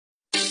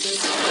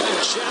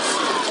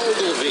Jeff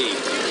Ogilvy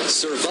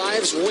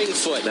survives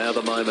Wingfoot. Now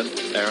the moment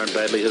Aaron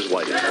Baddeley has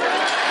waited for.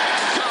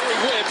 Gary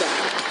Webb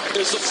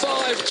is the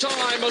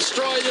 5-time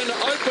Australian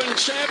Open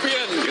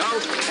champion.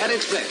 Golf at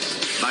its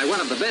best by one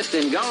of the best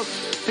in golf,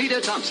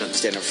 Peter Thompson.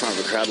 Stand in front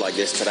of a crowd like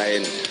this today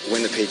and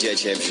win the PGA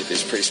Championship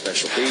is pretty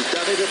special. He's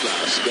done it at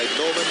last. Greg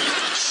Norman.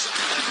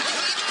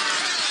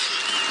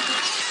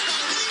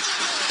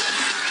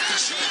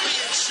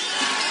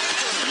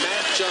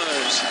 Matt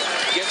Jones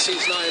gets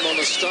his name on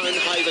the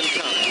Stonehaven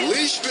Cup.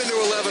 Leishman to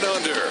 11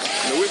 under.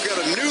 And we've got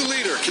a new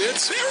leader,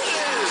 kids. There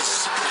it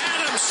is!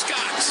 Adam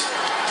Scott.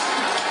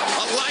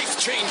 A life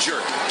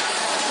changer.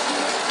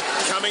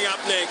 Coming up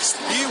next,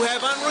 you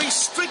have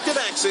unrestricted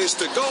access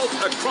to golf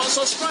across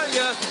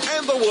Australia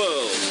and the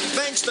world.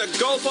 Thanks to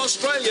Golf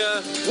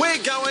Australia,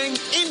 we're going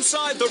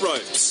inside the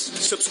ropes.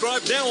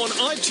 Subscribe now on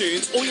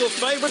iTunes or your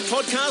favourite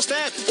podcast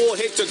app, or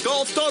head to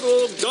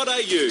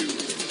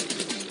golf.org.au.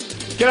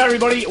 G'day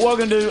everybody,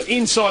 welcome to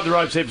Inside the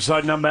Ropes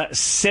episode number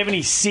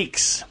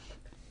 76.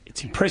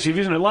 It's impressive,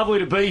 isn't it? Lovely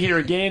to be here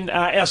again.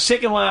 Our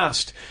second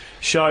last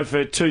show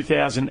for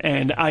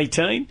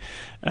 2018.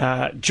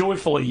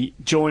 Joyfully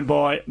joined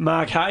by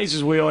Mark Hayes,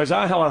 as we always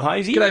are. Hello,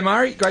 Hazy. G'day,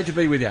 Murray. Great to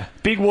be with you.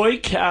 Big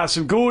week,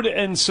 some good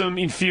and some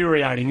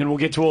infuriating, and we'll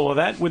get to all of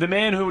that, with a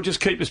man who will just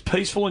keep us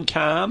peaceful and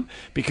calm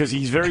because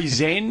he's very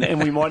zen,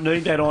 and we might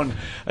need that on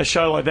a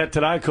show like that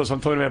today. Of course,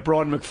 I'm talking about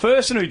Bryden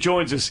McPherson, who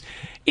joins us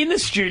in the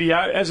studio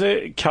as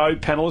a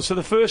co-panellist for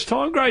the first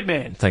time. Great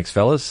man. Thanks,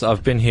 fellas.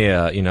 I've been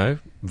here,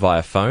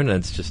 via phone, and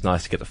it's just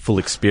nice to get the full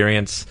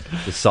experience,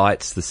 the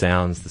sights, the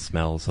sounds, the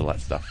smells, all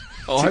that stuff.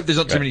 Oh, I hope there's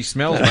not too many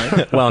smells,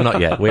 mate. Well, not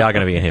yet. We are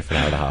going to be in here for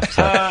an hour and a half.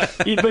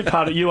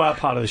 So. You are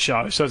part of the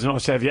show, so it's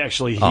nice to have you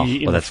actually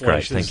here in the that's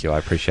flesh. great. Thank you. I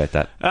appreciate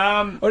that.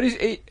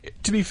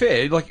 To be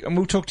fair, and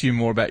we'll talk to you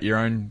more about your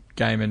own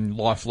game and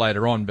life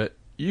later on, but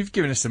you've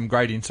given us some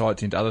great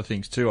insights into other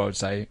things too, I would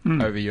say,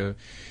 over your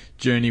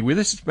journey with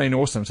us. It's been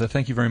awesome, so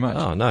thank you very much.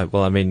 Oh, no.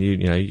 Well, I mean, you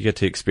get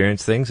to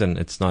experience things, and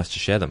it's nice to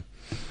share them.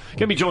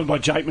 Going to be joined by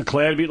Jake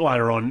McLeod a bit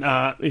later on.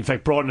 In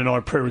fact, Bryden and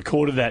I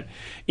pre-recorded that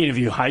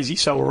interview, Hazy,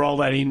 so we'll roll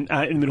that in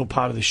the middle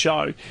part of the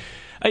show.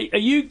 Are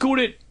you good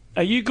at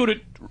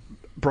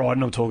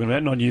Bryden? I'm talking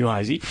about, not you,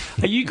 Hazy.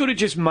 Are you good at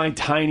just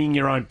maintaining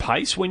your own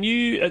pace? Are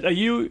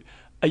you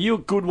a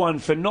good one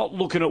for not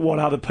looking at what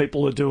other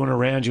people are doing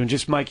around you and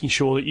just making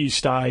sure that you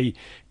stay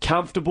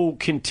comfortable,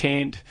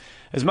 content,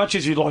 as much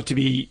as you'd like to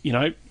be,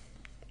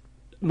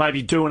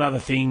 maybe doing other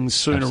things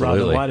sooner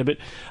rather than later? But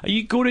are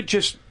you good at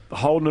just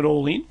holding it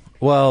all in?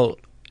 Well,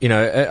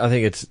 I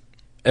think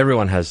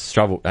everyone has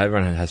trouble.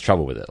 Everyone has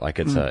trouble with it. Like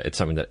it's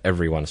something that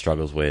everyone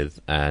struggles with,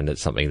 and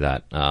it's something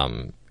that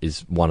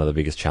is one of the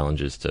biggest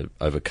challenges to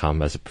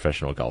overcome as a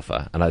professional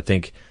golfer. And I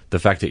think the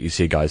fact that you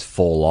see guys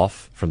fall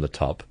off from the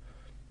top,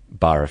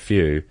 bar a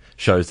few,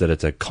 shows that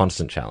it's a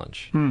constant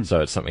challenge. So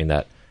it's something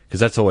that,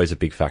 because that's always a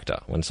big factor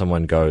when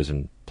someone goes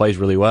and plays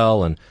really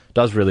well and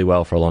does really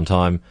well for a long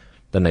time,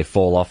 then they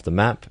fall off the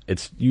map.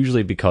 It's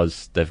usually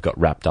because they've got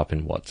wrapped up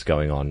in what's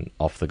going on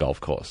off the golf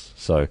course.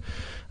 So,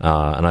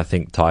 and I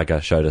think Tiger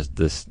showed us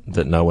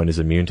that no one is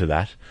immune to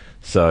that.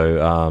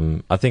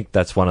 So I think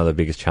that's one of the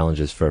biggest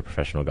challenges for a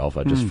professional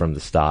golfer, just from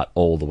the start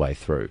all the way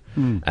through.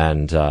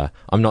 And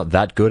I'm not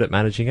that good at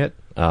managing it,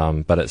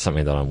 but it's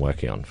something that I'm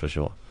working on for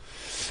sure.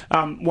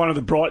 One of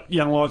the bright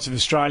young lights of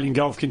Australian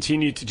golf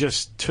continued to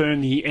just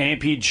turn the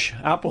ampage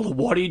up, or the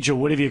wattage, or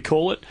whatever you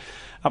call it,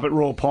 up at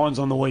Royal Pines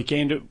on the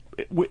weekend.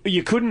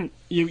 You could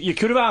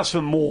have asked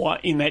for more,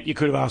 in that you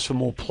could have asked for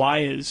more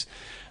players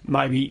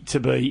maybe to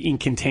be in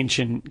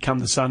contention come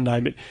the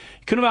Sunday, but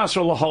you could have asked for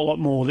a whole lot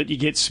more, that you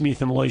get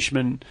Smith and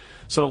Leishman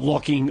sort of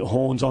locking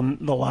horns on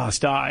the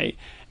last day,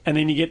 and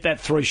then you get that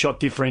three-shot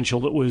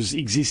differential that was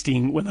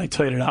existing when they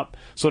teed it up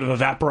sort of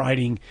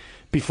evaporating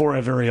before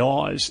our very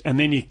eyes. And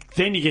then you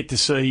get to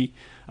see,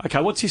 okay,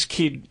 what's this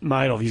kid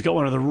made of? He's got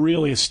one of the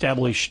really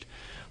established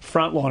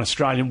frontline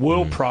Australian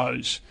world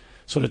pros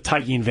sort of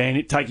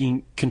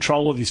taking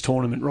control of this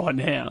tournament right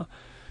now.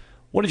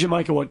 What did you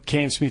make of what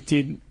Cam Smith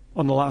did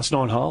on the last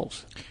 9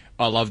 holes?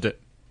 I loved it.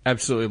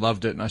 Absolutely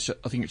loved it. And I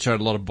think it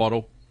showed a lot of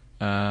bottle.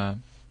 I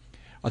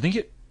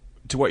think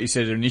to what you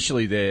said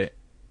initially there,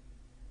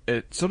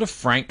 it sort of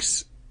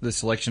franks the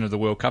selection of the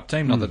World Cup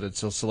team. Not that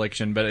it's a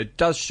selection, but it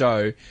does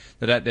show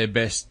that at their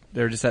best,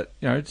 they're just that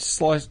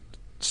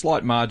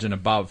slight margin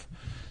above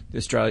the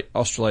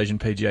Australasian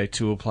PGA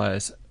Tour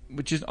players,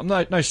 which is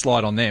no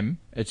slight on them.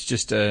 It's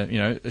just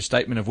a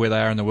statement of where they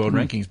are in the world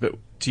rankings. But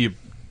to your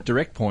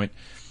direct point,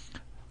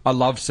 I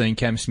love seeing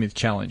Cam Smith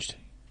challenged,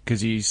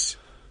 because he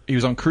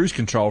was on cruise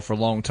control for a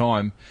long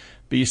time.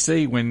 But you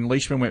see when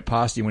Leishman went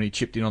past him when he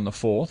chipped in on the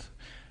fourth,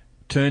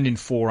 turned in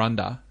 4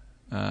 under,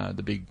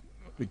 the big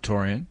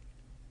Victorian,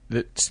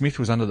 that Smith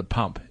was under the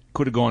pump.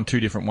 Could have gone 2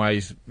 different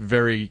ways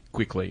very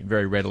quickly,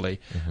 very readily.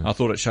 I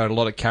thought it showed a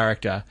lot of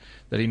character,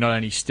 that he not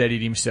only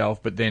steadied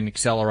himself but then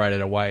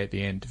accelerated away at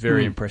the end.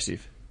 Very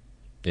impressive.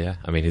 Yeah,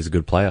 I mean, he's a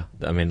good player.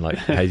 I mean, like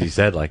Hazy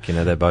said,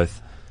 they're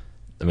both.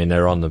 I mean,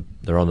 they're on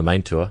the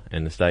main tour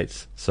in the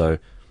States, so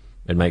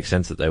it makes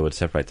sense that they would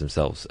separate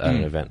themselves at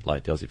an event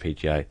like the Aussie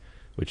PGA.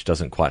 which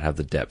doesn't quite have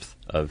the depth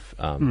of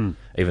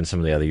even some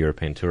of the other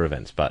European Tour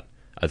events. But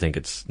I think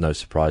it's no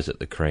surprise that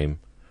the cream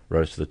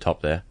rose to the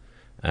top there.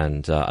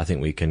 And I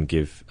think we can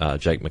give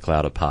Jake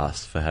McLeod a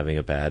pass for having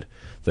a bad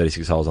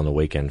 36 holes on the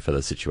weekend for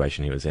the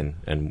situation he was in,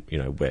 and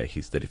where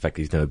the fact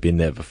he's never been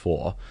there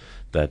before.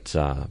 But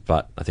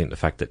I think the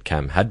fact that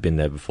Cam had been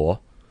there before,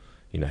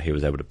 he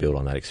was able to build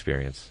on that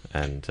experience.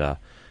 And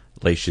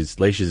Leash is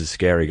a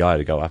scary guy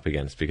to go up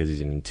against because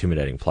he's an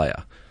intimidating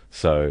player.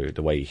 So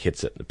the way he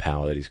hits it, the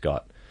power that he's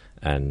got,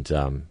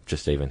 and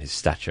just even his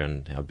stature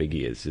and how big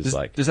he is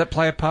does that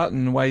play a part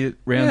in the way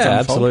rounds unfold? Yeah,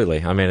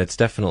 absolutely. I mean, it's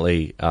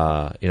definitely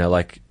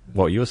like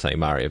what you were saying,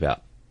 Murray,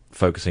 about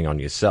focusing on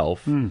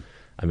yourself.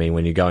 I mean,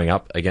 when you're going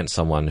up against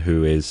someone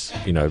who is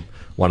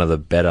one of the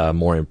better,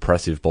 more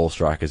impressive ball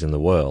strikers in the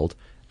world,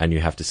 and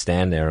you have to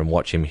stand there and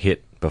watch him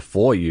hit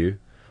before you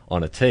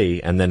on a tee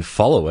and then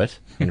follow it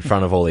in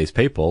front of all these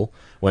people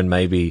when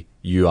maybe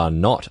you are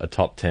not a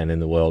top 10 in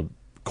the world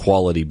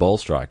quality ball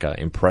striker,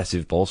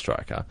 impressive ball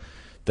striker,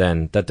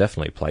 then that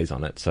definitely plays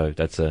on it. So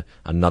that's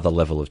another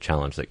level of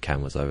challenge that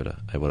Cam was able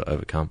to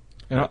overcome.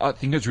 And I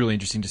think it's really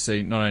interesting to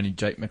see not only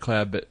Jake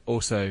McLeod, but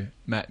also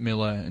Matt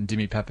Miller and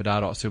Dimi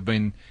Papadopoulos, who have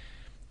been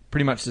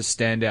pretty much the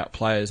standout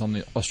players on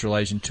the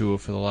Australasian Tour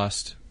for the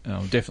last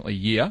definitely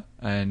year,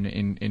 and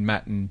in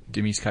Matt and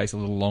Dimi's case a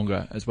little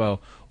longer as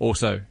well.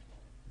 Also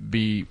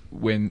be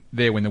when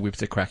the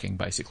whips are cracking,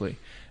 basically.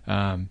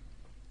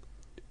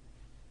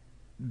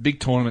 Big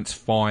tournaments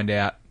find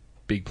out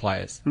big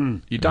players.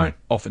 You don't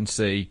often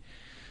see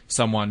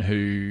someone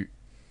who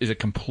is a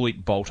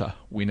complete bolter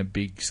win a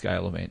big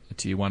scale event, a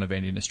tier 1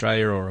 event in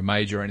Australia or a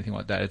major or anything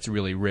like that. It's a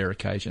really rare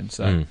occasion.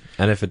 So,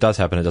 and if it does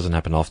happen, it doesn't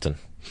happen often.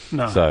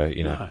 No. So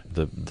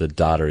the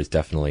data is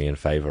definitely in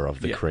favour of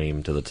the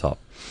cream to the top.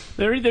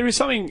 There is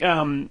something.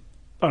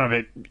 I don't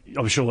know,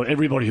 I'm sure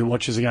everybody who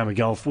watches a game of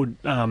golf would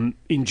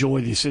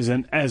enjoy this as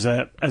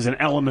an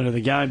element of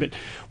the game. But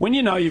when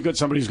you've got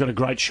somebody who's got a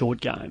great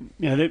short game,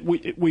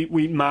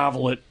 we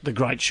marvel at the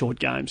great short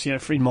games.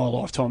 For in my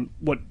lifetime,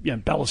 what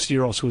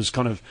Ballesteros was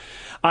kind of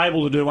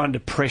able to do under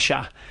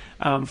pressure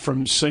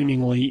from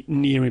seemingly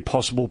near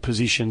impossible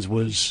positions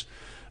was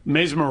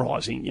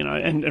mesmerising.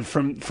 And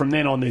from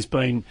then on, there's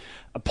been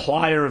a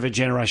player of a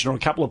generation, or a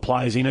couple of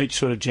players in each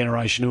sort of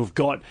generation, who have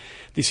got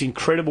this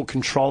incredible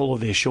control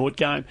of their short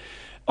game.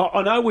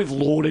 I know we've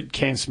lauded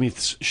Cam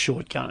Smith's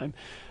short game,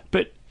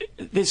 but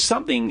there's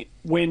something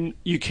when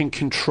you can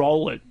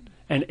control it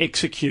and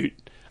execute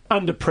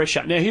under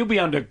pressure. Now, he'll be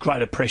under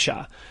greater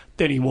pressure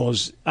than he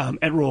was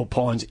at Royal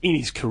Pines in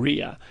his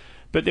career,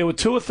 but there were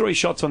 2 or 3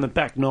 shots on the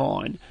back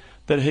nine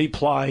that he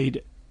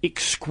played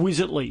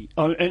exquisitely.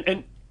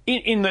 And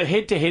in the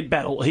head-to-head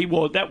battle,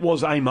 that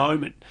was a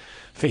moment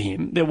for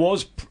him. There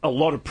was a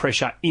lot of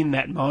pressure in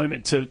that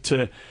moment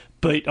to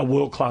beat a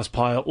world-class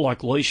player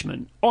like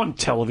Leishman on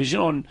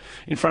television,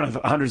 in front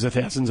of hundreds of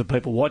thousands of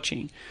people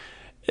watching.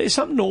 There's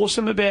something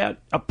awesome about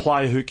a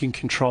player who can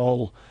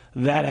control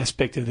that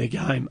aspect of their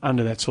game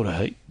under that sort of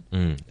heat.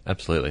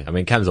 Absolutely. I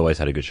mean, Cam's always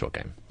had a good short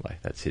game.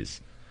 Like that's his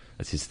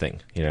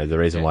thing. The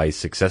reason why he's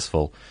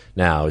successful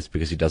now is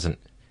because he doesn't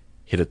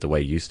hit it the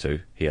way he used to.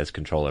 He has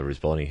control over his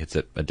ball and he hits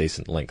it a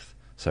decent length.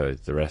 So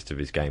the rest of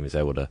his game is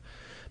able to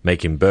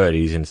make him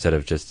birdies instead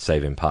of just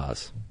save him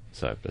pars.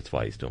 So that's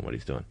why he's doing what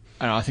he's doing.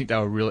 And I think they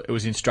were it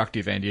was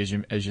instructive, Andy,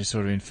 as you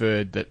sort of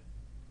inferred, that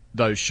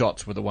those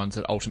shots were the ones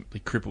that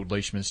ultimately crippled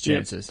Leishman's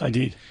chances. Yep, they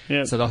did.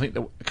 Yep. So I think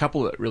a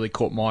couple that really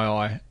caught my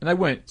eye, and they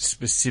weren't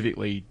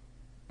specifically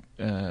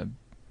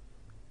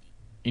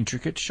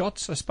intricate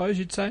shots, I suppose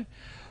you'd say,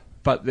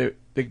 but the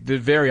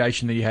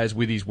variation that he has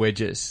with his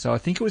wedges. So I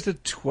think it was the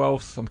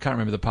 12th, I can't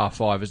remember the par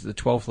 5, it was the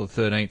 12th or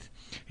the 13th.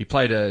 He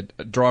played a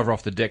driver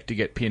off the deck to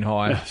get pin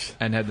high,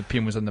 and had the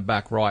pin was on the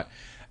back right,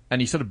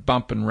 and he sort of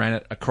bumped and ran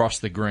it across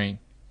the green.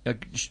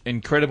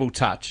 Incredible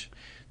touch.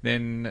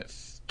 Then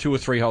 2 or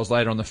 3 holes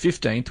later on the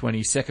 15th, when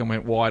his second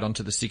went wide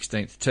onto the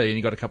 16th tee, and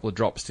he got a couple of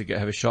drops to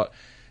have a shot,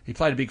 he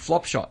played a big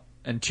flop shot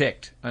and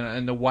checked.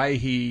 And the way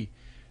he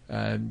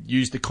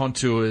used the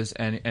contours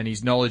and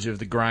his knowledge of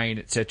the grain,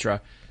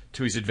 etc.,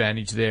 to his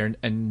advantage there,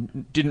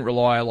 and didn't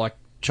rely like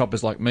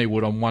choppers like me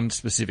would on one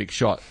specific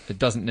shot. It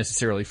doesn't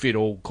necessarily fit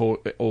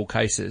all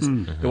cases.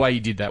 The way he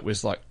did that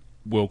was like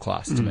world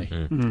class to me.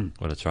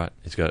 Well, that's right.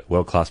 He's got a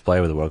world class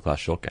player with a world class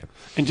short game.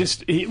 And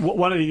just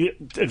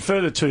and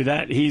further to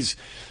that,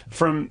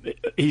 from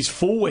his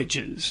full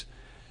wedges.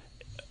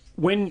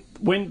 When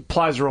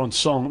players are on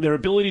song, their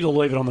ability to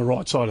leave it on the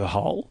right side of the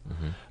hole.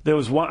 There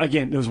was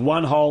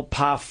one hole,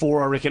 par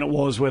 4, I reckon it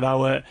was, where they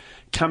were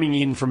coming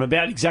in from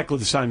about exactly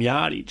the same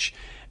yardage,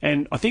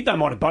 and I think they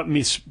might have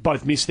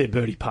both missed their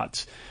birdie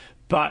putts,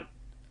 but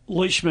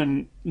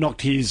Leishman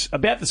knocked his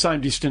about the same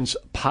distance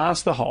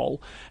past the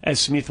hole as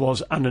Smith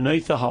was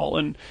underneath the hole,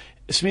 and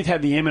Smith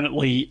had the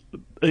eminently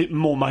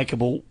more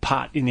makeable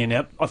putt in there.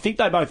 Now, I think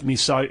they both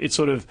missed, so it's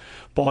sort of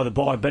by the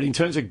by, but in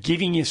terms of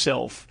giving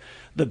yourself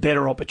the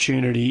better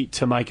opportunity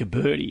to make a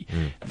birdie,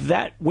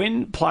 that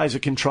when players are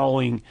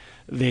controlling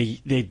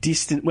their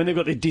distance, when they've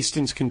got their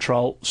distance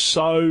control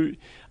so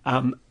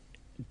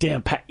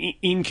down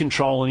in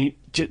control and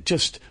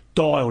just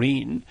dialed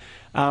in.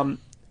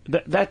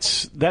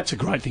 That's a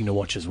great thing to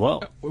watch as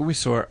well. When we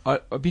saw it,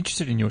 I'd be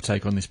interested in your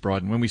take on this,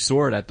 Bryden. When we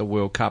saw it at the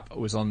World Cup, it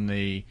was on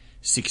the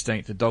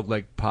 16th, the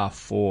dogleg par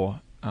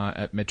 4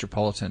 at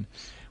Metropolitan,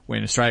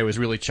 when Australia was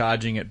really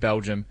charging at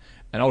Belgium,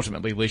 and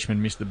ultimately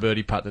Leishman missed the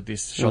birdie putt that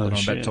this shot that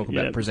I'm about to talk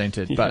about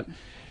presented. Yeah. But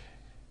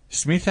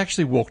Smith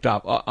actually walked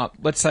up,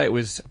 let's say it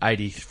was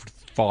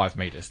 85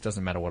 metres,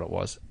 doesn't matter what it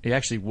was. He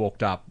actually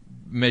walked up,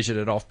 measured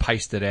it off,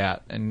 paced it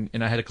out, and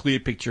had a clear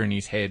picture in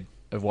his head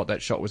of what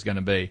that shot was going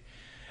to be.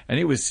 And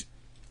it was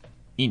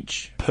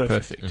inch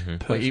perfect.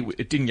 Mm-hmm. Like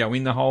it didn't go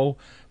in the hole,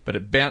 but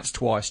it bounced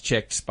twice,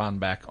 checked, spun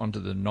back onto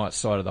the nice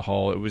side of the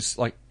hole. It was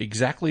like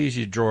exactly as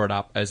you draw it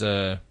up as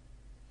a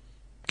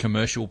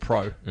commercial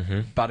pro,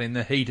 but in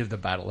the heat of the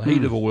battle, the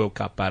heat of a World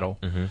Cup battle.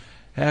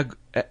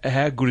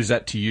 How good is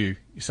that to you,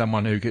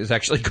 someone who has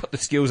actually got the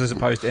skills as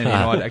opposed to Andy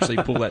and I to actually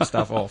pull that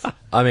stuff off?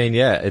 I mean,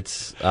 yeah,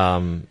 it's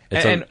and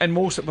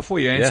more so, before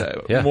you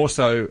answer, more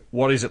so,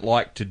 what is it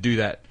like to do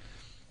that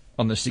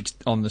on the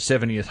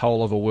 70th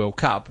hole of a World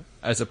Cup,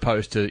 as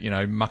opposed to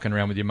mucking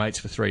around with your mates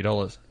for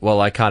 $3?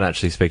 Well, I can't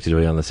actually speak to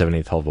doing it on the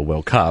 70th hole of a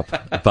World Cup,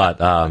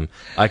 but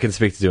I can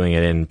speak to doing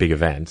it in big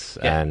events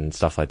and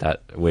stuff like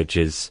that, which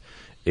is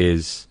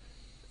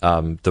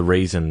the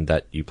reason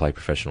that you play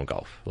professional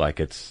golf. Like,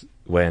 it's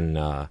when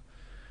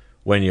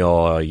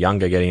you're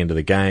younger, getting into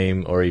the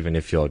game, or even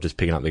if you're just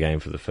picking up the game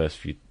for the first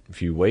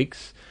few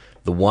weeks,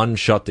 the one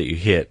shot that you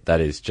hit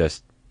that is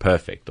just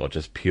perfect or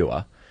just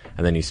pure,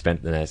 and then you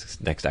spent the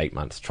next 8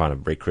 months trying to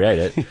recreate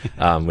it,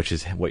 which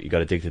is what you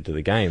got addicted to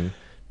the game.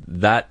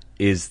 That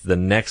is the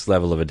next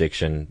level of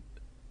addiction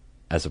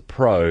as a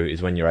pro,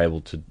 is when you're able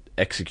to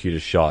execute a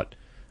shot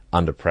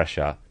under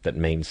pressure that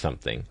means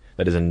something.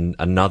 That is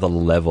another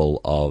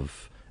level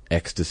of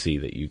ecstasy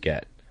that you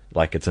get.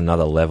 Like, it's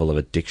another level of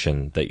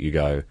addiction that you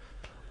go,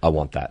 I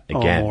want that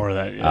again. More of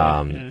that,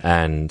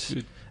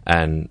 yeah.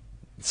 And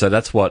so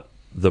that's what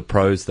the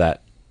pros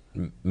that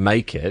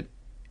make it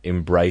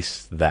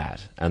embrace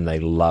that, and they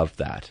love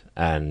that.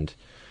 And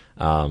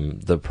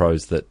the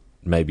pros that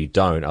maybe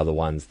don't are the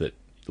ones that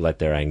let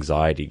their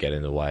anxiety get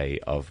in the way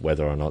of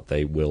whether or not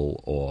they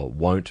will or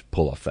won't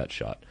pull off that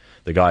shot.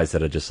 The guys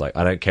that are just like,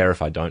 I don't care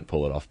if I don't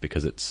pull it off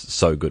because it's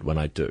so good when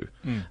I do.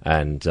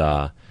 And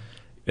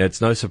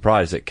it's no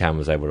surprise that Cam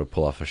was able to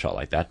pull off a shot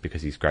like that,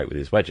 because he's great with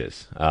his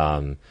wedges.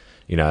 And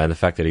the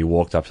fact that he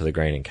walked up to the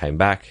green and came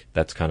back,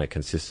 that's kind of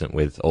consistent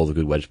with all the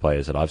good wedge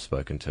players that I've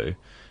spoken to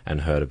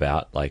and heard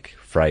about. Like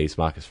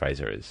Marcus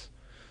Fraser is,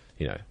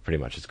 pretty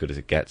much as good as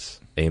it gets.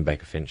 Ian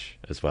Baker Finch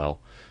as well.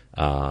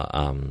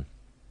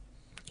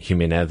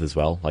 Jimenez as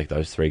well. Like,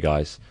 those three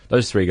guys,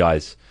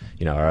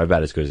 are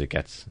about as good as it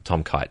gets.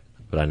 Tom Kite,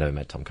 but I never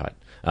met Tom Kite.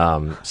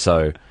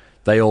 So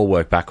they all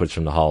work backwards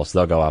from the hole, so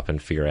they'll go up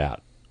and figure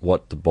out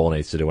what the ball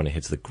needs to do when it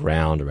hits the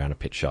ground around a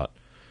pitch shot,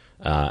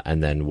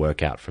 and then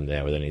work out from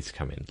there whether it needs to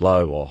come in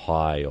low or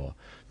high or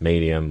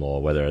medium,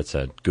 or whether it's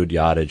a good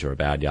yardage or a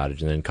bad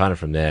yardage. And then kind of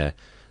from there,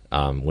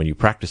 when you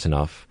practice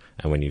enough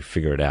and when you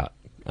figure it out,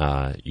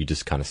 you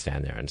just kind of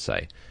stand there and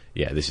say,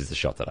 yeah, this is the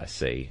shot that I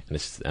see,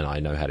 and I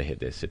know how to hit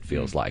this. It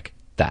feels like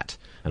that.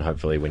 And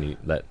hopefully when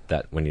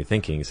you're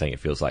thinking, you're saying it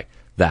feels like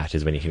that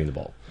is when you're hitting the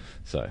ball.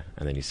 So,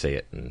 and then you see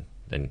it, and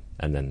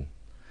then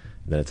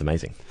it's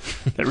amazing.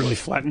 That really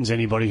flattens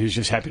anybody who's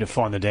just happy to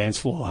find the dance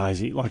floor,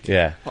 Hazy. Like,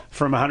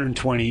 from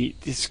 120,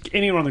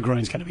 anyone on the green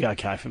is going to be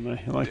okay for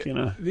me. Like,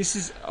 This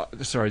is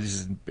sorry, this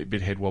is a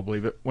bit head wobbly,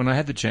 but when I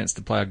had the chance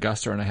to play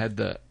Augusta and I had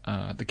the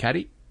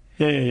caddy,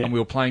 and we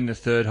were playing the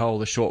third hole,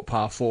 the short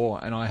par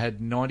 4, and I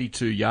had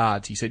 92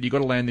 yards. He said, "You got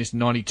to land this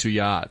 92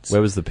 yards."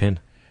 Where was the pin?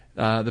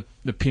 The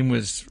pin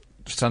was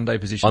Sunday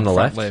position on the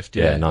front left.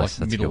 Yeah, nice.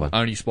 Like That's middle, a good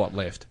one. only spot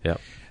left.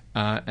 Yep.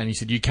 And he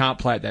said, you can't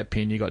play at that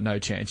pin. You got no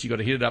chance. You got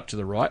to hit it up to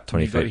the right.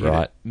 20 feet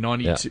right.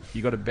 92. Yep.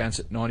 You got to bounce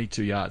it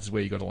 92 yards is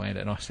where you got to land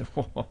it. And I said,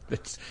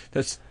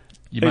 that's.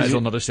 You may as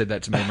well not have said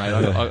that to me,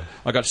 mate.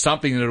 I got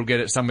something that'll get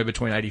it somewhere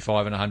between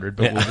 85 and 100,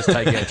 but we'll just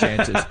take our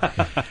chances.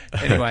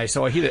 Anyway,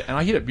 so I hit it, and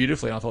I hit it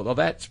beautifully. And I thought,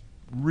 that's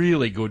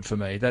really good for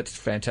me. That's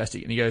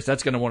fantastic. And he goes,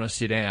 that's going to want to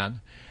sit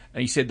down. And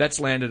he said, that's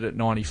landed at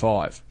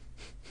 95.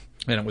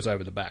 And it was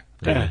over the back.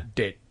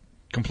 Dead.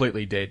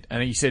 Completely dead.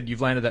 And he said, you've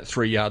landed that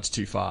 3 yards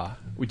too far,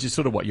 which is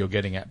sort of what you're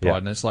getting at,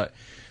 Bryden. It's like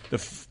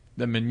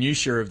the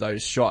minutiae of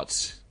those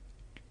shots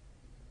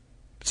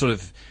sort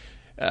of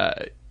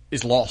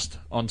is lost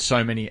on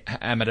so many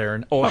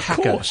amateur or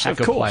hacker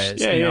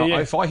players.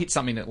 If I hit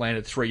something that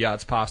landed 3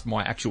 yards past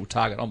my actual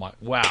target, I'm like,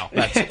 wow,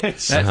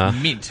 that's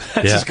mint.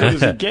 That's as good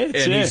as it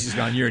gets. And he's just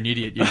going, you're an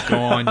idiot, you're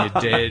gone,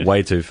 you're dead.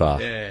 Way too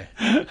far. Yeah.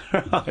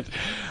 Right.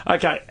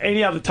 Okay,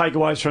 any other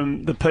takeaways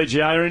from the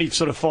PGA, or any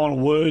sort of final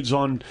words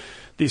on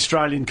the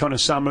Australian kind of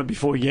summer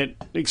before we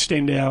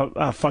extend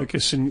our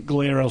focus and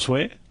glare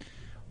elsewhere?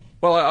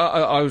 Well,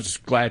 I was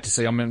glad to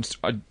see.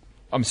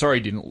 I'm sorry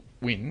he didn't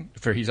win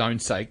for his own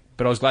sake,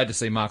 but I was glad to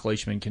see Mark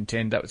Leishman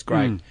contend. That was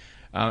great.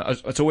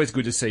 It's always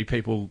good to see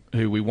people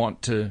who we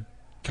want to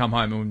come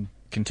home and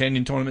contend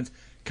in tournaments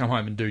come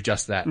home and do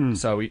just that.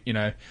 So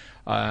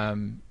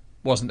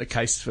wasn't the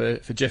case for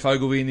Jeff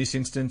Ogilvy in this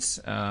instance.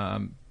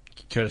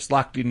 Curtis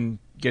Luck didn't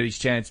get his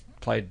chance,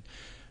 played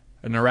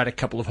an erratic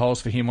couple of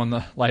holes for him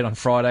late on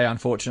Friday,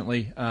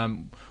 unfortunately.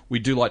 We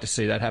do like to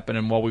see that happen,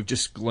 and while we've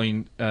just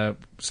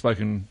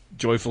spoken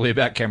joyfully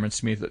about Cameron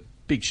Smith,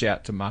 big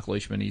shout to Mark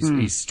Leishman. He's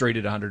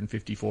streeted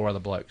 154 other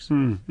blokes.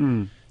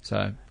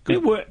 So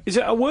good. Is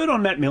it a word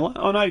on Matt Miller?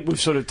 I know we've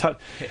sort of touched,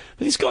 but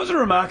this guy's a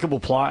remarkable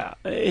player.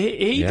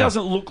 He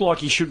doesn't look like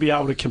he should be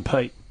able to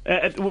compete.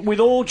 With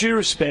all due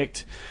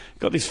respect,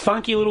 got this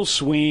funky little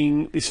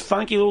swing, this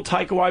funky little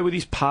takeaway with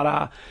his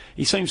putter.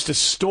 He seems to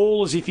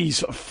stall as if he's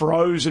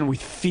frozen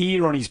with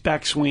fear on his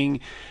backswing,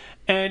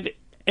 and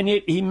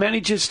yet he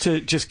manages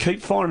to just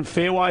keep finding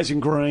fairways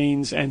and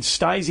greens and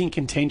stays in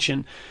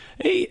contention.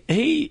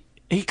 He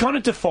kind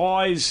of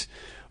defies,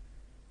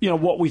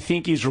 what we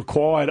think is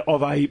required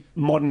of a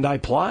modern day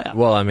player.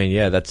 Well, I mean,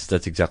 yeah, that's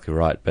exactly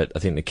right. But I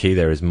think the key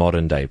there is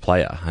modern day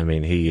player. I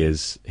mean, he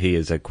is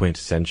a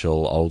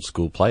quintessential old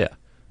school player,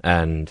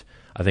 and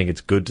I think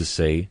it's good to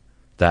see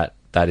that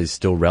is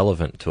still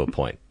relevant to a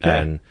point. Yeah.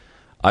 And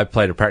I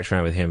played a practice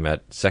round with him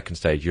at second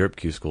stage Europe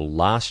Q School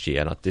last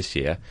year, not this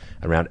year,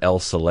 around El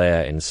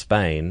Soler in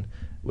Spain,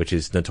 which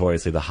is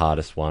notoriously the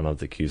hardest one of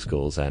the Q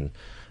schools. And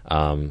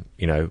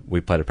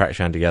we played a practice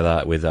round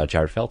together with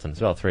Jared Felton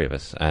as well, three of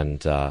us, and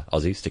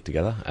Aussies stick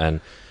together.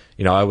 And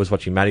I was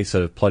watching Matty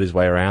sort of plot his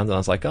way around, and I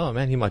was like, oh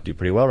man, he might do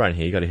pretty well around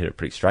here. You got to hit it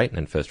pretty straight. And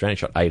then first round, he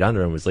shot 8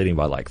 under and was leading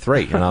by like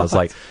 3. And I was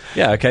like,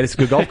 yeah, okay, this is a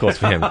good golf course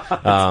for him.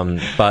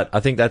 But I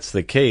think that's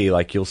the key.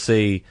 Like, you'll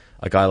see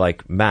a guy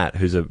like Matt,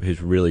 who's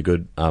really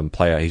good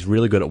player. He's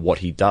really good at what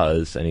he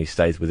does, and he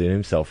stays within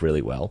himself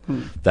really well.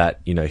 That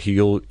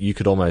you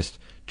could almost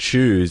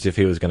choose, if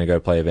he was going to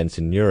go play events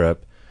in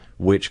Europe,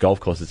 which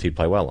golf courses he'd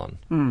play well on.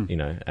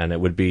 And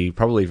it would be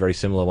probably very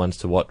similar ones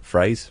to what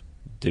Fraze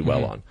did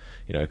well on.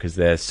 Because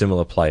they're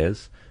similar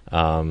players,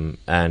 and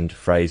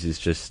Fraze is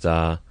just,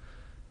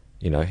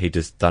 he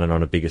just done it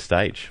on a bigger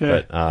stage.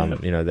 Yeah,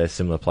 but they're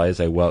similar players.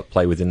 They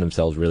play within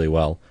themselves really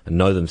well and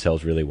know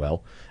themselves really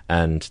well,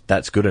 and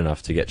that's good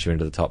enough to get you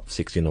into the top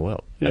 60 in the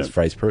world, as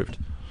Fraze proved.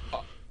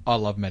 I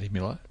love Matty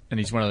Miller, and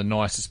he's one of the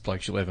nicest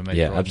blokes you'll ever meet.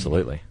 Yeah,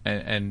 absolutely.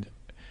 And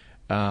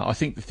I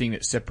think the thing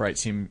that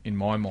separates him, in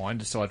my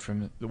mind, aside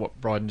from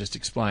what Bryden just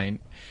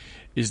explained,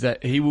 is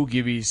that he will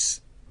give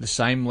the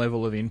same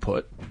level of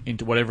input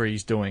into whatever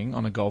he's doing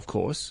on a golf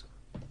course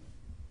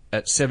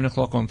at 7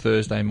 o'clock on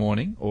Thursday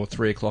morning or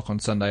 3 o'clock on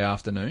Sunday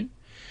afternoon.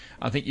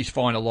 I think you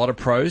find a lot of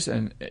pros,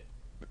 and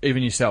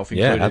even yourself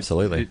included,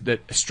 absolutely,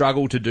 that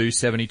struggle to do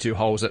 72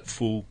 holes at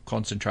full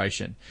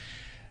concentration.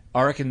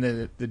 I reckon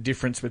the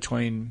difference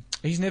between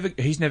he's never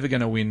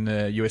going to win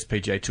the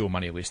USPGA Tour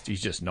money list.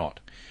 He's just not.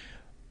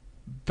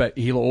 But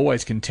he'll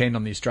always contend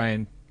on the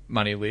Australian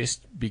money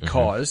list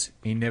because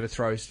he never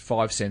throws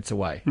 5 cents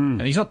away.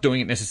 And he's not doing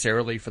it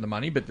necessarily for the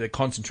money, but the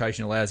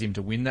concentration allows him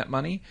to win that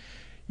money.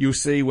 You'll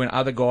see when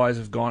other guys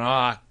have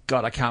gone,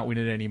 God, I can't win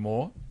it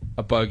anymore,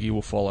 a bogey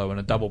will follow and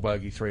a double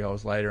bogey 3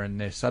 holes later, and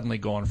they're suddenly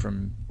gone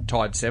from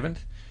tied 7th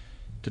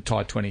to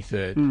tied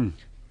 23rd.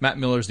 Matt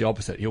Miller is the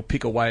opposite. He'll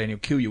pick away and he'll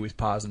kill you with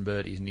pars and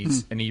birdies,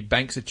 and he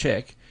banks a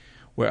check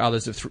where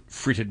others have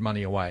frittered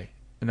money away.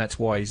 And that's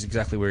why he's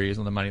exactly where he is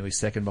on the money list,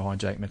 second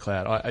behind Jake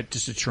McLeod.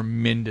 Just a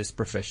tremendous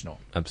professional.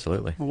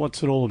 Absolutely. Well,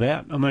 what's it all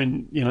about? I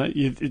mean,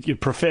 you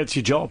prefer, it's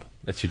your job.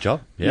 It's your job.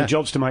 Yeah. Your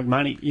job's to make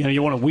money.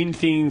 You want to win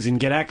things and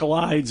get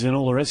accolades and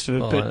all the rest of it.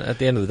 Well, but at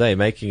the end of the day,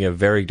 making a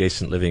very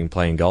decent living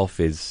playing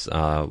golf is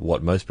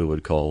what most people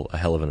would call a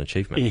hell of an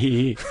achievement.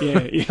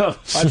 Yeah.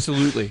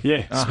 Absolutely.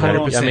 Yeah.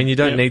 100%. I mean, you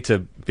don't need to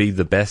be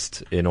the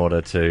best in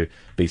order to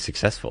be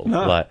successful.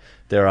 No. Like,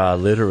 there are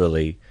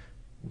literally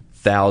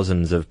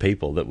thousands of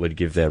people that would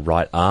give their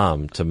right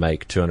arm to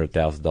make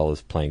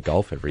 $200,000 playing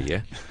golf every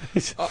year.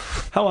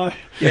 Hello.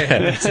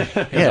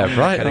 Yeah,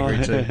 right.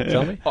 Category 2.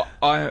 Tell me.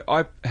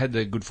 I had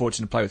the good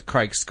fortune to play with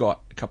Craig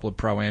Scott a couple of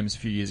Pro-Ams a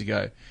few years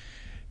ago.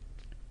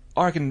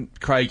 I reckon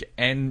Craig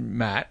and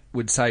Matt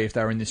would say, if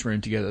they were in this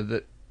room together,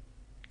 that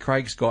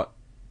Craig's got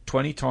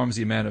 20 times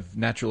the amount of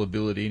natural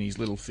ability in his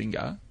little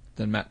finger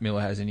than Matt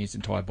Miller has in his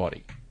entire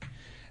body.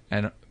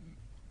 And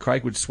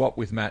Craig would swap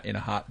with Matt in a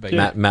heartbeat.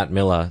 Matt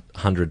Miller,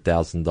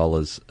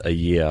 $100,000 a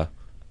year,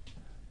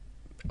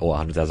 or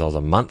 $100,000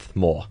 a month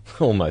more,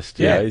 almost.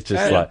 Yeah, it's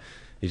just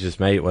he's just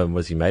made. When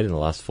was he made in the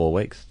last 4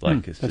 weeks?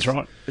 That's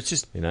right. It's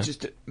just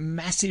a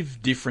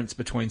massive difference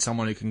between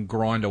someone who can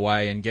grind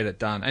away and get it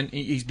done, and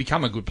he's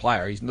become a good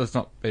player. He's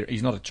not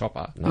a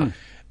chopper. No.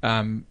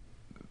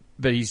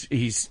 But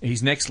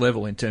he's next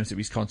level in terms of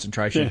his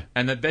concentration. Yeah.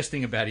 And the best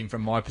thing about him,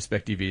 from my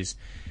perspective, is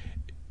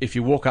if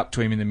you walk up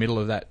to him in the middle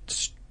of that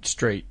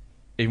street,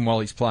 even while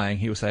he's playing,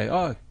 he'll say,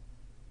 "Oh,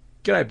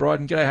 g'day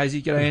Bryden, g'day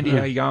Hazy, g'day Andy,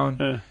 how you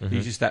going?"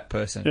 He's just that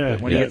person. Yeah.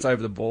 But when he gets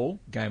over the ball,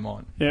 game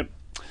on. Yep.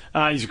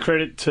 He's a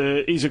credit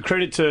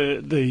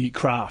to the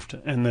craft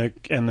and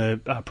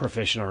the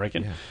profession, I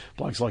reckon. Yeah.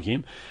 Blokes like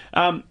him.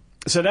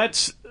 So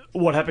that's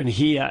what happened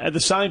here. At the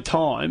same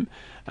time,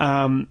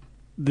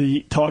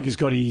 the Tigers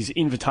got his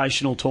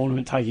invitational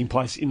tournament taking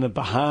place in the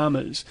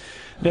Bahamas.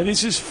 Now,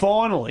 this is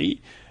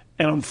finally,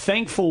 And I'm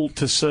thankful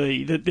to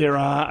see that there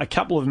are a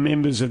couple of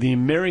members of the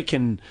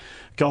American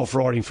golf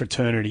riding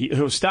fraternity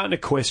who are starting to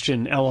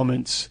question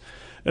elements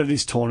of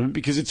this tournament,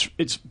 because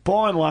it's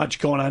by and large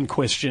gone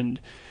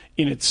unquestioned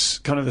in its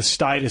kind of the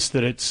status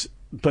that it's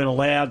been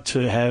allowed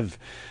to have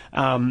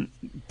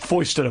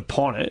foisted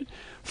upon it.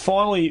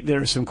 Finally,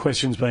 there are some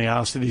questions being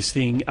asked of this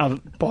thing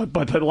by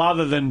people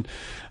other than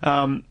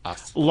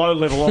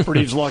low-level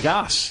operatives like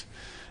us.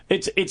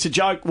 It's a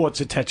joke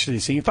what's attached to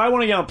this thing. If they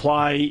want to go and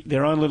play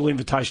their own little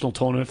invitational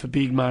tournament for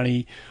big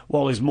money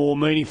while there's more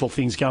meaningful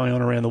things going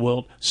on around the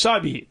world, so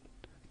be it.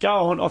 Go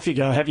on, off you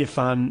go, have your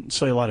fun,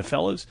 see you later,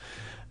 fellas.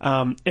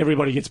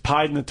 Everybody gets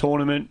paid in the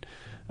tournament.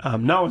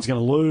 No one's going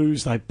to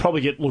lose. They probably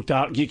get looked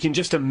after. You can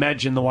just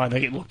imagine the way they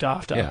get looked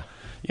after,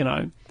 you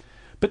know.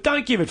 But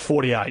don't give it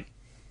 48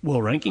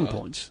 world ranking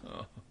points.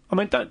 I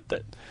mean,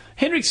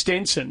 Henrik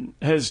Stenson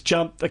has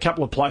jumped a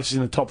couple of places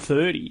in the top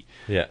 30.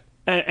 Yeah.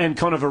 And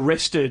kind of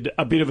arrested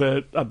a bit of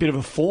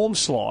a form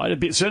slide,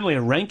 certainly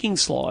a ranking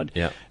slide,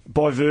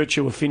 by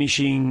virtue of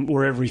finishing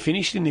wherever he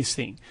finished in this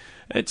thing.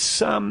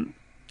 It's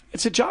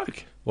a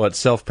joke. Well, it's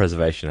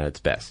self-preservation at its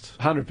best.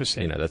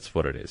 100%. You know, that's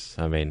what it is.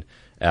 I mean,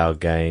 our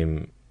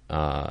game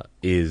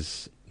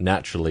is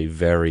naturally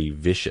very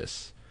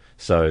vicious,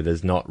 so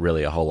there's not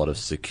really a whole lot of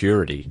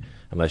security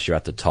unless you're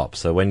at the top.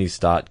 So when you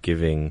start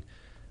getting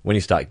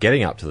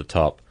up to the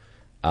top,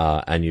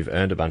 and you've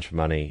earned a bunch of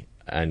money,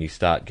 and you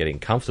start getting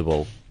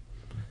comfortable,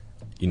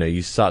 you know,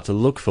 you start to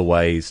look for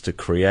ways to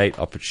create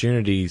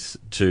opportunities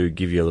to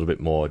give you a little bit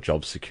more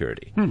job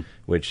security,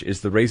 which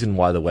is the reason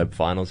why the web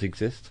finals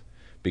exist.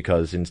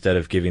 Because instead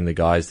of giving the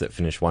guys that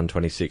finish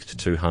 126 to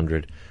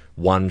 200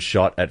 one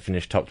shot at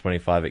finish top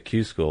 25 at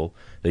Q School,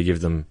 they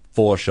give them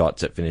 4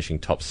 shots at finishing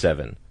top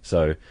 7.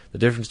 So the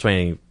difference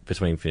between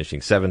finishing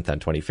 7th and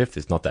 25th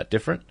is not that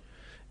different.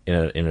 In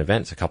an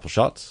event, it's a couple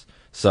shots.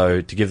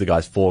 So to give the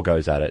guys 4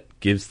 goes at it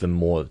gives them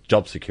more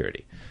job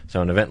security.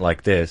 So an event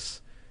like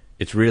this,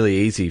 it's really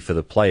easy for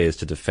the players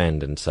to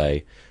defend and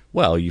say,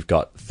 well, you've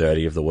got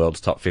 30 of the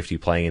world's top 50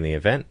 playing in the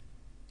event.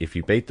 If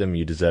you beat them,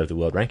 you deserve the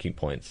world ranking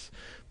points.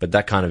 But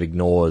that kind of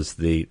ignores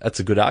that's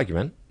a good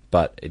argument,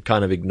 but it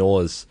kind of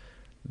ignores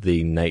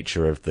the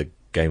nature of the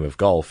game of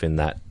golf in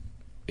that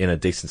in a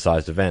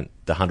decent-sized event,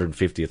 the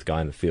 150th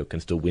guy in the field can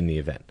still win the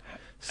event.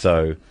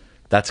 So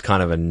that's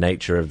kind of a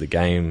nature of the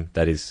game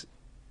that is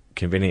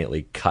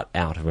conveniently cut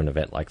out of an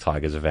event like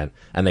Tiger's event,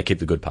 and they keep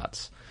the good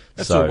parts.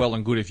 That's all well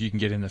and good if you can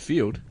get in the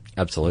field.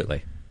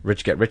 Absolutely.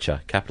 Rich get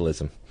richer.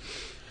 Capitalism.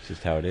 It's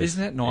just how it is.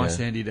 Isn't that nice,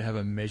 Andy, to have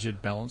a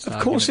measured, balanced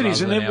argument? Of course it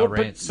is.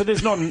 But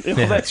there's not...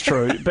 Well, that's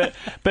true.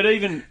 But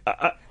even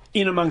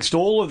in amongst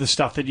all of the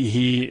stuff that you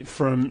hear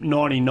from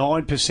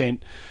 99%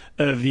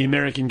 of the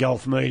American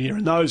golf media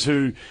and those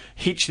who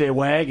hitch their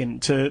wagon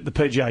to the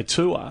PGA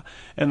Tour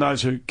and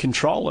those who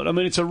control it, I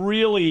mean, it's a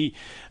really...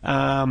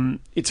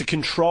 it's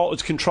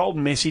controlled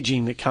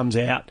messaging that comes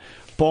out,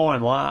 by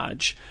and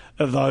large,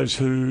 of those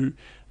who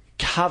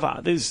cover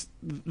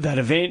that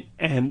event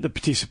and the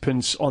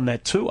participants on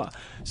that tour.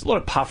 There's a lot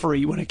of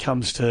puffery when it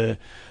comes to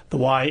the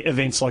way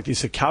events like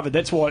this are covered.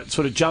 That's why it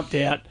sort of jumped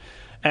out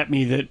at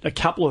me that a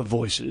couple of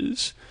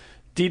voices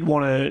did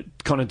want to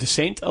kind of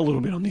dissent a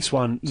little bit on this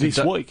one this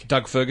week.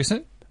 Doug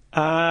Ferguson?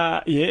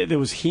 Yeah, there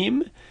was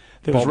him.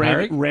 There was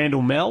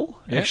Randall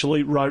Mell,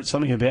 actually wrote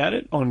something about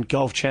it on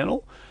Golf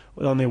Channel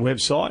on their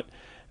website.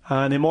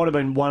 And there might have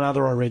been one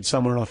other I read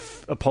somewhere, and I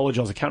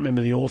apologise, I can't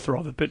remember the author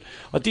of it. But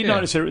I did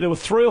notice there were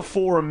 3 or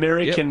 4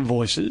 American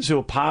voices who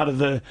were part of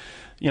the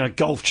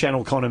Golf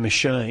Channel kind of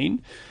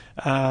machine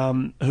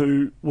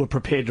who were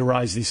prepared to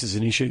raise this as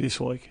an issue this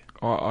week.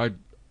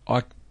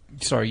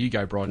 Sorry, you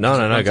go, Brian.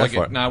 No, go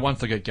for it. No,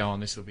 once I get going,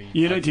 this will be...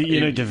 You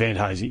need to vent,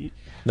 Hazy.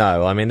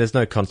 No, I mean, there's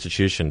no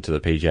constitution to the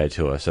PGA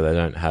Tour, so they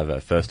don't have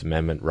a First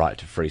Amendment right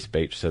to free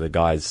speech. So the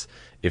guys,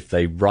 if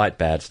they write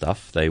bad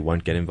stuff, they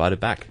won't get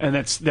invited back. And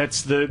that's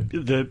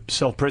the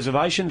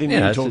self-preservation thing that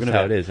you're talking about.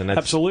 How it is. And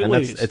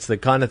absolutely. It's the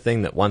kind of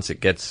thing that once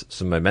it gets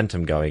some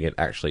momentum going, it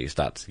actually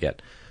starts to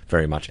get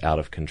very much out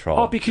of control.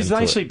 Oh, because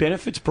they see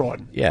benefits,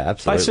 Brighton. Yeah,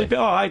 absolutely. They see,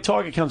 hey,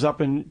 Tiger comes up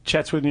and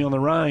chats with me on the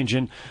range,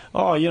 and,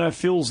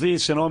 Phil's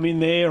this, and I'm in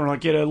there, and I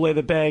get a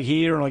leather bag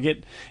here, and I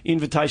get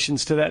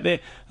invitations to that there.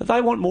 They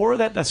want more of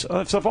that.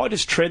 So if I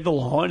just tread the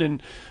line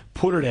and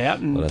put it out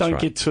and don't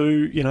get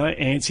too,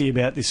 antsy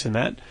about this and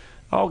that,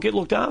 I'll get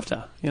looked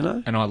after,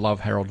 And I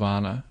love Harold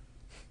Varner.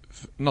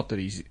 Not that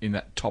he's in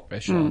that top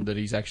echelon, that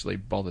he's actually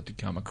bothered to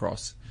come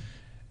across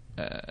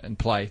and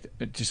play.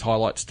 It just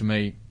highlights to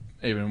me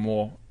even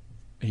more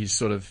his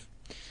sort of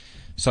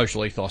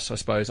social ethos, I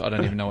suppose. I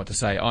don't even know what to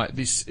say.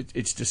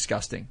 It's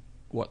disgusting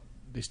what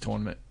this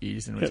tournament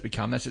is and what it's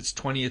become. That's its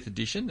 20th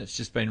edition. It's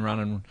just been run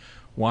and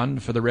won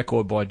for the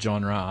record by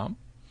John Rahm.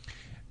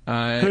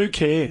 Who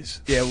cares?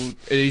 Yeah, well,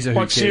 it is a who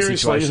cares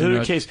seriously, situation.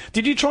 Who cares?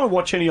 Did you try and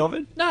watch any of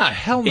it? No,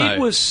 hell no.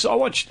 I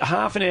watched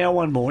half an hour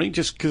one morning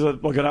just because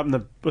I got up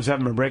and was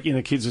having my brekkie and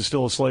the kids were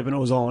still asleep and it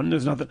was on.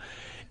 There's nothing.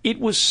 It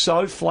was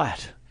so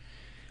flat.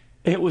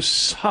 It was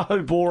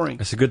so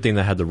boring. It's a good thing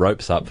they had the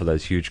ropes up for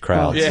those huge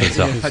crowds. Yeah, and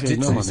so- I did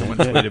no see one someone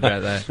did. tweet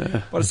about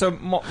that. But so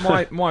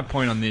my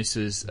point on this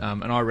is,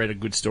 and I read a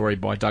good story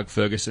by Doug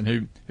Ferguson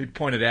who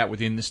pointed out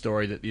within the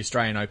story that the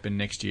Australian Open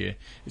next year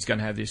is going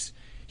to have this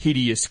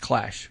hideous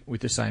clash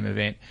with the same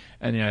event,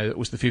 and it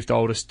was the 5th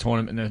oldest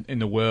tournament in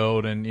the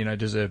world, and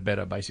deserved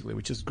better basically,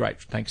 which is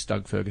great. Thanks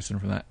Doug Ferguson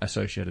from that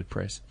Associated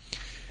Press.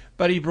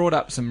 But he brought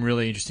up some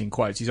really interesting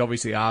quotes. He's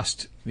obviously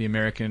asked the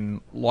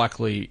American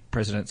likely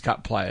President's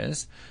Cup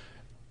players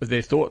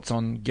their thoughts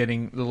on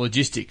getting the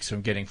logistics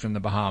of getting from the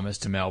Bahamas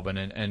to Melbourne,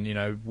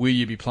 and will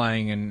you be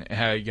playing and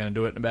how are you going to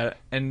do it about it.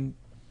 And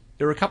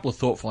there are a couple of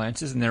thoughtful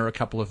answers, and there are a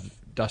couple of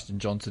Dustin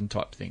Johnson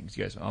type things.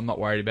 He goes, I'm not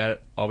worried about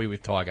it. I'll be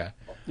with Tiger.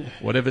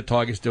 Whatever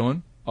Tiger's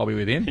doing, I'll be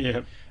with him.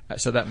 Yeah.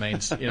 So that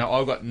means, I've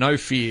got no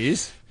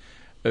fears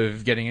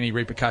of getting any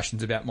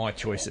repercussions about my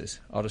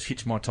choices. I'll just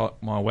hitch my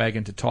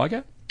wagon to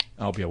Tiger.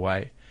 I'll be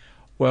away.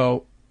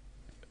 Well,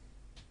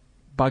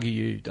 bugger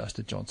you,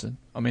 Dustin Johnson.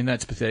 I mean,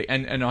 that's pathetic.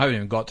 And I haven't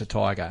even got to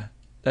Tiger.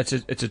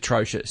 It's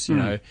atrocious,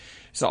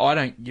 So I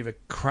don't give a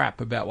crap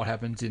about what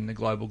happens in the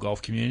global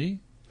golf community.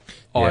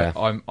 Yeah.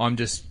 I'm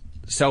just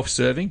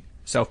self-serving,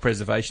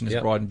 self-preservation,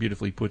 as Bryden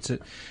beautifully puts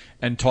it.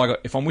 And Tiger,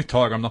 if I'm with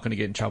Tiger, I'm not going to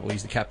get in trouble.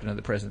 He's the captain of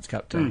the President's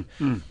Cup team.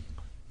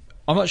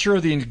 I'm not sure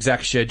of the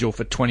exact schedule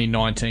for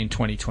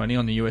 2019-2020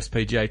 on the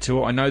USPGA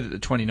Tour. I know that the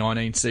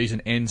 2019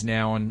 season ends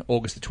now on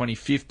August the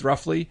 25th,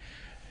 roughly.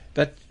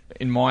 That,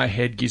 in my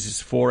head, gives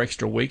us 4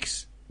 extra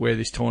weeks where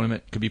this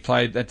tournament could be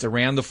played. That's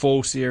around the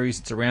fall series.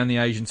 It's around the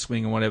Asian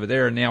swing and whatever.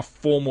 There are now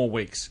 4 more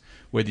weeks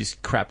where this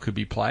crap could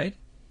be played.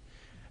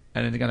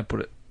 And then they're going to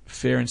put it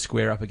fair and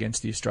square up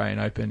against the Australian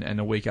Open and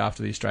a week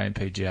after the Australian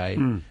PGA.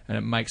 And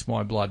it makes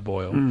my blood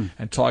boil.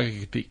 And Tiger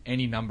could pick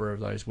any number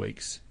of those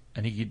weeks.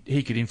 And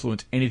he could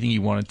influence anything he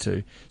wanted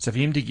to. So for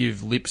him to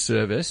give lip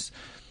service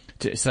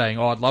to saying,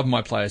 I'd love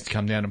my players to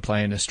come down and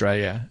play in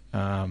Australia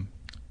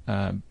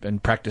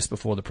and practice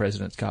before the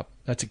President's Cup,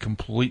 that's a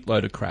complete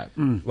load of crap.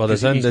 Well,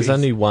 there's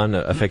only one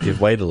effective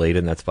way to lead,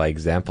 and that's by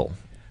example.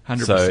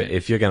 100%. So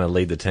if you're going to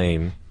lead the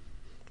team,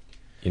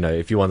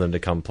 if you want them to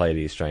come play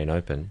the Australian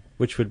Open,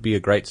 which would be a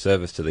great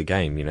service to the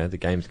game, the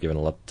game's given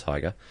a lot to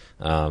Tiger,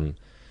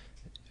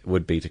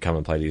 would be to come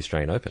and play the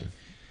Australian Open.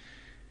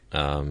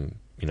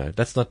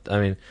 That's not.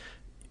 I mean,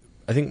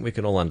 I think we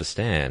can all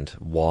understand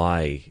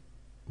why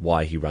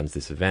he runs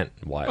this event,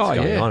 why it's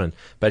going on,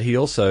 but he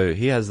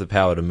has the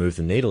power to move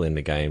the needle in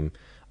the game,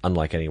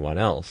 unlike anyone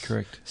else.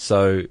 Correct.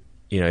 So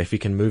if he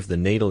can move the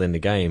needle in the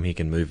game, he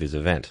can move his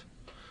event,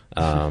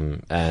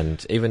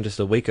 and even just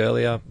a week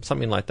earlier,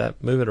 something like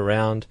that, move it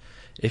around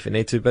if it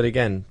needs to. But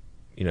again,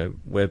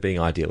 we're being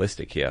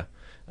idealistic here,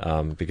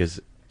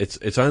 because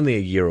it's only a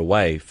year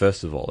away,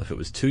 first of all. If it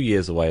was 2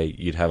 years away,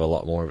 you'd have a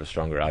lot more of a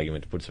stronger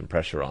argument to put some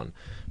pressure on.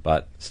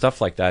 But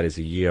stuff like that is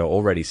a year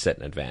already set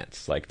in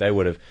advance. Like, they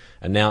would have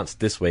announced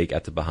this week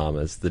at the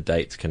Bahamas the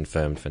dates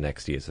confirmed for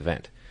next year's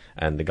event.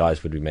 And the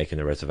guys would be making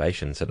the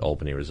reservations at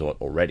Albany Resort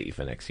already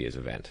for next year's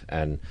event.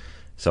 And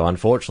so,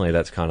 unfortunately,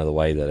 that's kind of the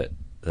way that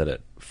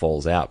it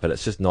falls out. But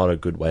it's just not a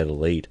good way to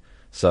lead.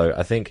 So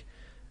I think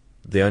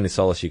the only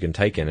solace you can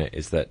take in it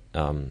is that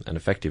an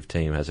effective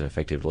team has an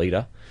effective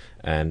leader,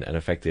 and an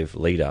effective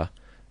leader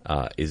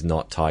is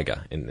not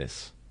Tiger in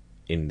this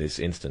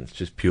instance,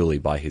 just purely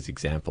by his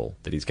example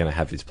that he's going to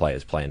have his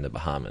players play in the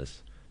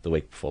Bahamas the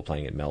week before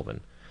playing in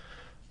Melbourne.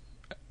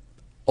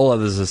 All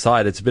others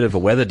aside, it's a bit of a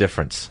weather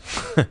difference,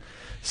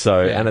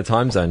 and a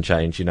time zone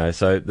change,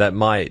 so that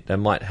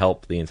might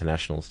help the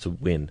internationals to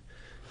win,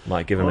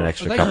 might give them an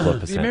extra couple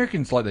of percent. The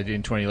Americans, like they did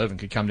in 2011,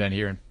 could come down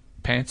here and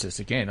pants us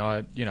again.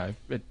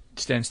 It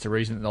stands to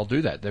reason that they'll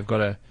do that. They've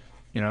got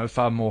a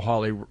far more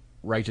highly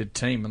rated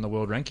team in the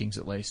world rankings,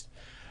 at least.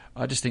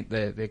 I just think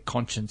their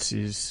conscience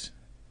is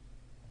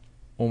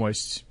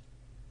almost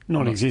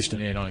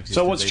non-existent. Non-existent.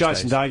 So what's these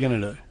Jason days. Day going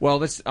to do? Well,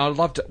 let's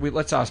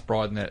ask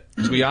Bryden that.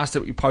 We asked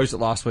it. We posed it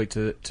last week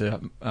to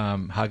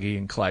Huggy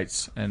and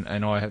Clates, and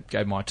I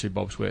gave my 2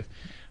 bobs worth.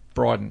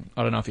 Bryden,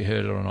 I don't know if you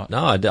heard it or not.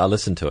 No, I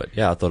listened to it.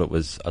 Yeah, I thought it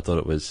was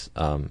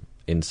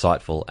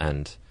insightful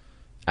and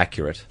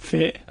accurate.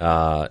 Fair.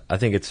 I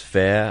think it's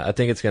fair. I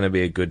think it's going to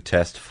be a good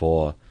test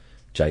for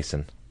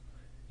Jason.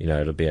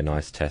 It'll be a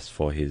nice test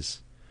for his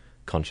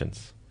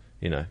conscience,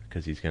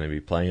 because he's going to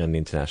be playing on the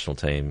international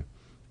team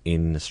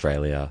in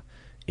Australia,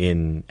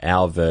 in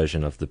our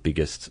version of the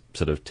biggest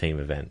sort of team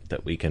event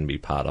that we can be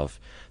part of.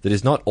 That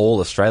is not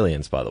all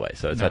Australians, by the way.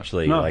 So it's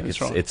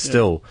it's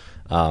still,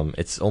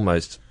 it's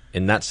almost,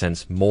 in that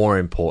sense, more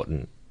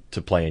important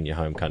to play in your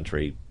home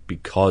country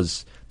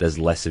because there's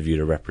less of you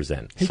to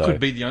represent. He could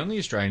be the only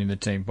Australian in the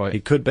team. He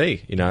could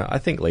be. I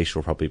think Leash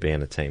will probably be in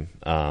the team.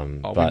 We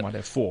might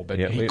have 4, but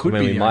he could be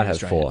we the might only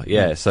have Australian. 4.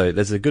 Yeah, so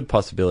there's a good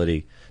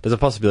possibility. There's a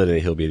possibility that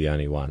he'll be the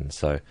only one.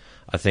 So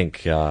I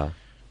think it'll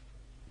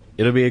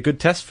be a good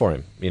test for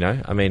him.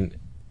 I mean,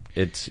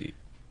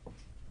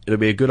 it'll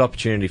be a good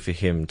opportunity for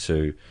him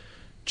to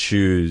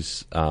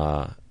choose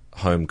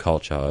home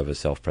culture over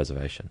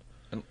self-preservation.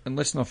 And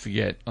let's not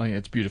forget, I think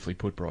it's beautifully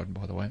put, Bryden,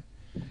 by the way.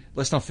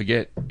 let's not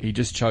forget, he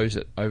just chose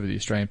it over the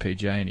Australian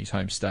PGA in his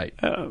home state.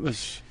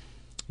 Let's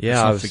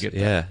not forget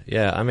that.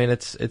 Yeah. I mean,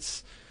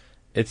 it's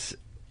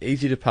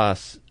easy to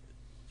pass.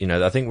 You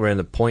know, I think we're in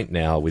the point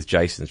now with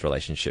Jason's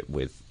relationship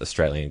with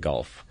Australian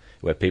golf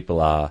where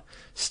people are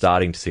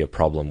starting to see a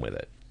problem with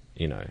it,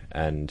 you know,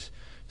 and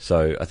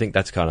so I think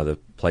that's kind of the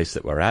place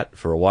that we're at.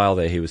 For a while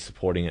there, he was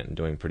supporting it and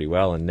doing pretty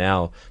well, and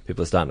now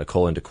people are starting to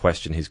call into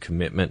question his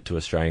commitment to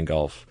Australian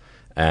golf,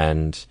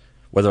 and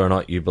whether or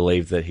not you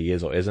believe that he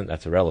is or isn't,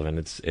 that's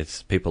irrelevant.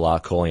 It's people are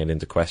calling it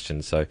into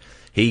question, so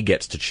he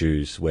gets to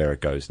choose where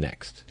it goes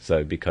next.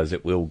 So because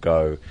it will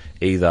go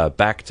either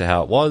back to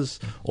how it was,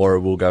 or it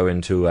will go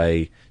into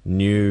a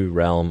new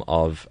realm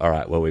of, all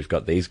right, well, we've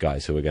got these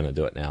guys who are going to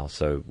do it now,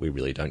 so we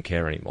really don't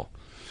care anymore.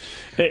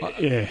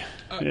 Yeah.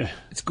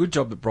 It's a good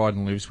job that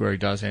Bryden lives where he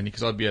does, Andy,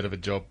 because I'd be out of a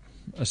job.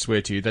 I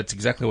swear to you, that's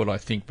exactly what I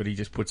think, but he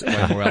just puts it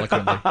way more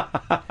eloquently.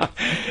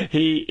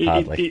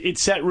 It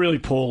sat really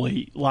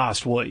poorly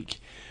last week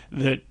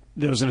that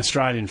there was an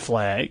Australian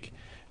flag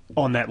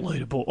on that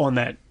leaderboard, on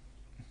that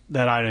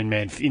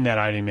 18-man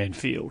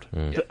field.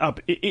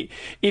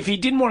 If he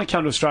didn't want to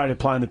come to Australia to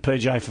play in the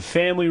PGA for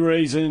family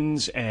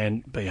reasons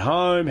and be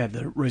home,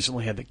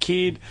 recently had the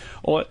kid,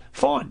 or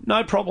fine,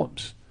 no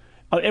problems.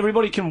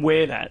 Everybody can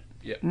wear that.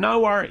 Yep. No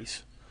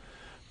worries.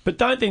 But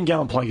don't then go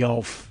and play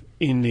golf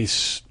in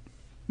this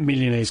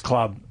Millionaires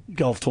Club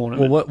golf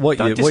tournament. Well, what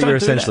you're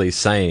essentially that.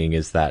 saying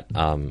is that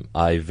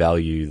I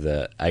value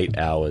the 8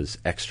 hours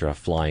extra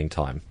flying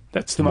time.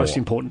 That's the most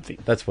important thing.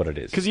 That's what it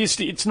is. Because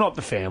it's not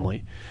the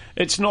family.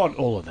 It's not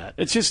all of that.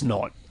 It's just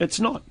not. It's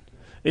not.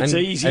 It's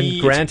easy.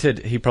 And granted,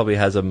 he probably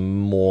has a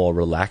more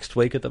relaxed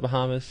week at the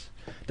Bahamas.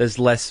 There's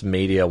less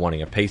media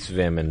wanting a piece of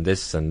him and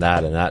this and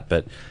that and that.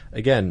 But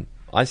again,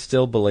 I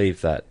still believe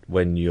that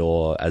when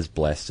you're as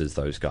blessed as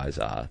those guys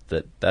are,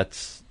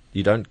 that's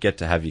you don't get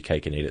to have your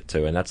cake and eat it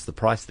too, and that's the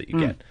price that you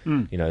get.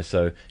 You know,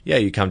 so yeah,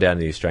 you come down to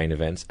the Australian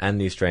events,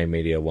 and the Australian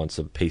media wants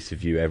a piece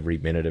of you every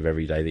minute of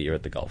every day that you're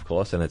at the golf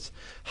course, and it's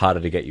harder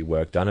to get your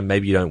work done. And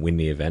maybe you don't win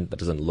the event; that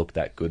doesn't look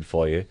that good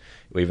for you,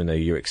 even though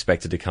you're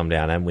expected to come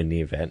down and win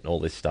the event and all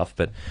this stuff.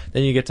 But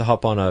then you get to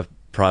hop on a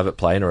private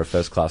plane or a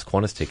first-class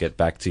Qantas ticket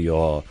back to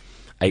your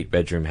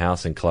 8-bedroom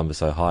house in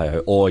Columbus,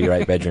 Ohio, or your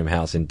 8-bedroom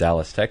house in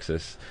Dallas,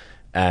 Texas,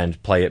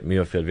 and play at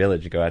Muirfield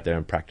Village. You go out there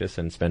and practice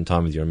and spend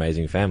time with your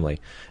amazing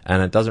family.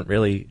 And it doesn't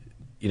really,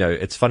 you know,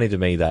 it's funny to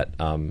me that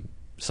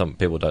some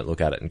people don't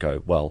look at it and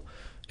go, well,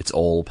 it's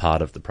all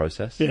part of the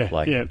process. It's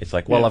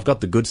like, well, I've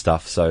got the good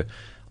stuff, so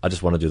I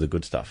just want to do the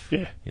good stuff.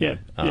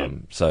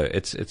 So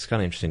it's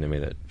kind of interesting to me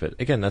that, but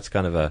again, that's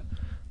kind of a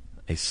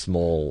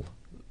small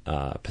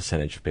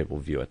percentage of people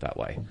view it that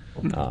way.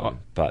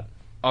 But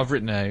I've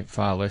written a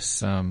far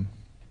less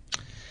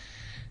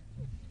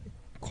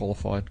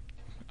qualified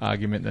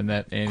argument than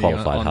that, Andy,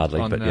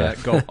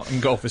 on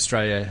Golf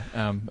Australia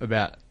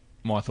about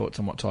my thoughts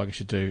on what Tiger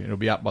should do. It'll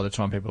be up by the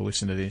time people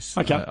listen to this.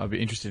 Okay. I'd be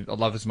interested. I'd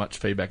love as much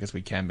feedback as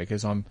we can,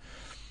 because I'm,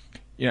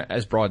 you know,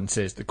 as Bryden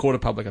says, the court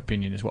of public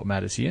opinion is what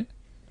matters here.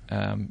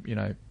 You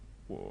know,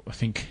 I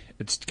think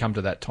it's come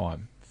to that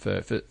time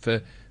for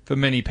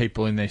many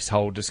people in this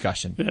whole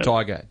discussion. Yeah.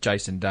 Tiger,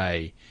 Jason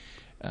Day,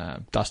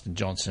 Dustin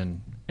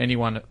Johnson,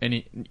 anyone,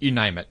 you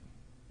name it.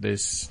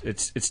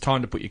 It's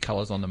time to put your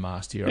colours on the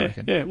mast here, I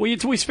reckon. Yeah, well,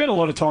 we spend a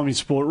lot of time in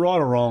sport, right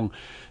or wrong,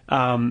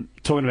 talking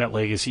about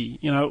legacy.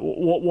 You know,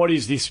 what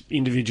is this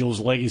individual's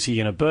legacy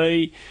going to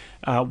be?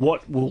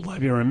 What will they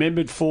be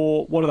remembered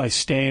for? What do they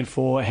stand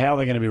for? How are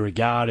they going to be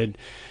regarded?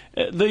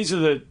 These are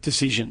the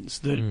decisions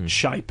that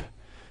shape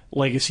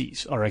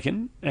legacies, I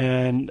reckon.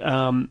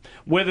 And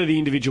whether the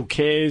individual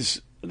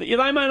cares, they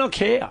may not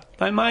care.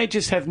 They may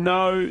just have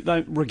no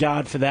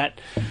regard for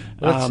that.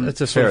 That's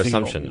a fair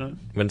assumption. You know?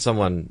 When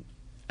someone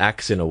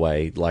acts in a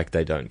way like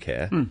they don't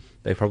care,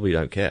 they probably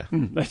don't care.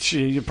 That's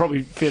you're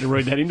probably fair to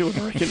read that into it,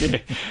 I reckon. Yeah.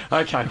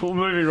 Okay, well,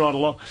 moving right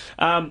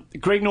along.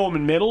 Greg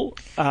Norman Medal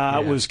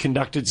was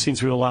conducted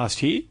since we were last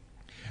here.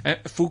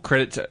 Full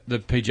credit to the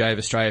PGA of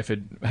Australia for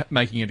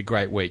making it a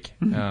great week.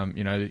 You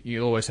know,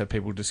 you always have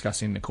people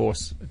discussing the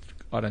course.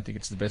 I don't think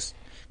it's the best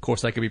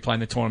course they could be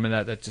playing the tournament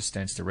at. That just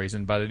stands to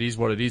reason. But it is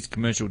what it is,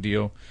 commercial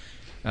deal.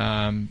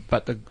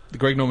 But the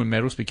Greg Norman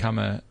Medal's become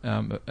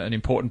an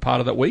important part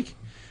of that week.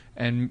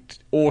 And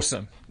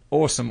awesome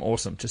to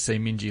see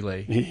Minjee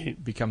Lee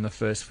become the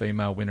first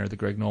female winner of the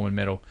Greg Norman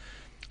Medal.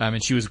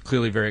 And she was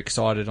clearly very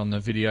excited on the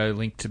video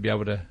link to be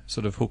able to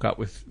sort of hook up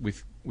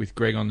with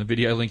Greg on the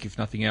video link, if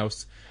nothing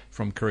else,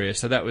 from Korea.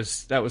 So that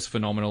was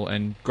phenomenal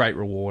and great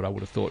reward, I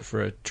would have thought,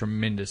 for a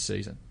tremendous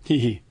season.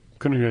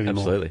 Couldn't agree with you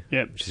more. Absolutely.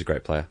 Yep. She's a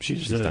great player.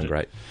 She's done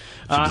great.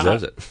 She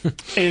deserves it.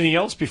 Anything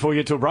else before we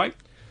get to a break?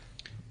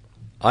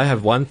 I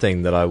have one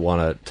thing that I want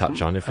to touch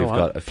on if we've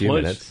got a few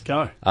minutes.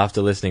 Go.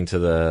 After listening to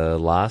the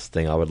last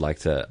thing, I would like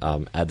to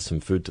add some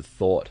food to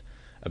thought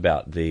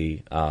about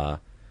the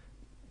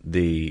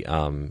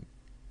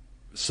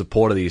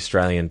support of the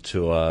Australian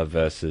Tour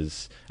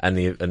versus and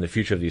the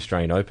future of the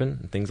Australian Open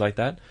and things like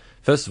that.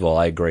 First of all,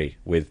 I agree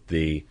with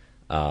the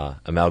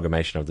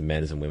amalgamation of the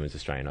men's and women's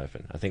Australian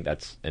Open. I think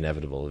that's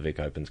inevitable. The Vic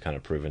Open's kind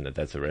of proven that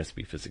that's a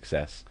recipe for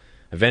success.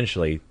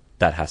 Eventually,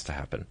 that has to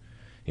happen,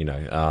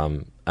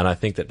 and I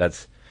think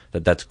that's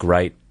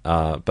great.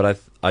 But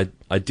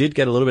I did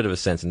get a little bit of a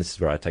sense, and this is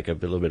where I take a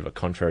little bit of a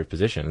contrary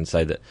position and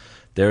say that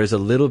there is a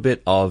little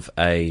bit of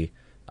a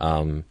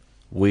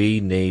we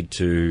need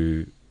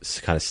to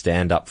kind of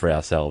stand up for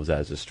ourselves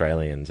as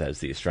Australians, as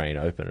the Australian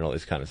Open and all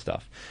this kind of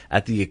stuff,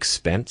 at the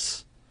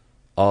expense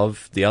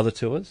of the other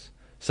tours.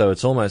 So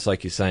it's almost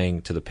like you're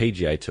saying to the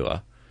PGA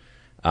Tour,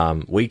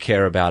 we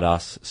care about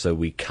us, so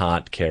we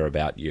can't care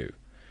about you.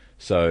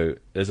 So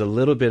there's a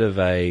little bit of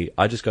I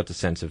just got the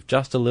sense of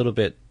just a little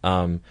bit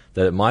that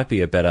it might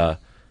be a better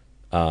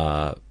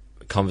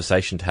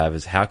conversation to have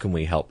is how can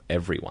we help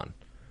everyone?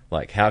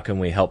 Like, how can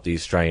we help the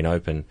Australian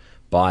Open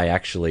by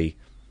actually,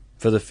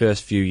 for the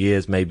first few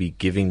years, maybe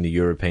giving the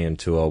European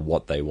Tour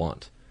what they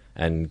want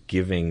and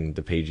giving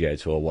the PGA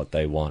Tour what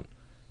they want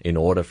in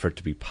order for it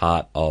to be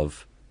part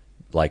of,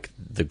 like,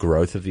 the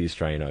growth of the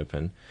Australian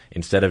Open,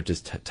 instead of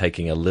just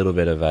taking a little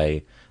bit of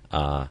a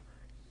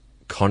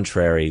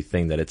contrary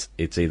thing that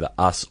it's either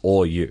us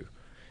or you.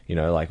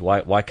 Like,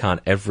 why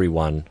can't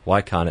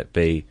it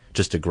be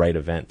just a great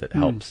event that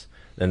helps,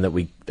 and that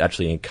we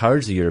actually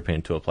encourage the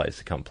European Tour players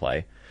to come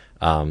play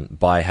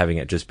by having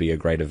it just be a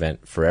great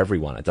event for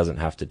everyone. It doesn't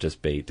have to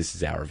just be, this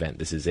is our event,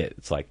 this is it.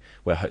 It's like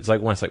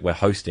almost like we're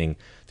hosting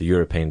the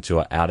European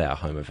Tour at our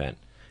home event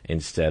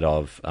instead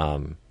of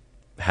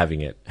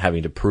having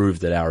to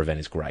prove that our event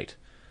is great,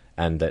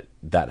 and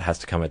that has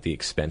to come at the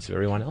expense of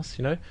everyone else.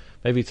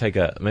 Maybe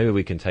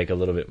we can take a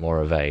little bit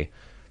more of the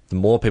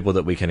more people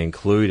that we can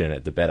include in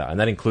it, the better, and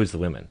that includes the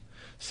women.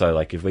 So,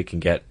 like, if we can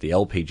get the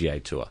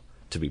LPGA Tour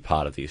to be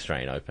part of the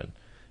Australian Open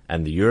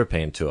and the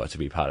European Tour to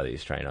be part of the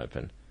Australian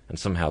Open, and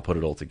somehow put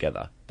it all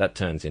together, that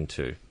turns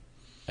into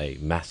a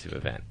massive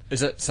event. Is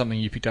that something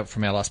you picked up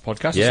from our last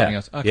podcast? Yeah. Or something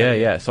else?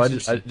 Okay. Yeah. So I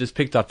just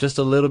picked up just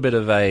a little bit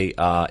of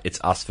it's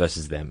us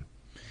versus them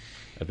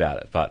about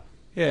it, but.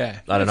 Yeah,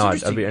 I don't know.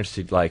 I'd be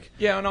interested.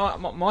 Yeah,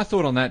 and my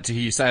thought on that, to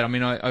hear you say it, I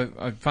mean,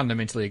 I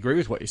fundamentally agree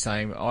with what you're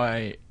saying.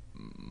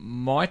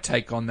 My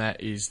take on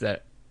that is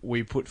that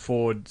we put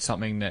forward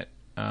something that,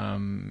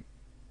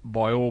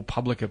 by all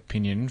public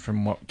opinion,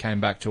 from what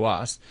came back to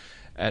us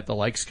at the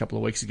Lakes a couple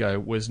of weeks ago,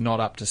 was not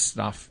up to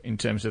snuff in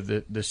terms of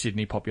the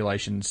Sydney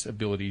population's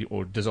ability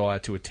or desire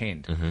to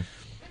attend. Mm-hmm.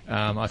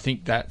 I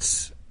think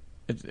it's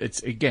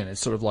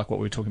sort of like what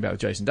we were talking about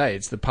with Jason Day.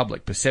 It's the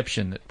public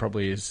perception that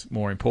probably is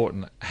more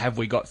important. Have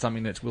we got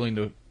something that's willing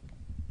to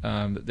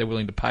that they're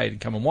willing to pay to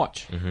come and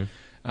watch? Mm-hmm.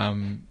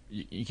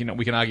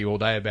 We can argue all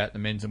day about the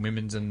men's and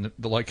women's and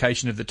the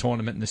location of the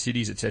tournament and the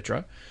cities,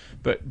 etc.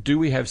 But do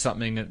we have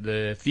something that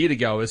the theatre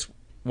goers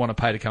want to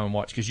pay to come and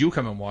watch? Because you'll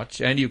come and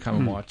watch, Andy will come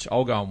and watch,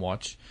 I'll go and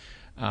watch.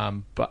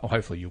 But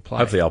hopefully you'll play.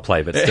 Hopefully I'll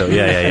play, but still,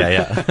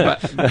 yeah.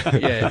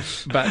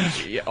 but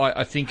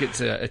I think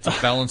it's a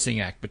balancing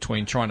act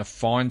between trying to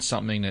find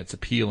something that's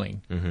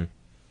appealing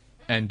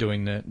and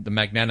doing the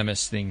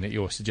magnanimous thing that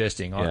you're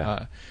suggesting.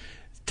 Yeah.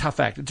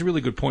 Tough act. It's a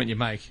really good point you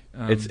make.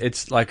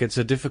 It's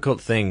a difficult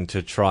thing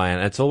to try,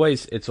 and it's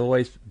always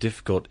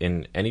difficult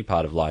in any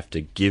part of life to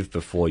give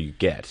before you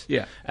get.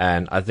 Yeah.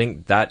 And I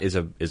think that is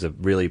a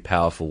really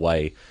powerful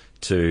way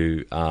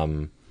to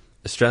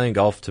Australian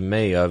golf, to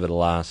me, over the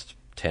last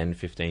 10,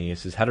 15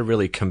 years, has had a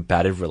really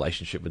combative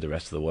relationship with the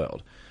rest of the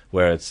world,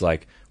 where it's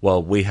like,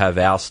 well, we have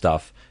our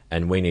stuff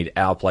and we need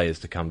our players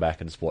to come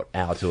back and support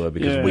our tour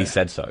because we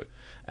said so.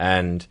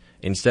 And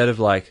instead of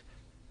like,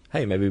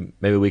 hey,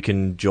 maybe we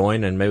can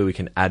join and maybe we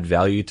can add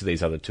value to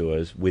these other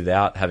tours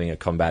without having a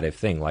combative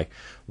thing. Like,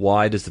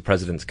 why does the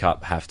President's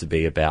Cup have to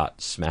be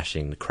about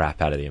smashing the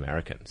crap out of the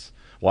Americans?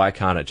 Why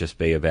can't it just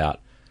be about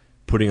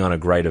putting on a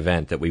great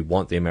event that we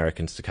want the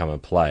Americans to come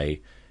and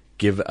play,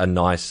 give a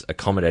nice,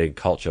 accommodating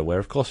culture where,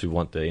 of course, we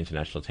want the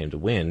international team to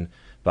win,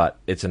 but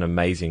it's an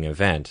amazing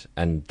event,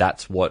 and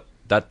that's what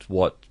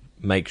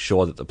makes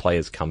sure that the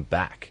players come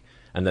back,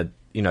 and that,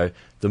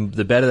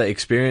 the better the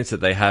experience that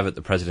they have at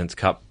the President's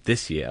Cup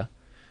this year,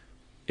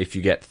 if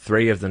you get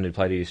 3 of them to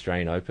play the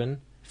Australian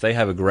Open, if they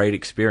have a great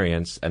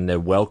experience and they're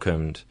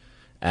welcomed,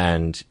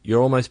 and they're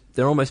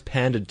almost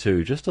pandered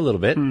to just a little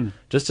bit,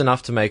 just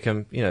enough to make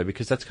them,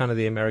 because that's kind of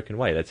the American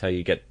way. That's how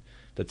you get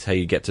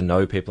to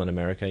know people in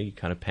America. You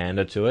kind of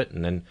pander to it,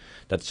 and then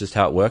that's just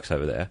how it works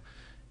over there.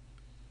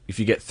 If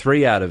you get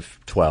 3 out of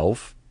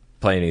 12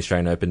 playing the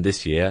Australian Open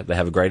this year, they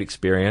have a great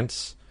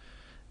experience,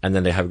 and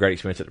then they have a great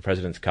experience at the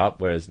President's Cup,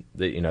 whereas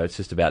it's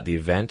just about the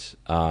event,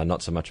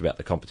 not so much about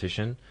the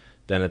competition.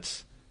 Then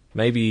it's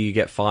maybe you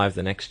get 5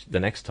 the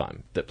next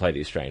time that play the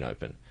Australian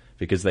Open,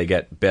 because they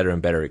get better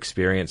and better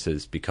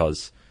experiences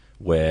because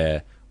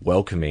we're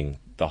welcoming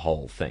the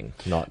whole thing,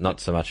 not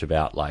so much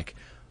about like,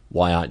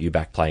 why aren't you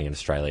back playing in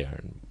Australia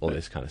and all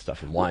this kind of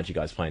stuff, and why aren't you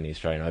guys playing the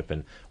Australian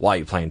Open? Why are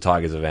you playing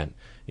Tiger's event?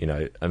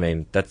 I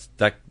mean,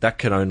 that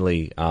can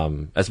only,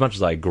 as much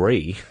as I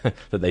agree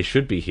that they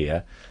should be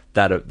here,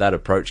 that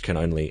approach can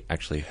only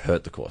actually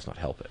hurt the course, not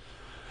help it.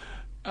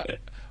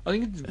 I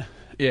think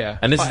Yeah.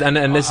 And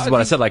this is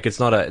what I said. Like, it's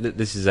not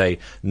this is a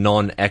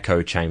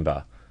non-echo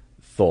chamber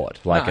thought.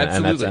 Like, No,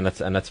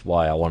 and that's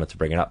why I wanted to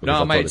bring it up.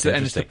 No, mate, it's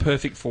and it's the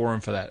perfect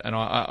forum for that. And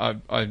I,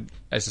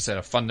 as I said,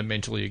 I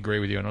fundamentally agree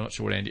with you, and I'm not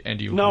sure what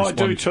Andy will No,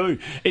 respond. I do too.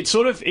 It's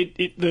sort of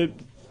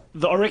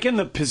I reckon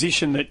the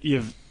position that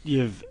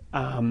you've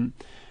kind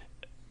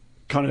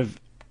of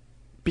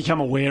become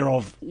aware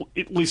of,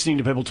 listening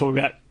to people talk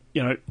about,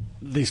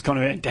 this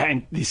kind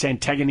of this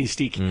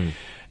antagonistic.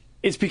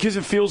 It's because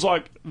it feels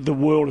like the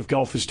world of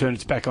golf has turned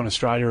its back on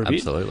Australia a bit.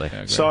 Absolutely.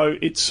 So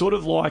it's sort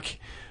of like,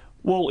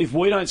 well, if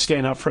we don't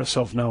stand up for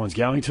ourselves, no one's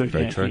going to.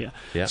 Very true. Here.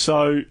 Yeah.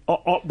 So,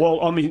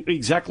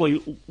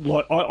 exactly.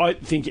 Like I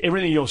think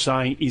everything you're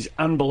saying is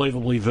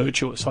unbelievably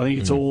virtuous. I think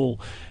it's all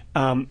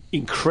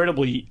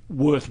incredibly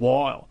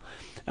worthwhile.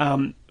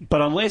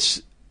 But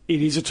unless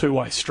it is a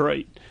two-way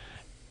street,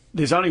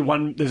 there's only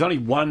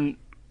one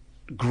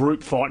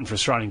group fighting for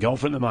Australian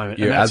golf at the moment.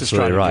 You're and that's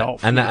absolutely Australian right,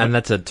 golf. and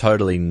that's a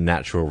totally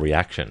natural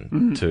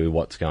reaction to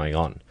what's going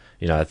on.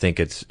 I think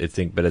it's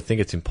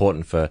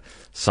important for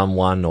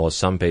someone or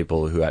some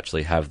people who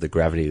actually have the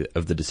gravity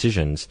of the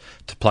decisions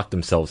to pluck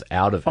themselves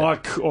out of it.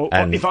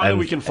 If only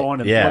we can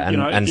find them.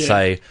 Yeah,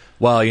 say,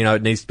 well,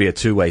 it needs to be a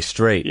two-way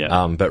street.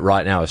 Yeah. But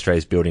right now,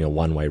 Australia's building a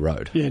one-way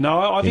road. Yeah,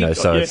 no, I think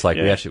so. It's like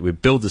we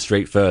build the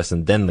street first,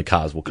 and then the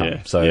cars will come.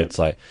 Yeah, so it's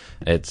like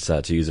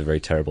to use a very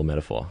terrible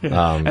metaphor.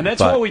 Yeah. And that's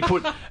why we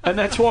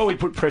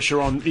put pressure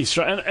on the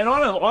Australian. And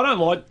I don't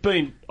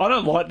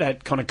like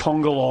that kind of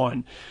conga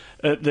line.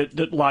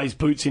 That lays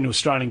boots into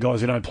Australian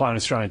guys who don't play in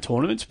Australian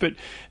tournaments, but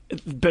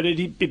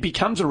it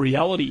becomes a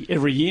reality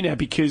every year now,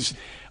 because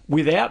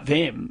without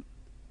them,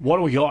 what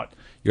do we got?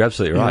 You're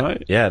absolutely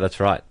right. Yeah, that's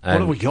right. What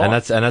do we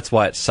got? And that's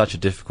why it's such a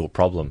difficult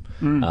problem.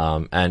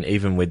 And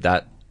even with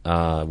that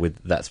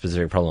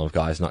specific problem of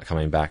guys not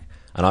coming back,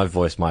 and I've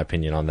voiced my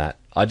opinion on that.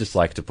 I just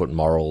like to put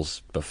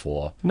morals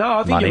before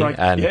money. You're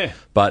right.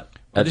 But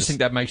I just think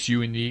that makes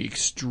you in the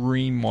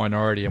extreme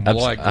minority, and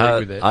while I agree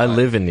with it, I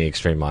live in the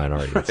extreme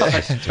minority.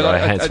 It's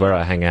where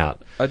I hang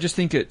out. I just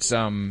think it's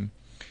I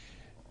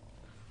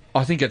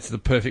think it's the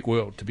perfect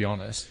world, to be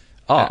honest.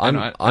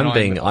 I'm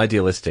being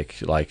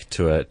idealistic, like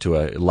to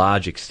a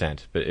large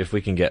extent. But if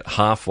we can get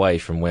halfway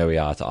from where we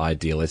are to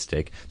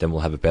idealistic, then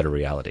we'll have a better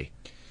reality.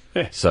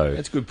 Yeah. So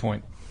that's a good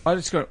point. I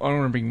want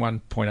to bring one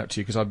point up to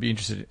you, because I'd be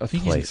interested. I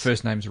think his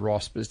first name's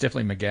Ross, but it's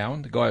definitely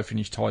McGowan, the guy who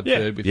finished tied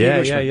third with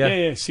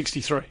Yeah,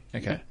 63.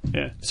 Okay.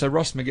 Yeah. So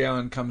Ross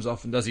McGowan comes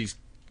off and does his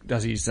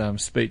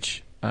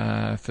speech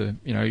for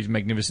his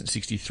magnificent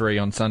 63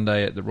 on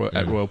Sunday at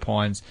Royal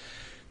Pines,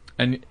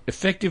 and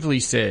effectively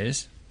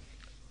says,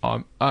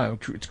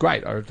 it's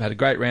great. I've had a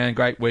great round,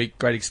 great week,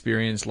 great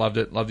experience, loved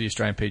it, loved the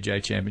Australian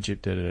PGA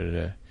Championship.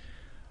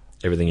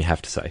 Everything you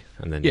have to say,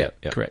 and then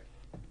correct.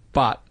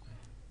 But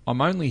I'm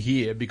only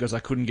here because I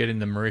couldn't get in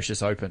the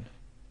Mauritius Open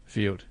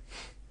field.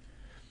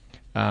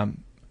 The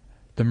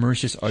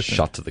Mauritius Open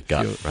shot to the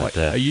gut field. right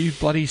there. Are you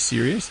bloody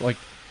serious? Like,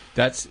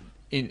 that's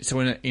in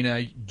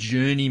a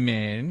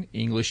journeyman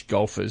English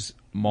golfer's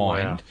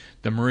mind,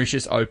 the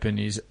Mauritius Open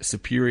is a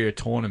superior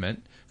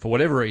tournament for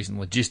whatever reason.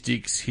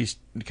 Logistics, it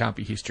can't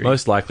be history.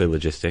 Most likely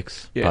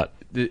logistics. Yeah, but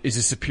is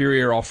a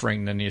superior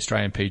offering than the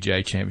Australian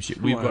PGA Championship.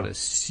 We've got a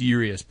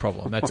serious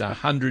problem. That's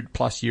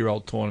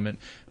 100-plus-year-old tournament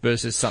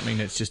versus something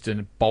that's just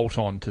a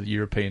bolt-on to the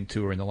European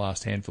Tour in the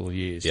last handful of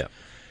years. Yeah.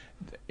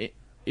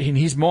 In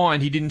his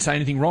mind, he didn't say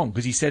anything wrong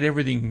because he said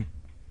everything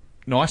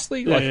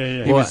nicely.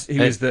 He was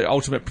the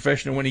ultimate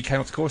professional when he came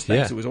off the course.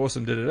 Thanks, it was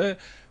awesome. And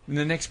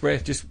the next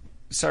breath, just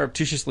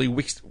surreptitiously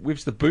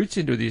whips the boots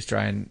into the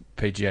Australian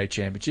PGA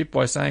Championship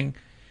by saying,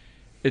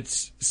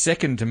 it's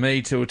second to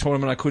me to a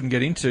tournament I couldn't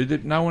get into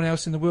that no one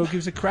else in the world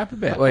gives a crap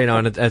about. Well,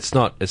 and it's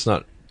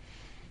not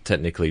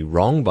technically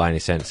wrong by any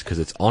sense because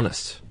it's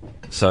honest.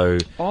 So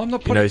I'm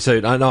not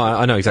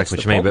I know exactly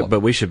what you mean,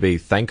 but we should be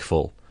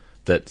thankful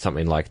that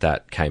something like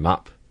that came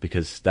up,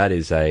 because that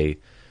is a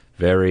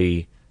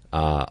very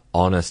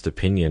honest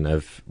opinion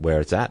of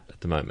where it's at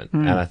the moment.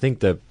 And I think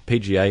the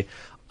PGA,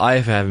 I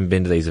haven't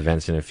been to these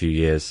events in a few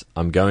years.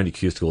 I'm going to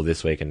Q School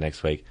this week and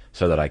next week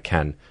so that I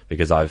can,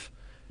 because I've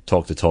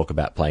talk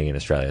about playing in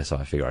Australia, so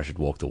I figure I should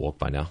walk the walk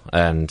by now.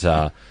 And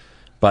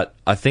but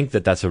I think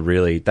that's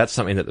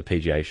something that the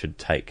PGA should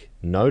take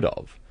note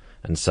of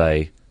and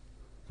say,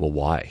 well,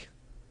 why?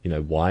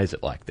 Why is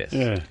it like this?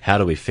 Yeah. How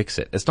do we fix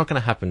it? It's not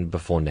going to happen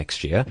before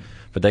next year,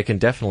 but they can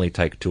definitely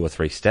take 2 or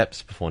 3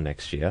 steps before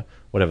next year,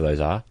 whatever those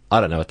are.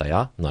 I don't know what they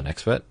are. I'm not an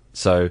expert.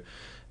 So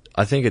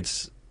I think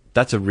that's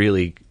a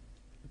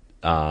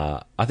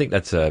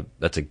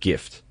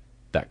gift,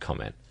 that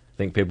comment. I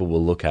think people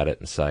will look at it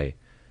and say,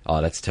 oh,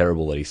 that's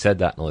terrible that he said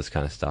that and all this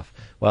kind of stuff.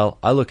 Well,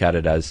 I look at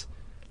it as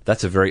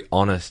that's a very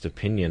honest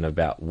opinion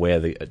about where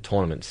the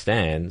tournament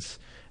stands,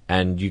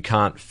 and you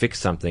can't fix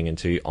something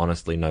until you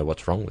honestly know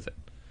what's wrong with it.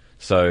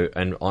 So,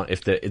 and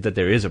if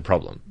there is a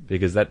problem,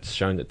 because that's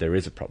shown that there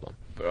is a problem.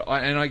 I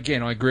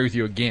agree with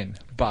you again,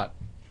 but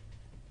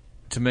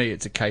to me,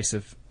 it's a case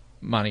of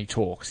money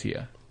talks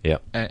here. Yeah.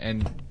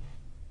 And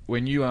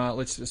when you are,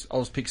 I'll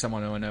just pick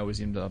someone who I know was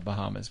in the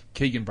Bahamas,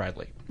 Keegan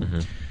Bradley. Mm-hmm.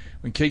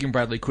 when Keegan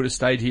Bradley could have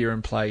stayed here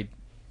and played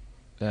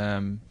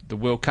the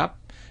World Cup.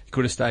 He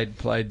could have stayed and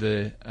played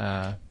the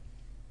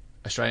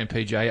Australian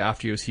PGA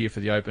after he was here for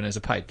the Open as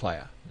a paid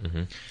player.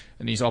 Mm-hmm.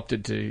 And he's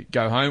opted to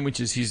go home, which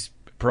is his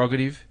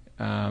prerogative.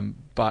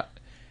 But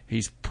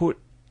he's put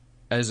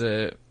as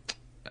a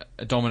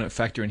dominant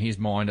factor in his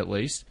mind, at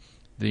least,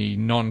 the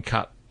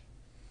non-cut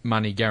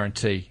money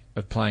guarantee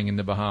of playing in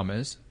the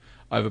Bahamas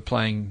over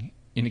playing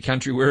in a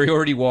country where he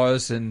already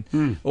was,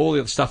 and all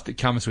the stuff that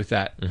comes with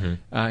that.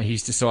 Mm-hmm.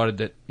 He's decided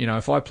that,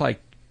 if I play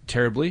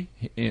terribly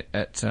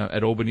at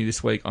Albany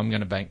this week, I'm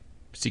going to bank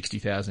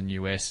 $60,000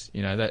 US.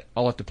 That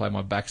I'll have to play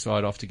my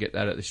backside off to get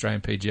that at the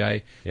Australian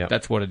PGA. Yep.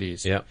 That's what it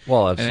is. Yeah,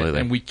 well, absolutely.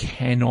 And we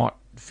cannot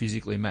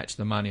physically match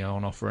the money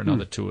on offer in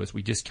other tours.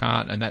 We just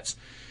can't, and that's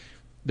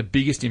the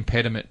biggest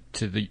impediment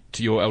to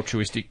your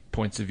altruistic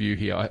points of view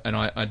here. And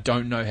I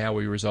don't know how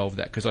we resolve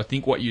that, because I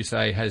think what you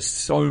say has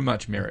so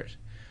much merit,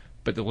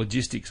 but the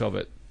logistics of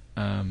it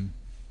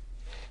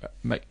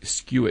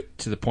skew it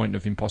to the point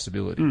of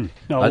impossibility.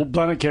 No, they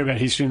don't care about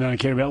history and they don't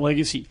care about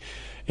legacy.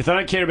 If they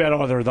don't care about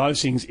either of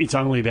those things, it's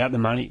only about the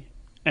money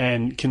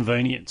and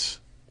convenience.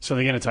 So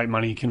they're going to take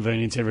money and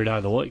convenience every day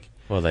of the week.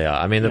 Well, they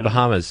are. I mean, the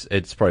Bahamas,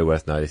 it's probably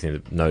worth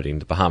noting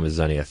the Bahamas is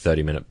only a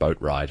 30-minute boat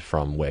ride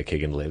from where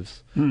Keegan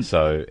lives.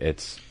 So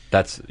that's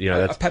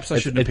perhaps I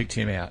shouldn't have picked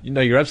him out.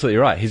 No, you're absolutely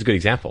right. He's a good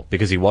example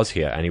because he was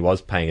here and he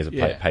was paying as a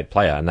paid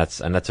player, and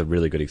that's a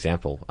really good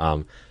example.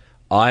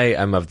 I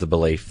am of the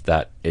belief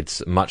that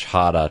it's much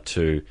harder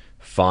to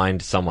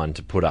find someone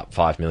to put up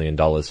 $5 million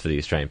for the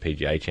Australian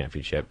PGA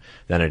Championship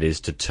than it is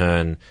to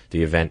turn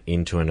the event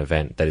into an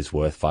event that is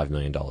worth $5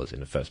 million in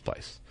the first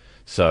place.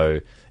 So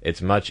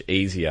it's much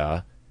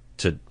easier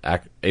to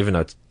act, even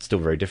though it's still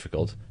very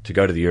difficult, to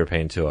go to the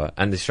European Tour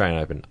and the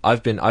Australian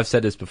Open. I've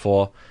said this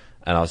before,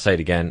 and I'll say it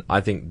again.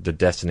 I think the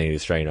destiny of the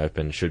Australian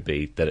Open should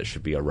be that it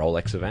should be a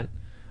Rolex event.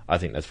 I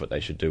think that's what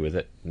they should do with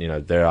it.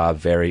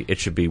 It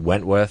should be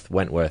Wentworth.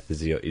 Wentworth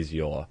is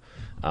your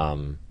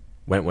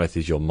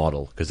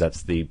model, because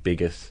that's the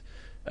biggest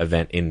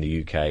event in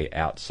the UK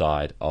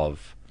outside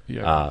of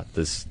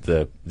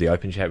the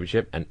Open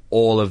Championship, and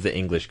all of the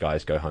English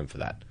guys go home for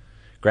that.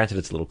 Granted,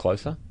 it's a little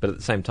closer, but at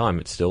the same time,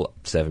 it's still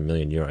 €7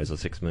 million or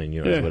 €6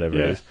 million, whatever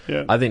it is.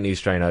 Yeah. I think the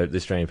Australian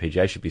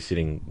PGA should be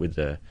sitting with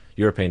the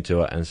European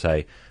Tour and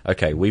say,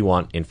 okay, we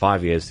want in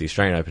 5 years the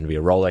Australian Open to be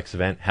a Rolex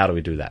event. How do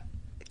we do that?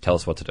 Tell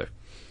us what to do.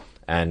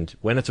 And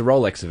when it's a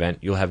Rolex event,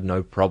 you'll have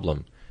no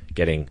problem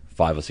getting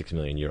 €5 or €6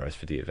 million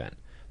for the event.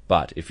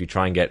 But if you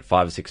try and get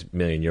 €5 or €6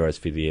 million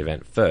for the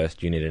event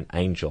first, you need an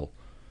angel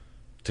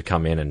to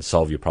come in and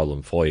solve your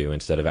problem for you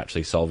instead of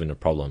actually solving the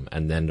problem,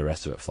 and then the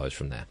rest of it flows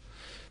from there.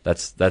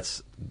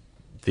 That's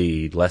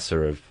the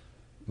lesser of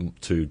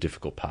two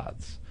difficult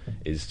paths,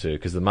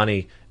 because the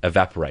money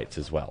evaporates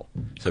as well.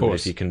 So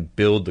if you can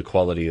build the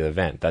quality of the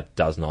event, that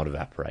does not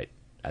evaporate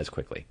as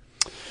quickly.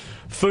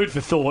 Food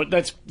for thought.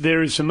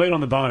 There is some meat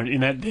on the bone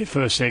in their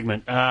first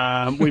segment.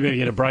 We better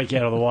get a break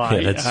out of the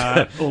way,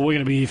 or we're going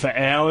to be here for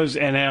hours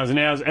and hours and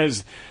hours.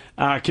 As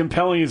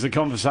compelling as the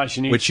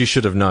conversation is, which you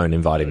should have known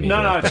inviting me.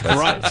 No, it's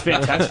great. It's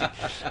fantastic,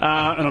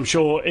 and I'm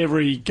sure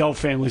every golf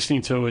fan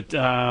listening to it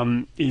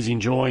is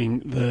enjoying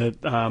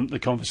the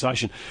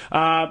conversation.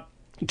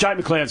 Jake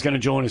McLeod's going to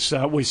join us.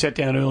 We sat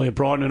down earlier,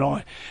 Bryden and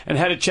I, and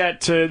had a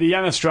chat to the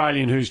young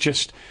Australian who's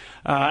just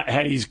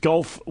had his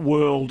golf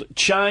world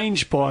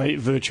changed by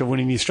virtue of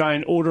winning the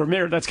Australian Order of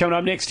Merit. That's coming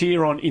up next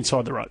here on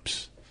Inside the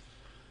Ropes.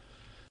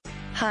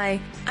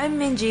 Hi, I'm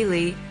Minjee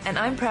Lee, and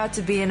I'm proud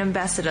to be an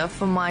ambassador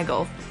for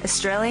MyGolf,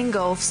 Australian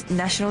Golf's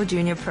national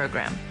junior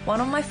program.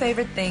 One of my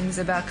favourite things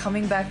about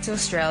coming back to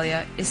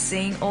Australia is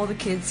seeing all the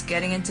kids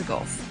getting into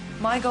golf.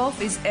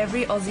 MyGolf is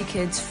every Aussie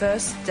kid's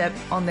first step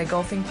on their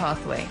golfing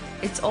pathway.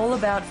 It's all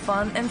about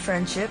fun and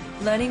friendship,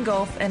 learning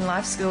golf and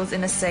life skills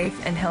in a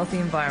safe and healthy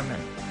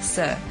environment.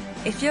 So,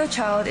 if your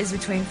child is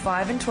between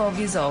 5 and 12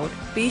 years old,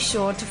 be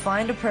sure to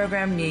find a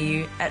program near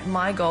you at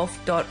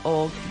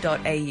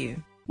mygolf.org.au.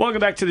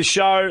 Welcome back to the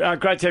show.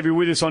 Great to have you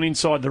with us on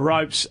Inside the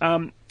Ropes.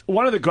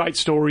 One of the great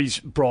stories,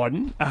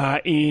 Bryden,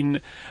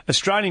 in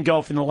Australian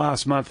golf in the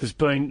last month has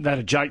been that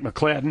of Jake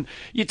McLeod. And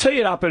you tee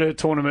it up at a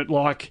tournament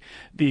like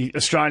the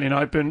Australian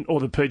Open or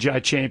the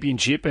PGA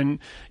Championship, and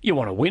you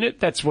want to win it.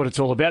 That's what it's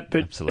all about.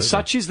 But Absolutely.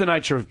 Such is the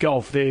nature of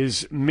golf.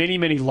 There's many,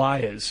 many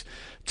layers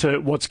to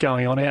what's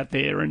going on out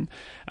there. And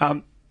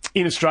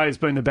in Australia, it's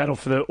been the battle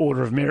for the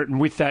Order of Merit, and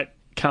with that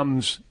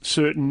comes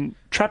certain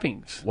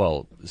trappings.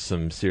 Well,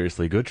 some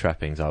seriously good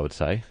trappings, I would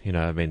say.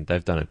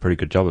 They've done a pretty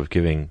good job of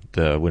giving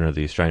the winner of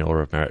the Australian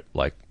Order of Merit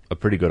a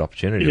pretty good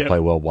opportunity to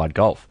play worldwide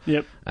golf.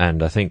 Yep.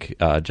 And I think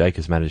Jake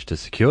has managed to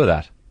secure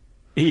that.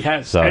 He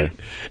has. So,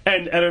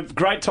 and at a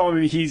great time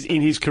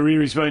in his career,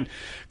 he's been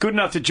good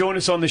enough to join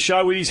us on the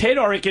show with his head,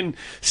 I reckon,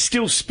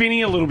 still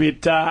spinning a little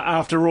bit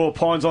after Royal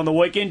Pines on the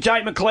weekend.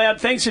 Jake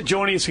McLeod, thanks for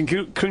joining us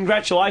and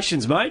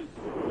congratulations, mate.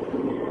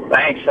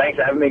 Thanks for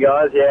having me,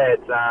 guys. Yeah,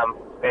 it's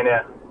been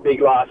a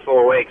big last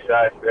 4 weeks,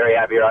 so very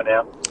happy right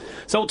now.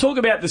 So we'll talk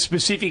about the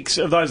specifics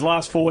of those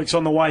last 4 weeks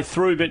on the way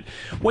through, but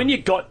when you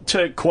got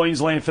to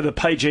Queensland for the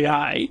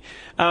PGA,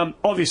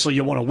 obviously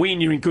you want to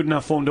win, you're in good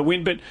enough form to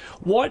win, but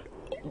what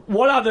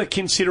other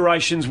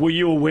considerations were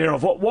you aware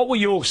of? What were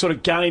your sort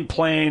of game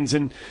plans,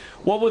 and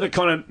what were the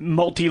kind of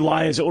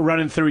multi-layers that were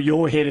running through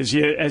your head as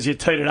you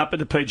teed it up at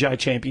the PGA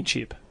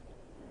Championship?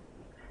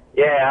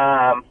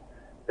 Yeah,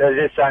 there was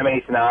just so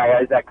many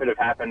scenarios that could have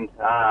happened.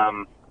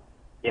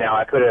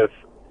 I could have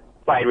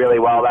played really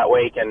well that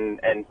week and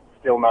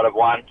still not have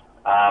won,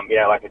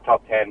 like a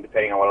top 10,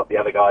 depending on what the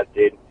other guys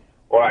did.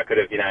 Or I could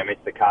have,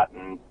 missed the cut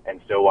and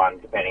still won,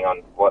 depending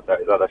on what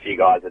those other few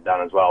guys had done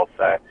as well.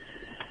 So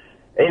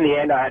in the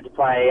end, I had to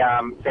play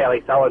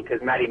fairly solid because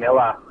Matty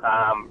Miller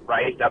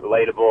raised up the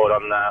leaderboard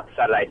on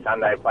Saturday,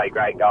 Sunday, played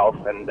great golf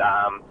and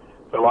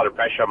put a lot of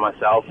pressure on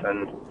myself,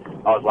 and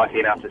I was lucky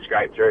enough to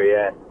scrape through,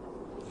 yeah.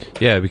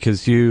 Yeah,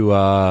 because you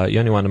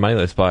only won the money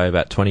list by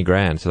about 20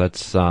 grand, so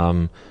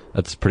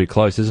that's pretty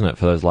close, isn't it,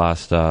 for those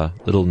last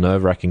little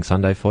nerve-wracking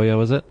Sunday for you,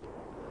 was it?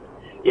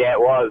 Yeah, it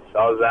was.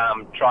 I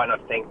was trying not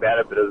to think about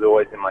it, but it was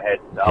always in my head.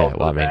 Yeah,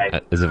 well, I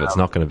mean, as if it's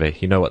not going to be.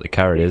 You know what the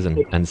carrot is,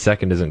 and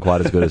second isn't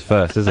quite as good as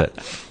first, is it?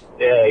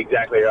 Yeah,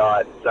 exactly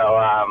right. So,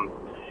 I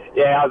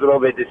was a little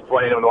bit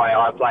disappointed in the way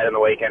I played on the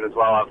weekend as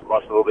well. I've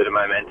lost a little bit of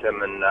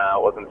momentum and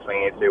wasn't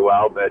swinging it too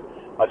well, but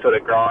I sort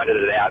of grinded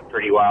it out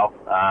pretty well.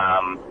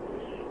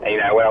 And,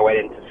 when I went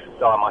in to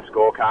sign my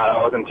scorecard,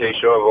 I wasn't too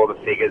sure of all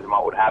the figures and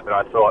what would happen.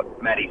 I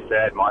thought Matty's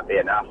third might be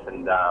enough,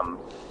 and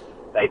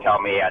they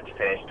told me he had to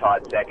finish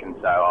tied second,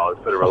 so I was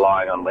sort of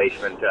relying on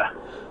Leishman to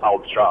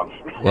hold strong.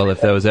 Well,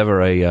 if there was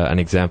ever an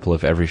example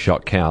of every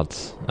shot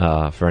counts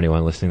for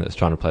anyone listening that's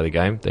trying to play the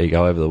game, there you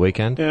go over the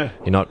weekend. Yeah.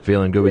 You're not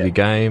feeling good with your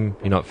game,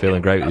 you're not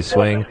feeling great with your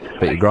swing,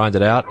 but you grind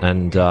it out,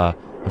 and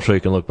I'm sure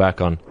you can look back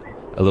on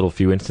a little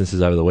few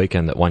instances over the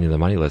weekend that won you the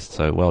money list,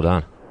 so well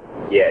done.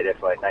 Yeah,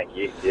 definitely. Thank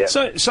you. Yeah.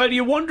 So do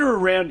you wander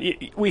around?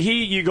 We hear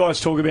you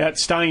guys talk about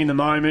staying in the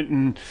moment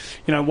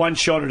and, one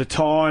shot at a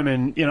time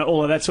and,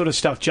 all of that sort of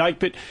stuff, Jake.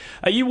 But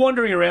are you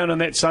wandering around on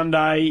that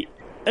Sunday,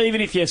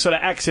 even if you're sort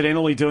of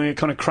accidentally doing it,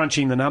 kind of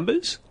crunching the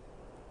numbers?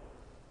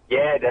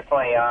 Yeah,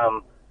 definitely.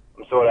 I'm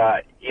sort of,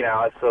 I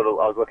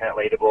was looking at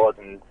leaderboards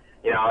and,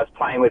 I was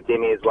playing with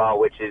Dimmy as well,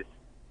 which is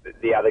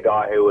the other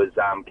guy who was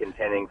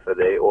contending for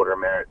the Order of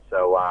Merit.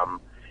 So,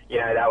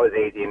 that was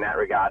easy in that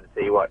regard to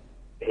see what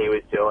he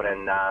was doing,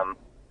 and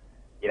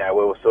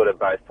we were sort of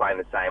both playing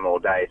the same all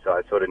day, so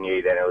I sort of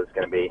knew that it was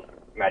going to be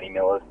Matty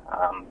Miller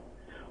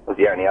was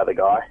the only other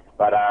guy.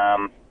 But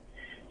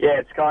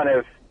it's kind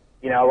of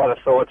a lot of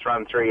thoughts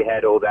run through your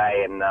head all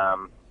day, and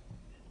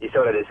you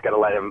sort of just got to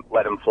let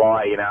them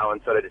fly,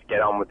 and sort of just get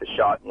on with the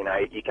shot.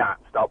 You can't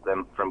stop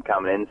them from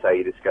coming in, so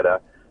you just got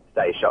to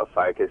stay shot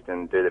focused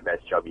and do the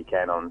best job you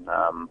can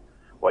on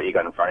what you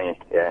got in front of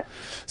you. Yeah.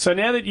 So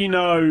now that you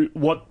know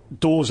what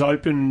doors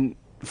open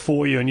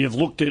for you, and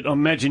I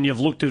imagine you've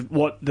looked at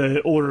what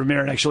the Order of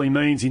Merit actually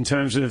means in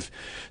terms of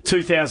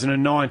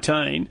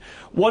 2019.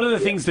 What are the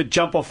things that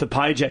jump off the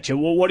page at you?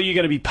 What are you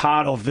going to be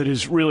part of that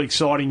is really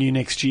exciting you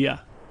next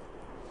year?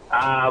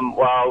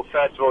 Well,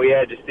 first of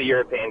all, just the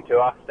European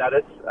Tour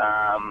status.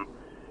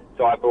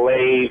 So I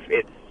believe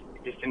it's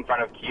just in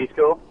front of Q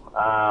School.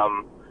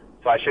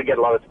 So I should get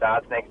a lot of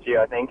starts next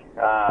year, I think.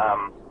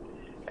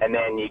 And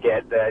then you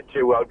get the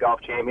 2 World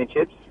Golf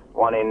Championships,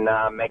 one in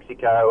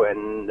Mexico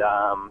and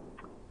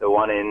the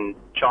one in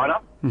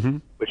China,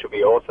 which will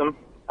be awesome.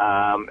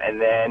 And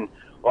then,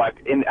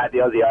 at the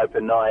Aussie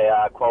Open,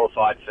 I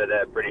qualified for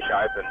the British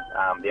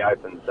Open, the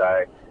Open.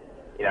 So,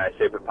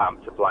 super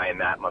pumped to play in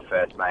that, my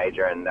first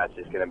major, and that's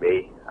just going to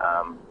be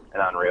an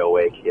unreal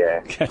week.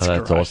 Yeah,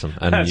 that's awesome.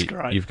 And that's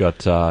great. You've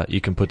got you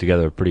can put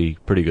together a pretty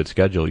good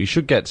schedule. You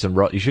should get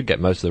you should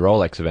get most of the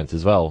Rolex events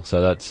as well.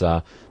 So that's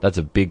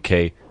a big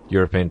key.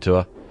 European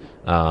Tour.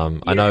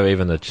 I know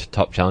even the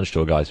top Challenge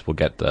Tour guys will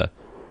get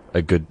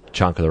a good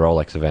chunk of the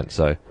Rolex event,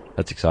 so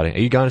that's exciting. Are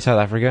you going to South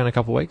Africa in a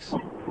couple of weeks?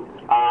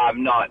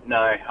 I'm not, no.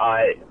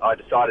 I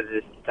decided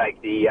to just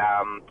take the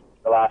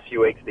last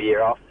few weeks of the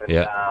year off and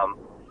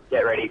get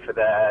ready for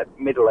the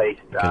Middle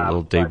East. Get a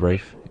little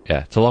debrief.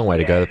 Yeah, it's a long way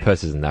to go. The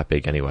purse isn't that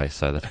big anyway,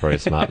 so that's probably a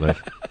smart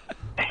move.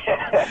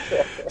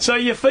 So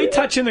your feet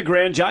touching the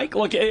ground, Jake.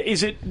 Like,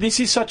 this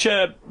is such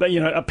a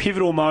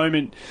pivotal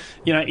moment,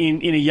 in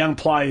a young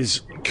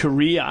player's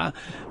career,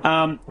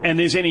 and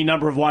there's any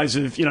number of ways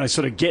of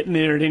sort of getting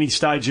there at any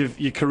stage of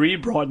your career,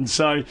 Bryden.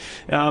 So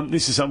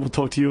this is something we'll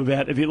talk to you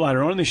about a bit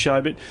later on in the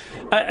show. But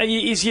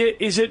is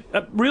it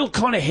a real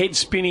kind of head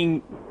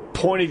spinning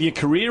point of your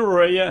career,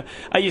 or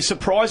are you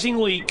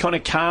surprisingly kind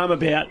of calm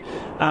about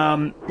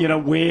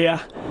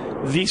where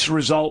this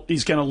result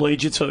is going to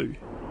lead you to?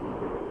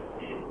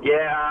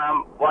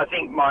 Yeah, well, I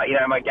think my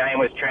game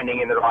was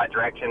trending in the right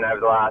direction over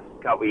the last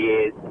couple of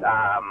years.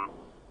 I'm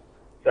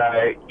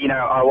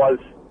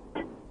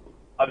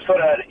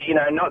sort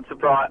of, not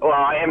surprised. Well,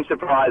 I am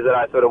surprised that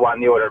I sort of won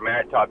the Order of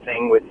Merit type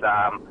thing with,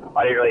 I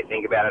didn't really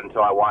think about it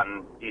until I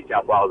won New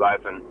South Wales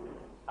Open,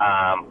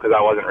 because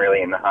I wasn't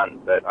really in the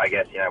hunt, but I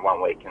guess,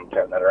 1 week can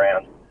turn that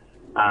around.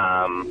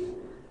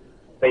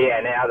 But yeah,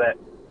 now that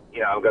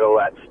I've got all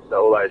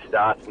those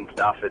starts and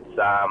stuff. It's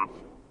I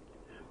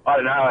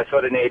don't know. I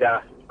sort of need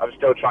I'm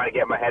still trying to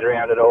get my head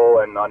around it all,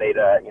 and I need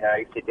to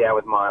sit down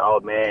with my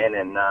old man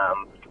and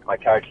my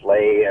coach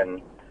Lee,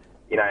 and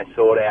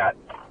sort out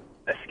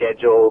a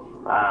schedule.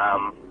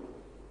 I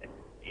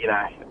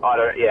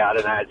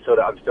don't know. It's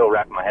I'm still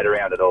wrapping my head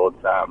around it all.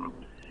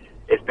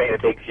 It's been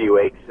a big few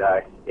weeks,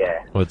 so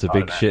yeah. Well, it's a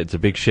big shift. It's a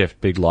big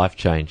shift, big life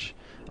change.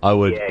 I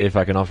would, if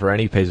I can offer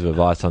any piece of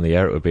advice on the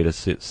air, it would be to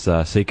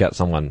seek out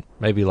someone,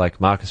 maybe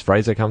like Marcus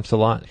Fraser comes to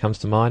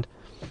mind.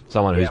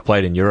 Someone who's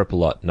played in Europe a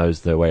lot,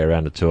 knows their way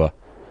around a tour,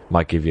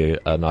 might give you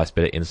a nice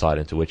bit of insight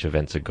into which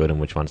events are good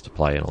and which ones to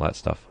play and all that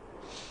stuff.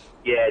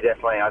 Yeah,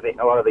 definitely. I think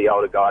a lot of the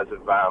older guys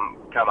have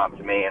come up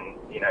to me and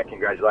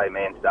congratulated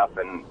me and stuff,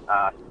 and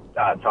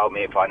told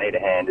me if I need a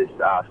hand, just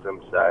ask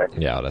them. So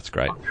yeah, that's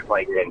great. I'll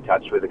definitely get in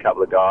touch with a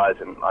couple of guys,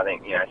 and I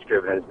think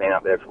Scrivener's been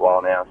up there for a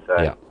while now, so.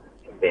 Yeah.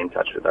 Be in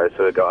touch with those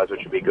sort of guys,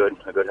 which would be a good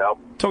help.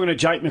 Talking to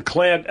Jake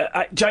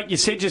McLeod. Jake, you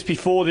said just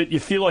before that you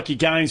feel like your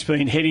game's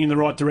been heading in the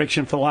right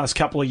direction for the last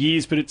couple of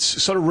years, but it's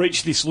sort of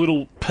reached this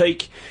little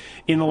peak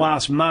in the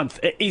last month.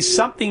 Is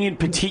something in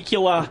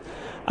particular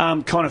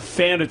kind of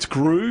found its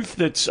groove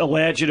that's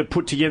allowed you to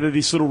put together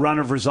this little run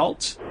of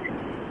results?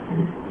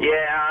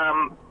 Yeah,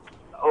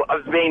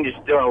 I've been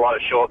just doing a lot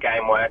of short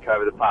game work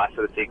over the past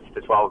sort of 6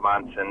 to 12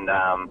 months, and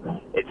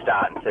it's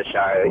starting to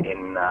show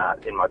in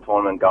my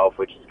tournament golf,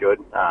 which is good.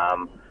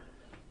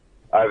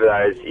 Over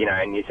those,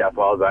 New South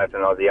Wales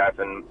Open, Aussie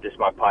Open, just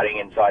my putting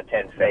inside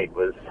 10 feet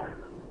was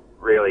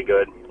really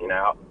good.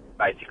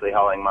 Basically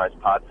holding most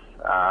putts.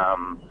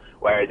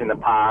 Whereas in the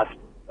past,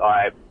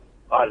 I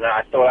don't know,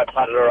 I thought I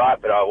putted all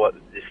right, but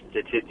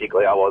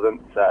statistically I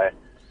wasn't. So.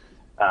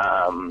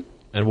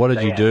 And what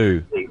did you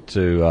do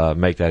to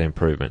make that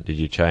improvement? Did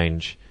you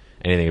change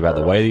anything about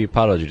the way that you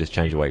putt, or did you just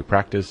change the way you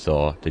practice,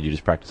 or did you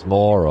just practice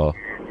more, or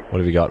what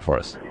have you got for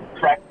us?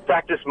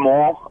 Practice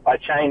more. I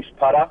changed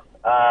putter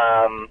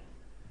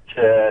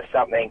to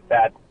something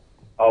that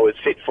I was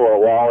fit for a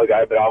while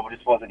ago, but I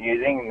just wasn't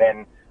using, and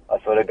then I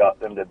sort of got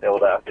them to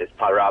build this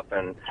putter up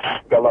and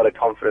got a lot of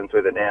confidence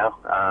with it now.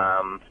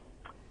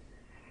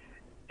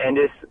 And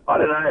just, I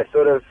don't know,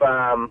 sort of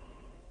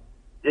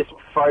just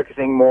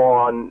focusing more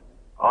on,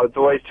 I was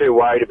always too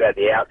worried about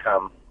the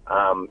outcome,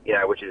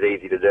 which is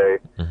easy to do.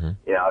 Mm-hmm.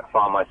 I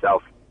find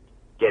myself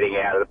getting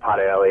out of the putt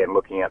early and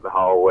looking at the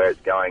hole where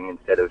it's going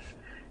instead of,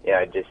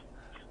 just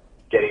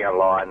getting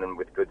online and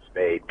with good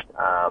speed.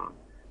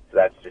 So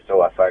that's just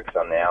all I focus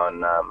on now,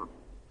 and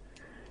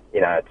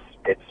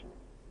it's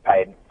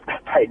paid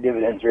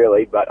dividends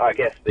really, but I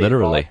guess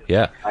literally,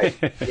 yeah. But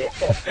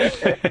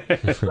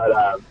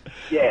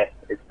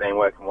it's been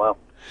working well.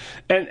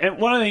 And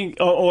one of the things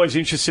I'm always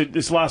interested,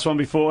 this last one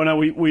before, I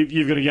know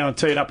you've got to go and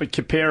tee it up at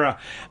Capera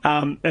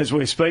as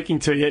we're speaking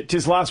to you.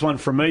 Just last one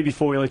from me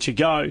before we let you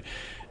go.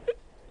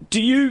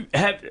 Do you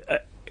have...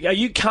 Are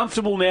you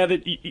comfortable now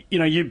that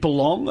you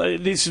belong?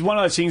 This is one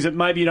of those things that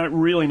maybe you don't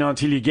really know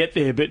until you get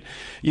there, but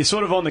you're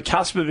sort of on the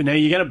cusp of it now.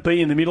 You're going to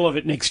be in the middle of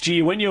it next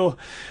year. When you're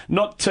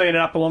not teeing it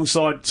up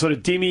alongside sort of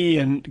Dimmy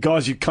and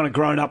guys you've kind of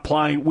grown up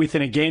playing with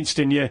and against,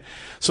 and you're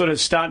sort of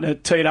starting to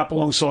tee it up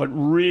alongside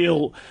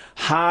real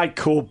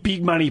hardcore,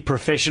 big money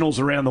professionals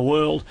around the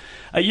world,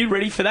 are you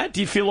ready for that? Do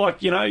you feel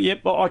like,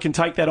 yep, I can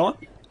take that on?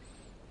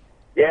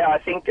 Yeah, I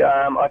think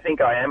I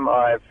am.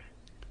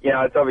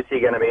 It's obviously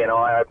going to be an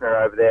eye-opener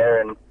over there,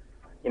 and,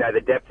 the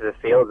depth of the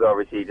field is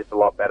obviously just a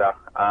lot better.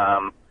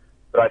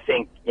 But I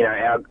think,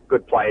 our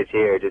good players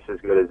here are just as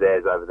good as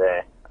theirs over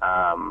there.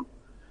 I've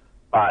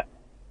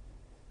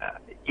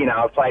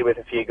played with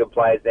a few good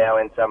players now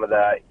in some of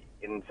the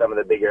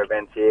bigger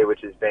events here, which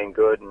has been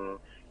good, and,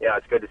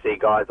 it's good to see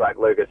guys like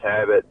Lucas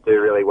Herbert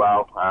do really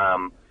well.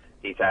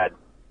 He's had,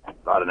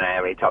 I don't know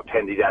how many top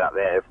 10s he's had up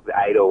there,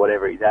 8 or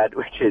whatever he's had,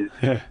 which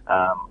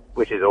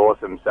is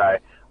awesome. So,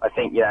 I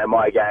think,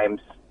 my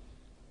game's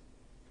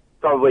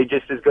probably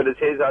just as good as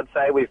his, I'd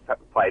say. We've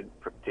played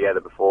together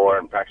before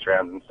and practice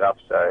rounds and stuff,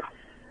 so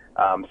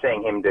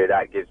seeing him do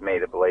that gives me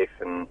the belief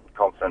and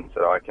confidence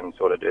that I can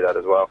sort of do that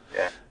as well,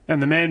 yeah.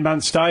 And the man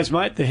bun stays,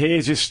 mate? The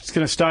hair's just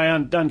going to stay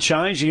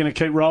unchanged? You're going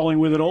to keep rolling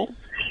with it all?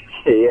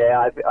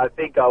 Yeah, I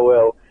think I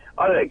will.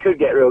 I don't know, it could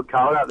get real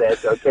cold up there,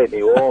 so it'll keep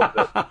me warm.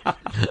 But I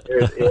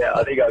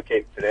think I'll keep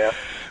it for now.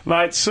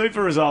 Mate,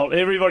 super result.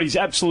 Everybody's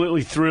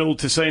absolutely thrilled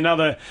to see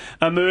another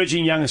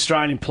emerging young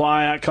Australian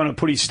player kind of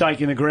put his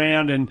stake in the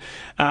ground. And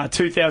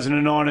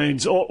 2019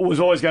 was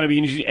always going to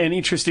be an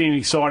interesting and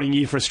exciting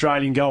year for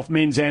Australian golf,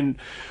 men's and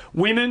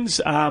women's.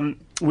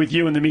 With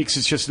you in the mix,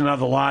 it's just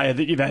another layer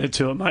that you've added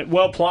to it, mate.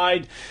 Well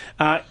played.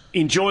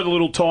 Enjoy the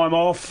little time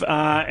off,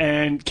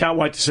 and can't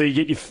wait to see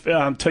you get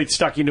your teeth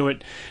stuck into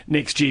it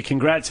next year.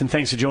 Congrats, and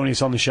thanks for joining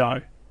us on the show.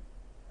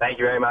 Thank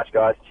you very much,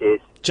 guys. Cheers.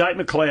 Jake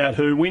McLeod,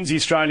 who wins the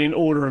Australian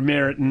Order of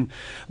Merit, and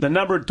the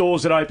number of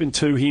doors that opened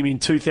to him in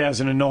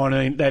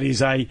 2019, that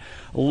is a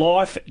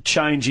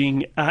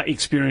life-changing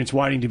experience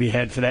waiting to be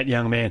had for that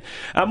young man.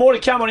 More to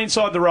come on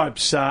Inside the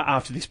Ropes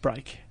after this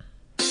break.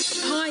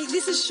 Hi, this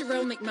This is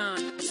Sherelle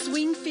McMahon.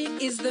 Swing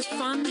Fit is the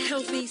fun,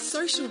 healthy,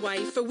 social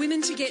way for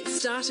women to get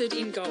started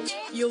in golf.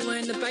 You'll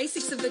learn the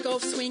basics of the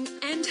golf swing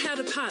and how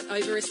to putt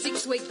over a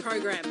 6-week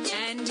program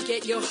and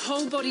get your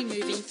whole body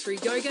moving through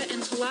yoga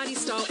and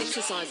Pilates-style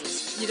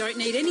exercises. You don't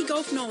need any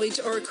golf knowledge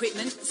or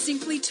equipment.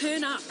 Simply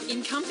turn up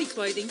in comfy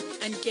clothing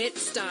and get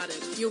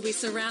started. You'll be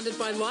surrounded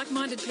by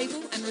like-minded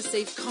people and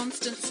receive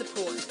constant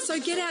support. So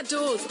get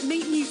outdoors,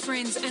 meet new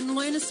friends and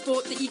learn a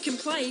sport that you can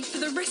play for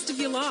the rest of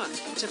your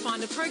life. To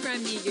find a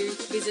program near you,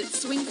 visit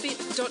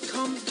swingfit.com.au.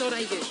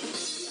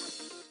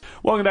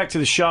 Welcome back to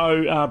the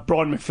show.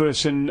 Bryden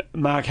McPherson,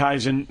 Mark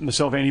Hayes and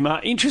myself, Andy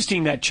Marr.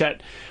 Interesting that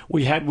chat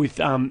we had with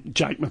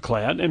Jake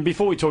McLeod. And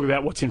before we talk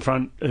about what's in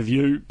front of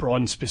you,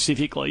 Bryden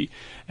specifically,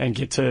 and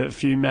get to a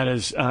few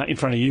matters in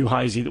front of you,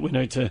 Hazy, that we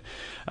need to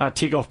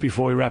tick off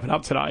before we wrap it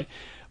up today.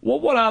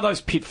 What are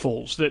those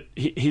pitfalls that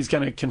he's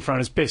going to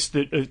confront as best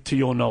to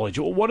your knowledge?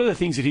 Or what are the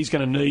things that he's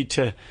going to need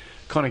to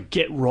kind of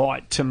get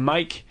right to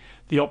make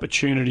the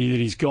opportunity that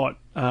he's got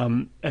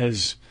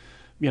as,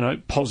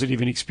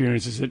 positive an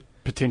experience as it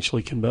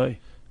potentially can be?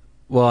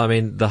 Well, I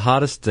mean, the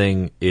hardest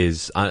thing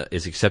is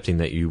accepting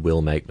that you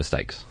will make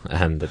mistakes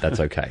and that's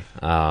okay.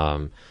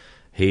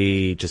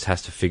 He just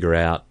has to figure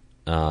out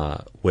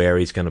where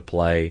he's going to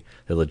play,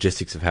 the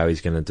logistics of how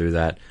he's going to do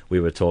that. We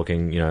were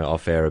talking,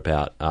 off air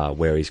about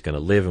where he's going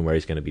to live and where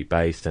he's going to be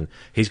based, and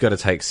he's got to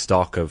take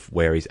stock of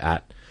where he's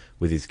at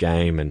with his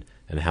game and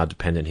how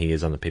dependent he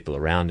is on the people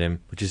around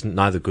him, which is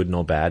neither good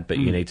nor bad, but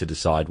you need to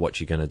decide what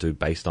you're going to do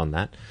based on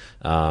that.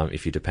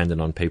 If you're dependent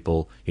on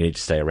people, you need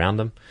to stay around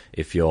them.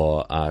 If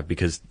you're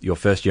because your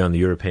first year on the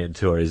European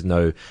Tour is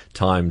no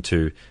time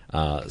to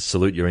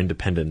salute your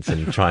independence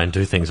and try and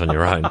do things on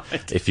your own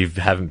if you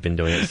haven't been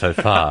doing it so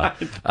far.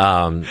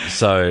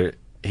 So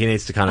he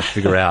needs to kind of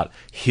figure out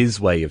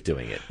his way of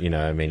doing it.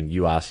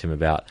 You asked him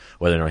about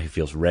whether or not he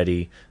feels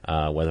ready,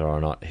 whether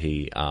or not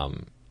he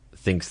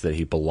thinks that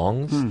he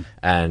belongs,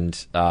 and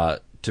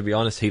to be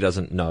honest, he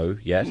doesn't know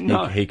yet.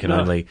 He can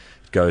only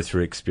go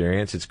through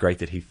experience. It's great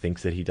that he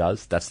thinks that he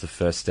does. That's the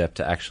first step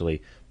to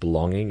actually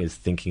belonging, is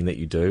thinking that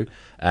you do.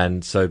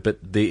 And so, but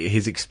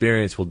his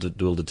experience will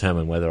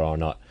determine whether or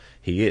not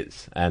he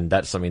is, and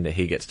that's something that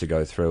he gets to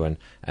go through.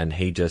 And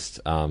he just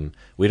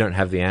we don't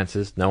have the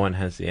answers. No one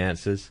has the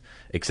answers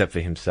except for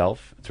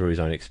himself through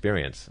his own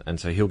experience. And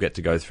so he'll get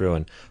to go through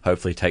and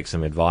hopefully take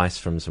some advice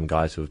from some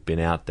guys who have been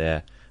out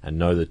there and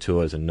know the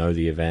tours and know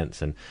the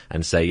events and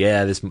say,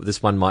 yeah,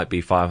 this one might be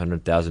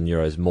 500,000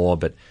 euros more,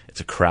 but it's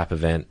a crap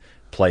event.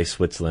 Play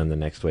Switzerland the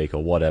next week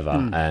or whatever,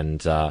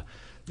 and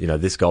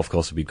this golf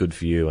course will be good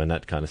for you and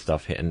that kind of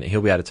stuff. And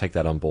he'll be able to take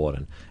that on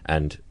board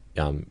and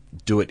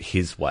do it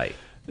his way.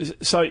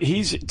 So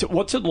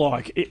what's it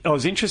like? I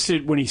was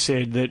interested when he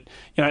said that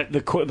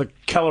the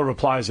calibre of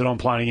players that I'm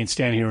playing against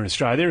down here in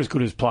Australia, they're as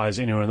good as players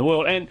anywhere in the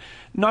world, and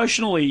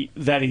notionally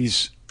that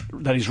is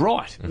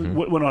right. Mm-hmm.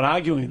 We're not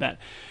arguing that.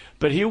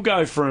 But he'll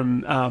go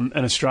from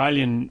an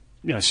Australian,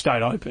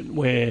 state open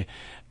where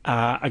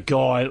a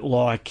guy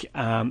like,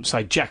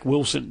 say, Jack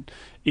Wilson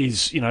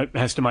is,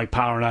 has to make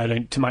par on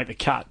 18 to make the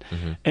cut.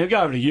 Mm-hmm. And he'll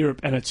go over to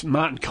Europe and it's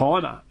Martin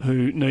Keimer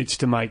who needs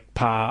to make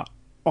par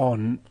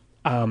on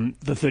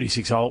the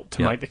 36th hole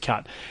to make the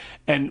cut.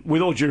 And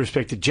with all due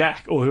respect to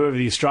Jack, or whoever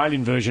the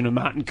Australian version of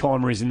Martin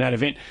Keimer is in that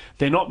event,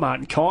 they're not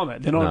Martin Keimer.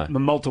 They're not a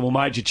multiple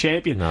major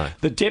champion. No.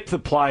 The depth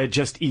of player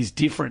just is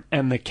different,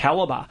 and the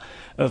calibre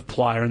of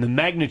player and the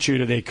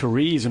magnitude of their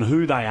careers and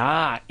who they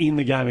are in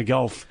the game of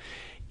golf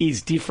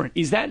is different.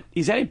 Is that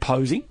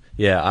imposing?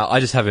 Yeah, I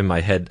just have in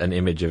my head an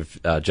image of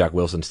Jack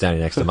Wilson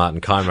standing next to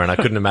Martin Keimer, and I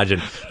couldn't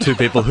imagine two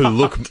people who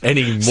look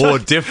any more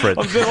different.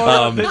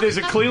 There's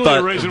clearly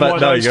a reason why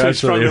those two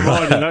sprung to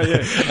mind.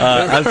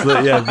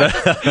 Absolutely, yeah.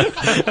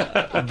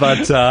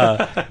 But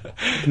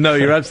no,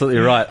 you're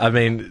absolutely right. I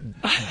mean,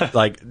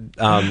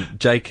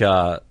 Jake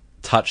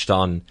touched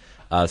on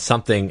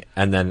something,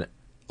 and then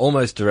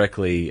almost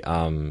directly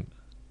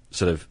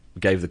sort of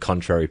gave the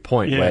contrary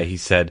point, where he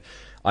said,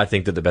 I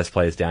think that the best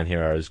players down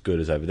here are as good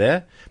as over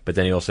there, but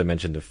then he also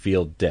mentioned the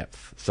field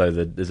depth. So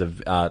there's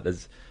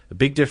a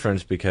big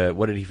difference because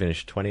what did he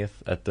finish 20th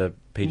at the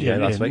PGA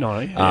last week?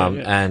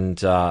 And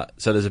so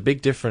there's a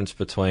big difference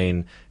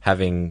between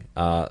having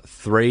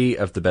 3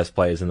 of the best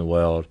players in the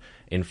world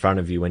in front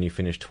of you when you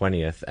finish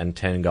 20th and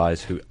 10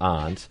 guys who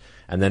aren't,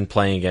 and then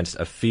playing against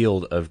a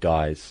field of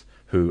guys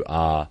who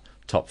are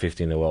top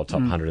 50 in the world,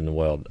 top 100 in the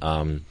world,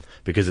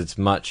 because it's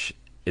much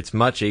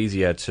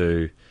easier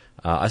to.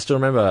 I still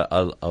remember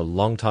a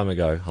long time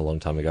ago,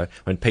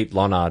 when Pete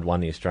Lonard won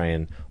the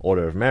Australian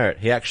Order of Merit.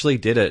 He actually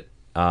did it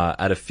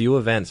at a few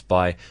events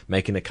by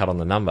making the cut on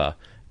the number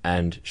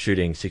and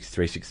shooting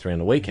 63 on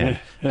the weekend.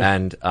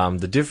 And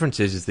the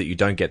difference is that you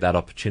don't get that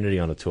opportunity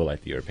on a tour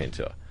like the European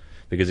Tour,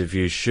 because if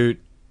you shoot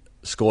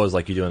scores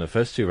like you do in the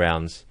first 2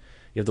 rounds,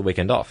 you have the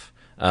weekend off.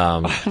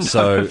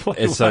 So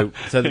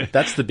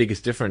that's the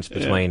biggest difference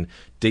between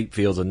deep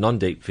fields and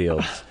non-deep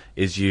fields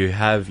is you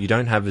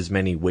don't have as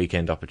many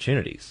weekend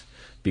opportunities,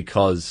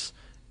 because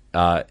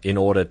in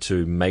order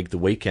to make the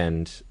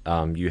weekend,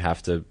 you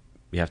have to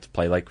you have to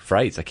play like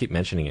Fraser. I keep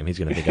mentioning him. He's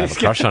going to think I have a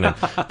crush on him.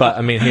 But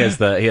I mean, he has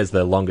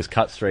the longest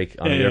cut streak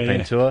on the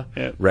European Tour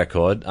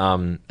record,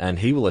 and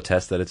he will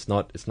attest that it's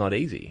not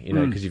easy,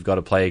 because you've got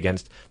to play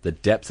against the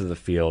depth of the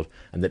field,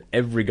 and that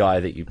every guy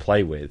that you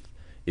play with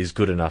is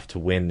good enough to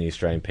win the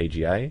Australian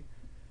PGA.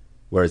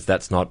 Whereas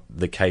that's not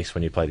the case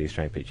when you play the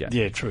Australian PGA.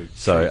 Yeah, true.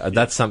 So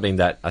that's something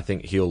that I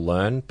think he'll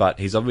learn. But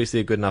he's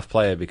obviously a good enough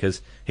player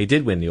because he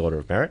did win the Order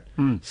of Merit.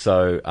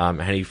 So and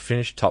he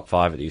finished top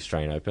 5 at the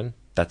Australian Open.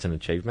 That's an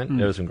achievement.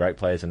 There were some great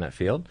players in that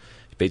field.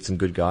 He beat some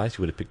good guys.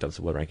 He would have picked up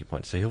some world ranking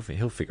points. So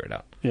he'll figure it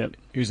out. Yeah,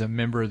 he was a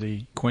member of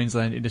the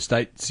Queensland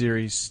Interstate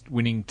Series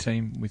winning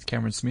team with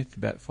Cameron Smith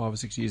about 5 or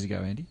 6 years ago.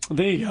 Andy,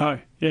 there you go.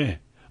 Yeah,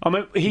 I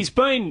mean he's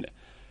been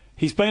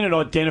an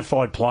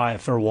identified player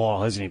for a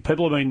while, hasn't he?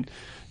 People have been,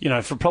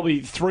 for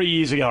probably 3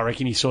 years ago, I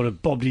reckon he sort of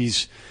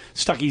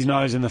stuck his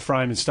nose in the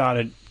frame and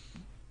started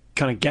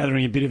kind of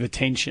gathering a bit of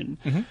attention.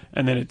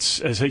 And then it's,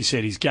 as he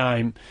said, his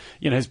game,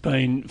 has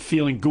been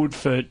feeling good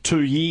for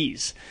 2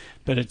 years,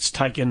 but it's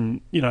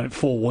taken,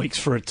 4 weeks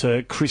for it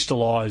to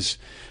crystallise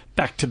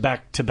back to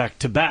back to back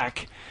to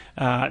back.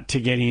 To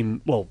get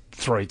him,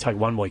 3, take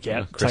 1 week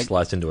out.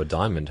 Crystallised into a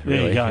diamond, really.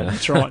 There you go,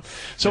 that's right.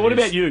 So what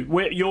about you?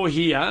 You're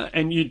here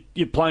and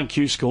you're playing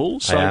Q School.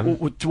 So I am.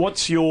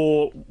 What's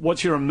your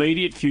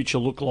immediate future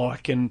look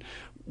like, and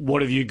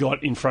what have you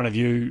got in front of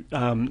you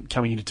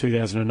coming into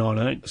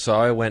 2019? So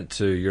I went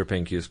to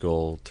European Q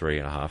School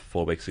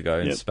 4 weeks ago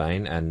in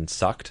Spain and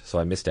sucked, so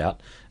I missed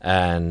out.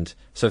 And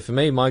so for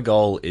me, my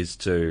goal is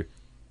to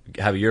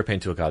have a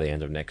European Tour card at the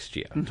end of next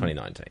year,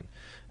 2019.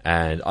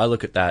 And I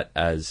look at that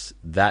as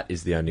that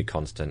is the only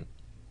constant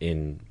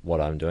in what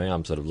I'm doing.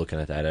 I'm sort of looking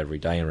at that every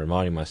day and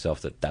reminding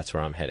myself that that's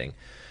where I'm heading.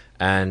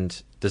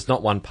 And there's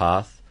not one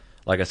path.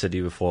 Like I said to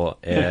you before,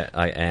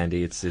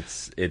 Andy,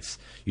 it's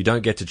you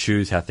don't get to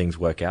choose how things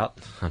work out,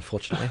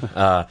 unfortunately.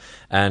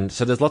 And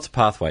so there's lots of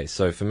pathways.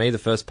 So for me, the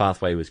first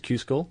pathway was Q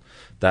School.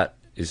 That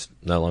is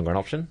no longer an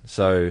option.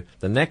 So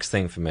the next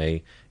thing for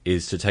me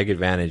is to take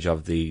advantage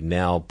of the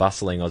now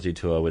bustling Aussie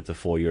Tour with the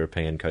 4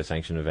 European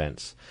co-sanctioned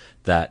events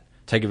that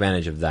take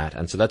advantage of that.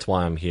 And so that's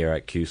why I'm here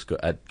at Q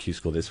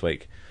School this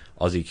week.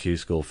 Aussie Q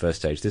School first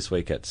stage this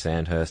week at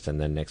Sandhurst, and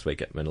then next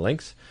week at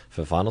Metalinks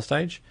for final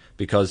stage,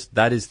 because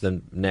that is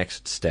the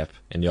next step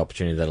in the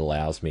opportunity that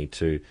allows me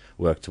to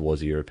work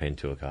towards a European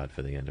Tour card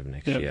for the end of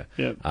next year.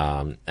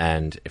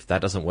 And if that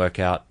doesn't work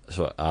out,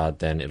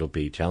 then it'll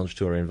be Challenge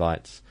Tour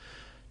invites,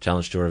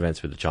 Challenge Tour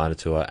events with the China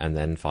Tour, and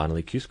then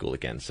finally Q School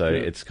again. So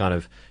it's kind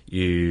of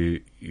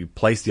you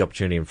place the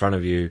opportunity in front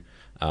of you,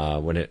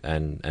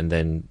 and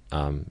then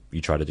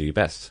you try to do your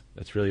best.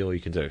 That's really all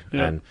you can do.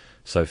 And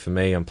so for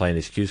me, I'm playing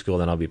this Q School,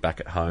 then I'll be back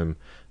at home.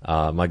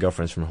 My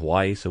girlfriend's from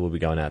Hawaii, so we'll be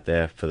going out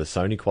there for the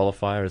Sony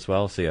qualifier as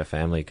well. See her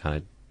family, kind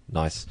of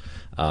nice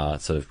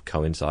sort of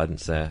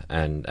coincidence there.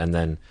 And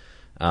then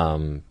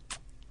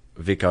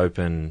Vic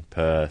Open,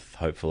 Perth,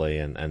 hopefully,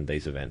 and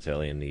these events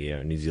early in the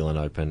year, New Zealand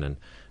Open,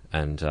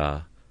 and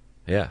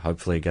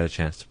hopefully get a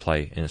chance to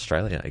play in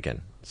Australia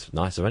again. It's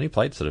nice. I've only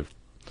played sort of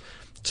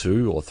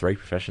 2 or 3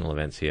 professional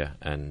events here,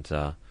 and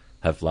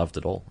have loved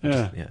it all.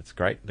 It's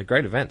great. They're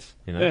great events.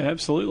 Yeah,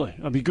 absolutely.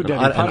 It'd be good to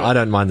have I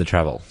don't mind the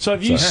travel. So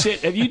have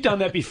you done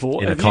that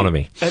before? In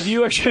economy. Have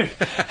you actually?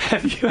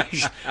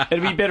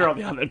 It'd be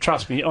better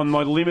trust me, on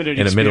my limited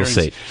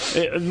experience.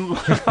 In a middle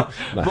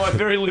seat. My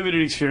very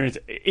limited experience,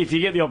 if you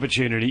get the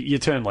opportunity, you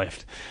turn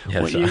left.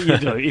 Yes. You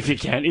do, if you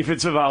can, if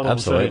it's available.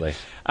 Absolutely.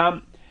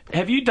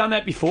 Have you done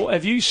that before?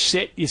 Have you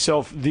set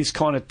yourself this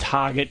kind of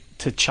target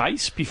to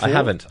chase before? I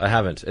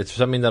haven't. It's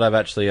something that I've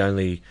actually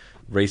only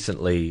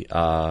recently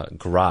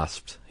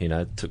grasped.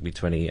 It took me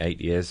 28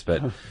 years,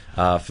 but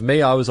for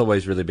me, I was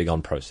always really big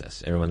on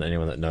process. Anyone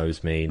that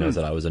knows me knows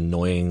that I was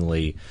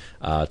annoyingly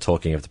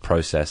talking of the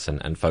process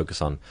and focus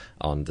on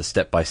the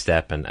step by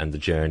step, and the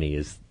journey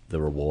is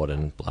the reward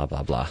and blah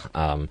blah blah.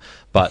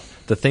 But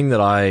the thing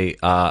that I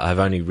have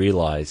only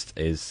realised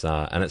is,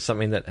 and it's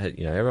something that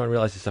everyone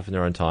realises stuff in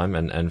their own time,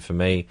 and for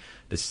me,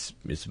 this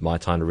is my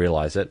time to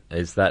realise it,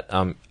 is that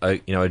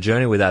a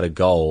journey without a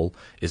goal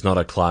is not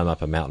a climb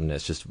up a mountain.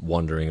 It's just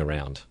wandering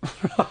around.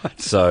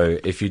 Right. So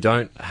if you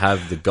don't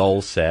have the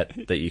goal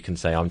set that you can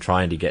say, I'm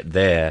trying to get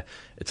there,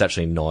 it's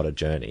actually not a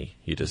journey.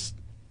 You just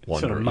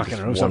wandering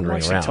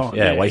around.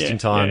 Time. Wasting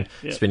time,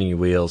 spinning your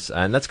wheels.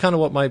 And that's kind of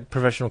what my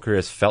professional career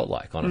has felt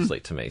like, honestly,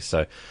 to me.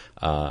 So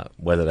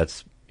whether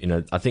that's,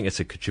 I think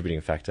it's a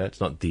contributing factor. It's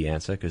not the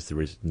answer, because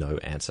there is no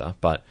answer.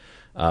 But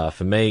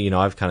for me,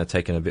 I've kind of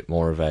taken a bit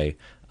more of a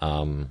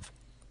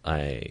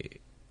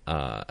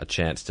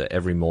chance to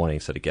every morning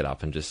sort of get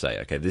up and just say,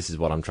 okay, this is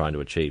what I'm trying to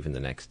achieve in the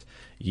next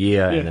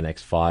year, in the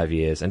next 5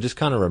 years, and just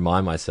kind of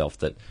remind myself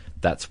that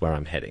that's where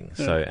I'm heading.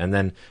 So, and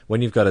then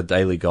when you've got a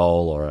daily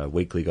goal or a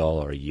weekly goal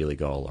or a yearly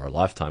goal or a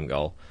lifetime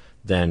goal,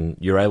 then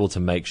you're able to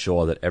make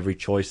sure that every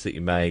choice that you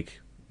make,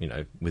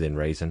 within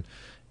reason,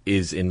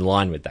 is in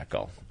line with that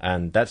goal.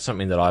 And that's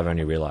something that I've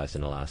only realised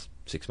in the last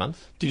 6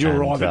 months. Did you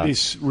arrive at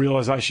this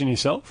realisation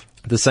yourself?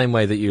 The same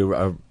way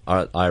that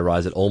I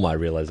arise at all my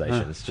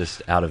realizations,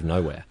 just out of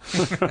nowhere.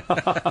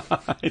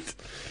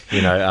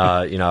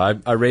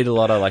 I read a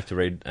lot. I like to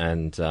read,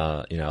 and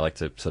I like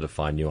to sort of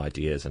find new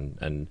ideas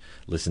and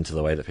listen to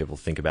the way that people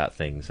think about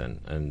things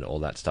and all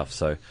that stuff.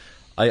 So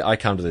I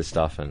come to this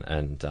stuff,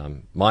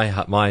 and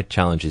my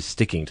challenge is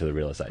sticking to the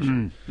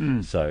realization.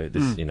 So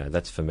this,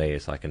 that's for me.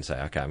 Is I can say,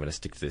 okay, I'm going to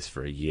stick to this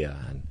for a year,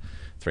 and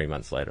 3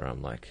 months later,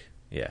 I'm like,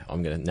 yeah,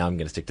 I'm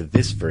gonna stick to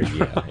this for a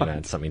year.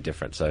 It's something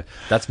different. So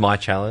that's my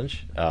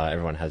challenge.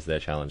 Everyone has their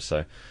challenge.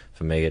 So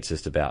for me, it's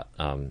just about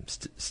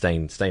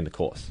staying the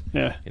course.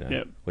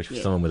 Which for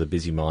someone with a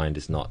busy mind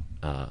is not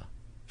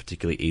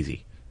particularly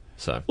easy.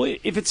 So, well,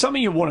 if it's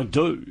something you want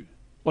to do,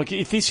 like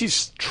if this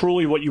is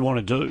truly what you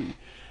want to do,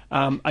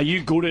 are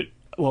you good at?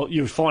 Well,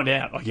 you'll find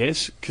out, I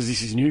guess, because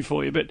this is new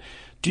for you. But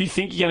do you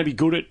think you're going to be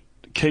good at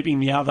keeping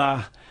the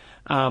other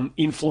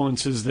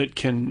influences that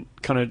can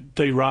kind of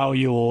derail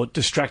you or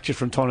distract you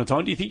from time to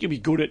time? Do you think you'll be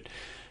good at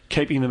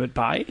keeping them at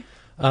bay?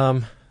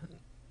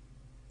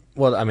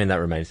 Well, I mean, that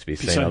remains to be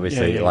seen,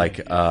 obviously.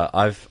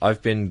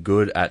 I've been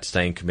good at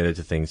staying committed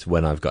to things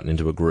when I've gotten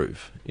into a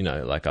groove.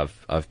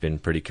 I've been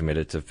pretty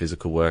committed to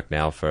physical work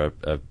now for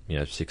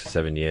 6 or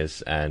 7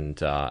 years,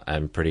 and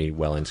I'm pretty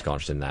well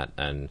ensconced in that.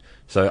 And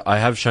so I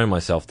have shown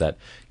myself that,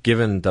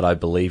 given that I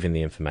believe in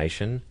the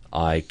information,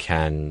 I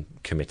can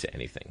commit to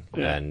anything,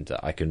 and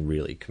I can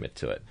really commit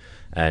to it.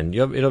 And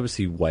it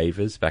obviously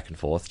wavers back and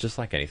forth, just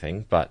like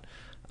anything, but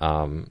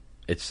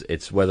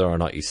it's whether or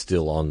not you're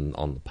still on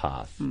the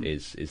path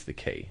is the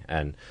key.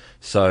 And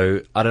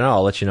so, I don't know,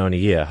 I'll let you know in a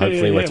year.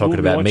 Hopefully we're talking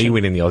about me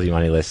winning the Aussie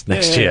Money List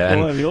next year,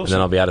 and then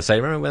I'll be able to say,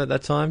 remember at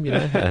that time,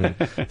 And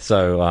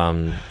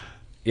so,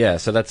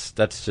 so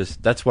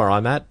that's where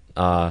I'm at.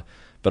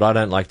 But I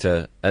don't like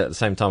to, at the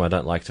same time, I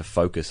don't like to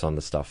focus on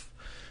the stuff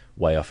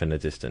way off in the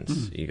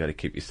distance. You got to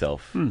keep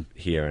yourself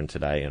here and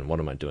today, and what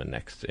am I doing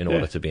next in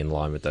order to be in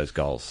line with those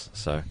goals.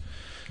 So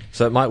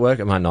it might work,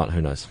 it might not,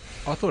 who knows.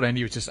 I thought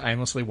Andy was just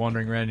aimlessly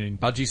wandering around in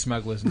budgie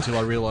smugglers until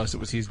I realised it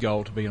was his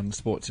goal to be on the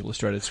Sports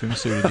Illustrated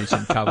swimsuit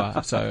edition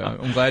cover. So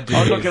I'm glad to...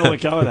 I'm not going to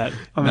let go of that.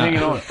 I'm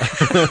hanging on.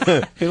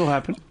 It'll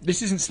happen.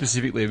 This isn't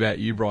specifically about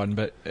you, Bryden,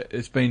 but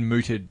it's been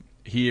mooted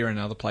here and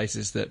other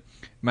places that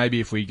maybe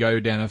if we go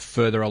down a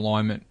further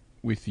alignment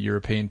with the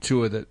European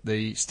Tour, that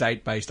the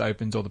state-based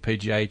Opens or the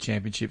PGA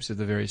Championships of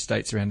the various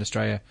states around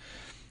Australia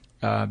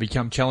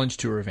become Challenge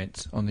Tour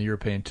events on the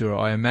European Tour.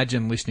 I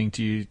imagine, listening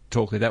to you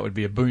talk, that would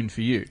be a boon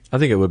for you. I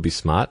think it would be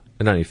smart.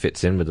 It only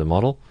fits in with the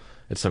model.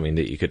 It's something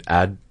that you could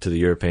add to the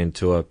European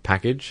Tour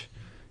package.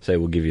 Say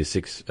we'll give you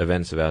 6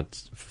 events, about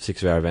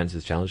 6 of our events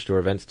as Challenge Tour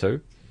events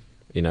too.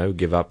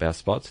 Give up our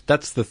spots.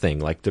 That's the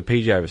thing. Like, the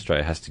PGA of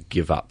Australia has to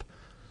give up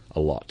a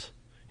lot.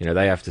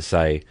 They have to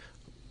say,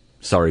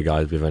 sorry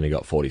guys, we've only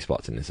got 40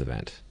 spots in this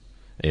event.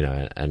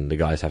 And the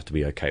guys have to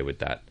be okay with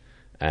that.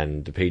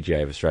 And the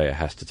PGA of Australia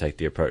has to take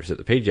the approach that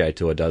the PGA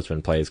Tour does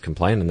when players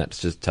complain, and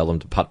that's just tell them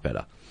to putt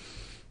better.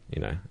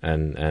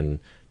 And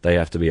they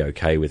have to be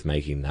okay with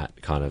making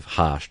that kind of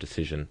harsh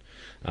decision,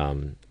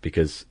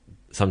 because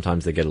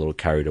sometimes they get a little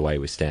carried away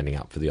with standing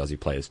up for the Aussie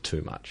players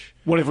too much.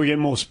 What if we get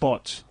more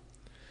spots?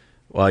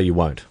 Well, you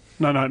won't.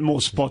 No, more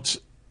spots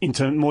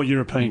into more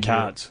European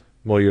cards.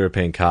 More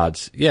European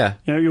cards, yeah.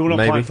 You're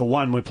not playing for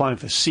 1, we're playing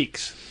for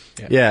 6.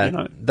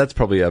 Yeah, that's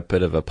probably a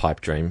bit of a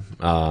pipe dream.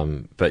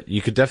 But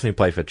you could definitely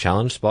play for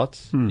challenge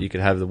spots. You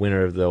could have the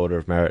winner of the Order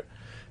of Merit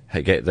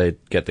get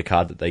the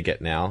card that they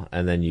get now,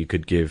 and then you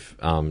could give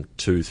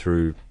 2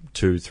 through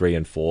 2, 3,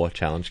 and 4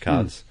 challenge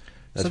cards.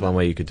 That's one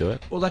way you could do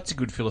it. Well, that's a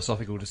good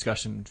philosophical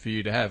discussion for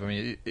you to have. I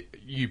mean,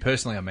 you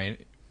personally,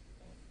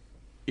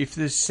 if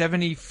the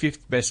 75th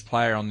best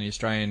player on the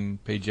Australian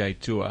PGA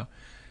Tour,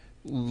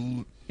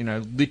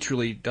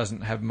 literally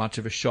doesn't have much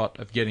of a shot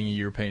of getting a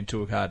European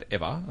Tour card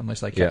ever,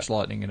 unless they catch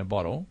lightning in a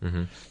bottle.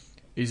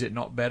 Is it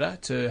not better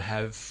to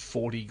have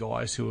 40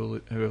 guys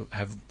who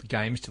have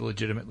games to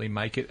legitimately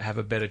make it have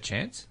a better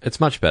chance?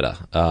 It's much better.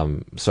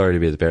 Sorry to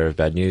be the bearer of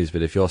bad news,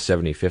 but if you're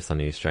 75th on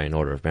the Australian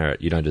Order of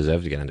Merit, you don't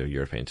deserve to get into a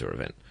European Tour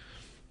event.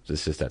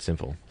 It's just that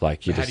simple. How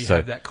do you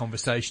have that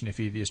conversation if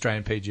you're the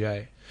Australian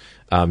PGA?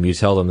 You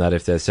tell them that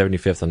if they're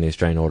 75th on the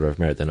Australian Order of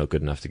Merit, they're not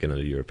good enough to get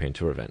into a European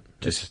Tour event.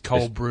 Just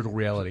cold, brutal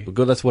reality. Well,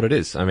 good, that's what it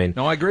is. I mean,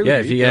 no, I agree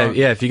with you.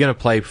 If you're going to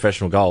play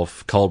professional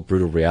golf, cold,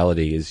 brutal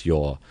reality is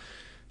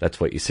that's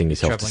what you sing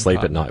yourself to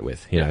sleep at night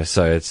with.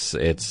 So it's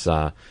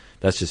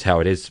that's just how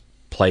it is.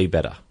 Play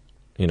better.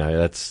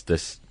 That's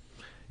this.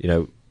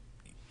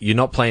 You're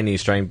not playing the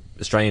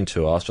Australian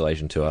Tour,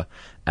 Australasian Tour,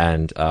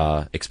 and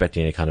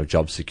expecting any kind of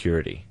job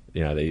security.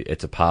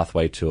 It's a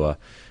pathway tour.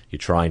 You're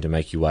trying to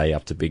make your way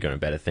up to bigger and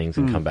better things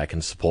and come back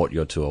and support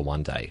your tour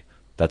one day.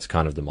 That's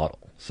kind of the model.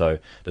 So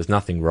there's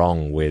nothing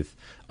wrong with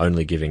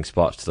only giving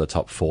spots to the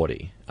top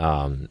 40.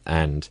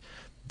 And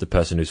the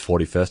person who's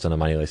 41st on the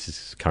money list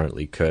is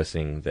currently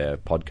cursing their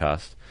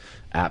podcast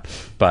app,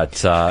 but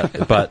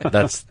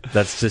that's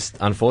just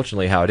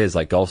unfortunately how it is.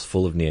 Like, golf's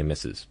full of near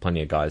misses.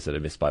 Plenty of guys that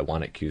have missed by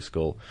one at Q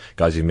School,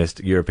 guys who missed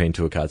European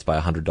Tour cards by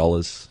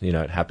 $100. You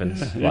know, it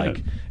happens.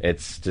 Like,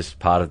 it's just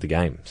part of the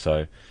game.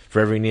 So for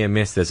every near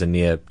miss, there's a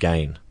near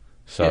gain.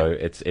 So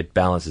it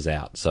balances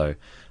out. So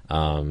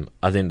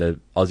I think the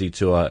Aussie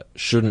Tour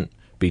shouldn't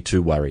be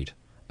too worried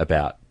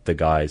about the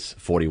guys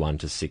 41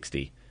 to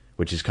 60,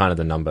 which is kind of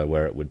the number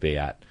where it would be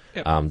at.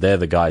 They're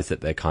the guys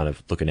that they're kind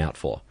of looking out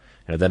for.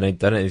 You know, they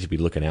don't need to be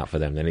looking out for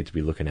them. They need to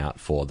be looking out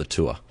for the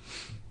tour.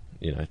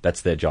 You know,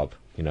 that's their job.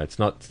 You know, it's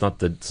not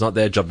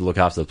their job to look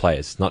after the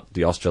players. It's not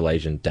the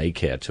Australasian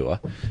daycare tour.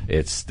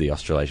 It's the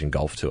Australasian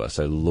golf tour.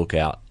 So look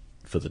out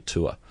for the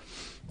tour.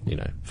 You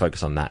know,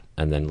 focus on that,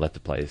 and then let the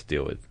players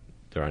deal with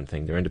their own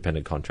thing. They're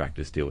independent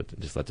contractors. Deal with it.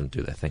 Just let them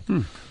do their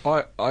thing.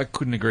 I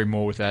couldn't agree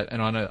more with that.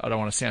 And I know I don't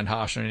want to sound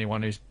harsh on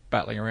anyone who's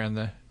battling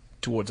around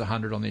towards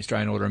 100 on the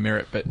Australian Order of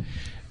Merit, but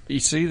you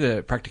see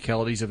the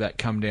practicalities of that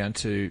come down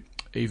to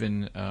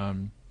even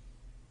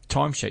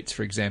timesheets,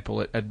 for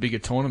example, at bigger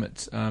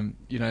tournaments.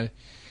 You know,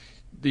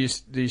 the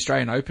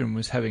Australian Open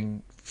was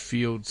having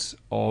fields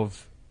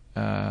of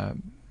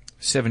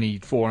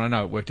 74, and I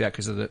know it worked out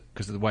because of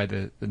the way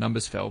the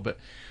numbers fell, but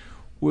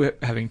we're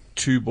having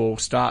 2-ball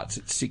starts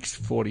at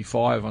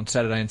 6:45 on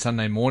Saturday and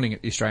Sunday morning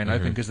at the Australian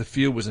Open because the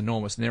field was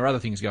enormous, and there are other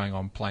things going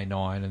on, Play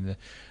 9 and the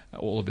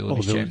All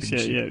Abilities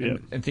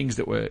Championship and things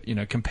that were, you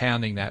know,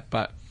 compounding that,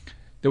 but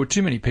there were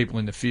too many people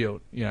in the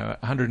field. You know,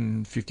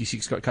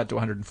 156 got cut to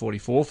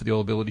 144 for the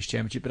All Abilities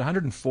Championship, but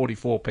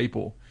 144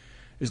 people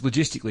is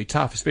logistically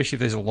tough, especially if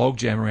there's a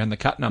logjam around the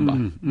cut number.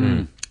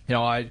 You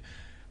know,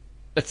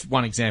 that's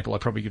one example. I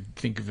probably could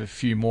think of a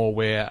few more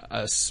where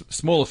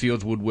smaller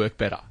fields would work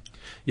better.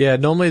 Yeah,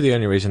 normally the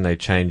only reason they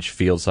change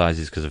field size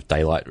is because of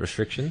daylight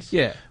restrictions.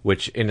 Yeah.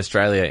 Which in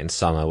Australia in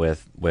summer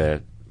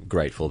we're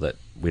grateful that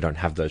we don't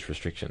have those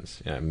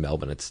restrictions. You know, in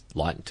Melbourne it's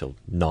light until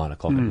 9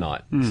 o'clock at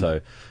night.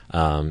 So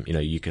you know,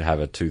 you could have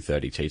a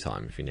 2:30 tea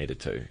time if you needed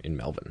to in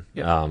Melbourne.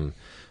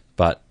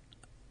 But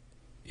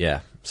yeah,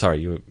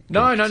 sorry, you.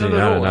 No. I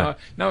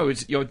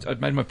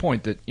made my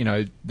point that, you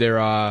know,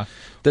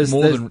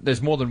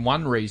 there's more than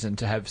one reason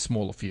to have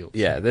smaller fields.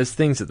 Yeah, there's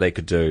things that they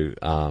could do.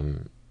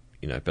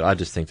 You know, but I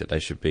just think that they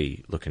should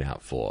be looking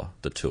out for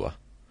the tour,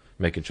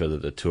 making sure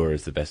that the tour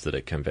is the best that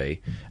it can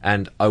be.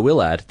 And I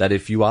will add that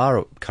if you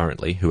are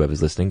currently,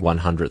 whoever's listening,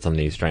 100th on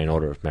the Australian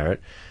Order of Merit,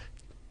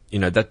 you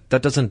know, that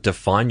doesn't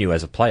define you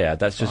as a player.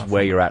 That's just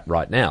where you're at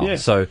right now. Yeah.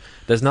 So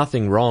there's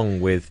nothing wrong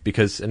with,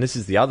 because, and this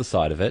is the other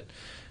side of it,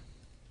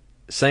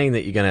 saying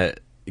that you're going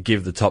to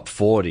give the top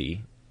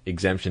 40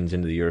 exemptions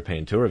into the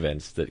European Tour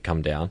events that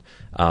come down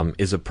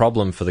is a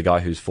problem for the guy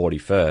who's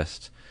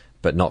 41st,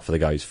 but not for the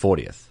guy who's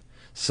 40th.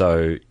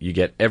 So you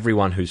get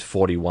everyone who's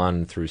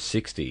 41 through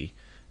 60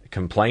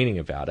 complaining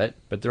about it,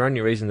 but the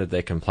only reason that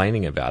they're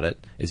complaining about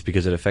it is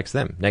because it affects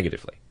them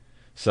negatively.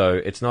 So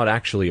it's not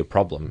actually a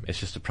problem; it's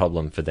just a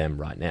problem for them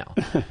right now.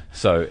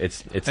 So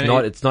it's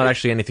not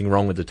actually anything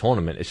wrong with the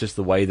tournament. It's just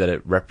the way that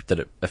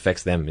it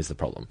affects them is the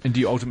problem. And do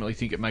you ultimately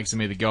think it makes them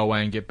either go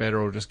away and get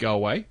better, or just go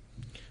away?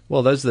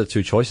 Well, those are the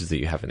two choices that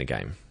you have in a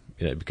game.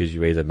 You know, because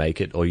you either make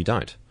it or you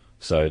don't.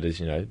 So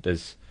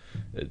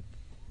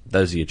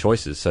those are your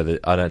choices, so that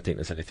I don't think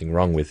there's anything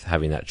wrong with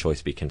having that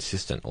choice be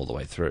consistent all the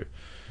way through.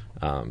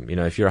 You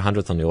know, if you're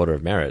 100th on the Order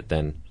of Merit,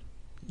 then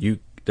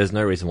there's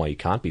no reason why you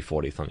can't be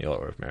 40th on the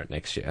Order of Merit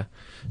next year.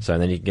 So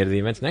then you can get to the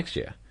events next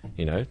year.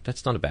 You know,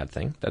 that's not a bad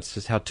thing. That's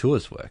just how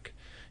tours work.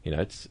 You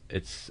know,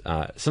 it's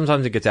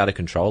sometimes it gets out of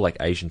control. Like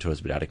Asian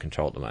Tour's a bit out of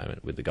control at the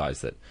moment with the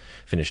guys that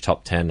finish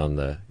top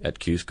 10 at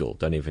Q School,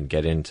 don't even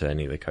get into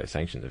any of the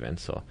co-sanctioned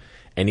events or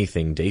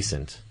anything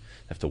decent.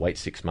 They have to wait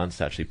 6 months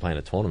to actually play in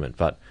a tournament,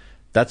 but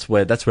that's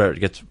where it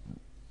gets.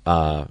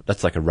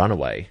 That's like a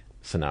runaway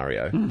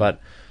scenario. But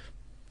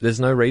there's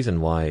no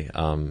reason why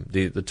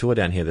the tour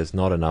down here. There's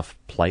not enough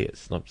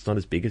players. It's not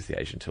as big as the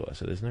Asian Tour,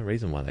 so there's no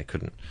reason why they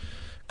couldn't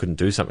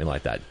do something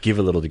like that. Give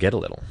a little to get a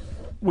little.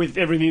 With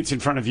everything that's in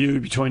front of you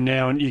between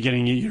now and you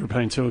getting your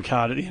European Tour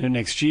card at the end of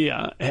next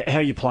year, how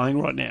are you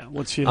playing right now?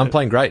 I'm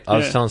playing great. I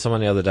was telling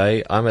someone the other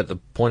day, I'm at the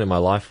point in my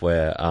life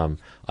where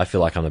I feel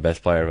like I'm the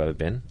best player I've ever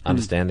been.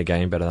 Understand the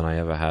game better than I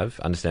ever have.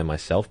 Understand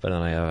myself better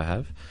than I ever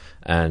have.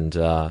 And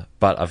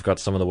but I've got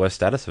some of the worst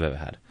status I've ever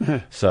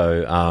had.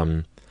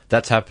 So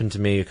that's happened to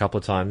me a couple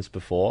of times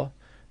before,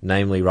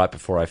 namely right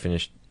before I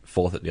finished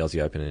 4th at the Aussie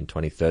Open in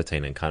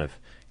 2013 and kind of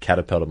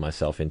catapulted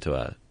myself into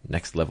a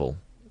next level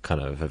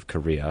kind of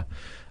career.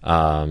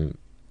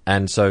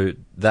 And so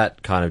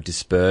that kind of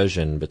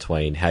dispersion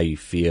between how you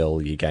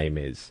feel your game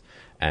is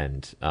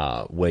and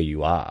where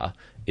you are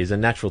is a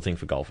natural thing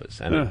for golfers,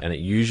 and it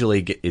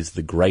usually is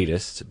the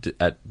greatest.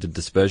 The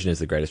dispersion is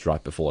the greatest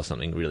right before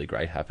something really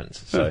great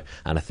happens. So,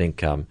 and I think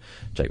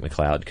Jake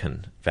McLeod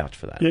can vouch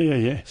for that.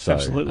 Yeah. So,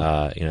 absolutely.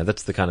 You know,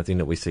 that's the kind of thing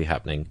that we see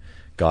happening.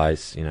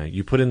 Guys, you know,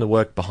 you put in the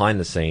work behind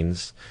the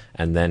scenes,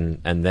 and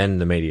then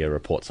the media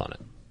reports on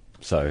it.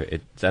 So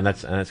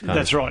that's kind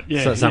That's of right,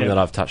 yeah, something yeah. that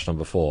I've touched on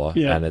before,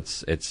 Yeah. and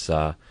it's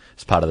part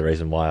of the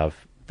reason why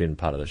I've been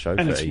part of the show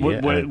And for it's, a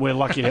year. we're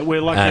lucky.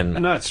 We're lucky. And-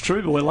 No, it's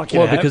true, but we're lucky.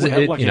 Well, to because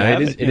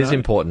have, it is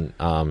important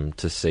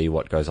to see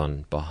what goes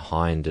on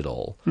behind it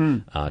all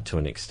to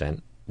an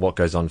extent. What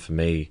goes on for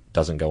me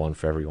doesn't go on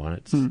for everyone.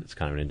 It's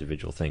kind of an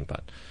individual thing,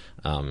 but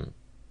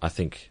I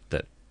think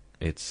that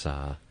it's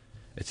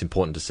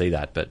important to see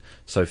that. But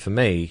so for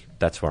me,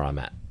 that's where I'm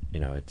at.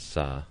 It's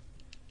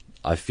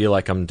I feel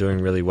like I'm doing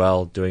really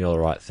well, doing all the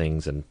right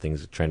things, and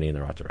things are trending in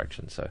the right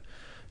direction. So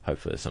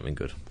hopefully there's something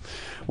good.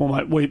 Well,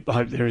 mate, we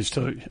hope there is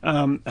too.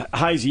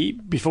 Hazy,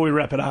 before we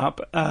wrap it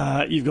up,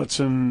 you've got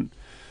some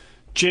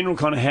general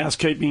kind of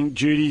housekeeping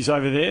duties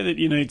over there that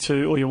you need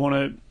to, or you want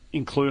to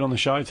include on the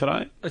show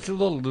today. It's a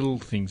lot of little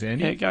things,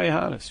 Andy. Yeah, go your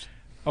hardest.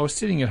 I was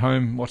sitting at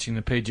home watching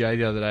the PGA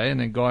the other day,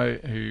 and a guy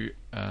who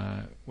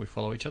we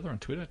follow each other on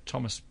Twitter,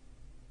 Thomas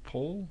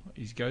Paul,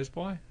 he goes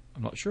by.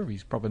 I'm not sure of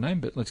his proper name,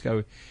 but let's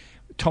go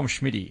Tom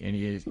Schmitty, and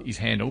he is his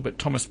handle, but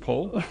Thomas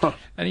Paul.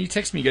 And he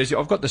texts me, he goes,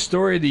 I've got the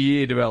story of the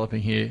year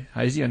developing here.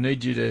 Hazy, I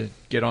need you to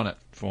get on it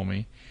for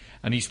me.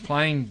 And he's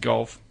playing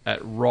golf at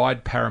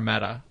Ride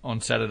Parramatta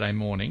on Saturday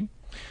morning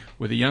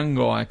with a young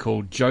guy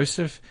called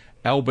Joseph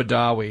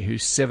Al-Badawi,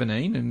 who's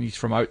 17, and he's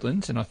from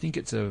Oatlands, and I think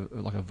it's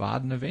like a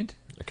Varden event.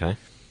 Okay.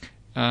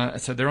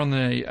 So they're on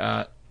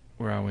the,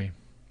 where are we?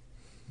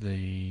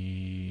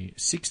 The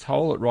 6th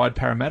hole at Ride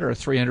Parramatta, a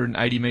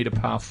 380-metre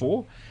par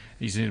 4.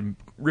 He's in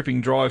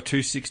ripping drive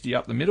 260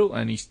 up the middle,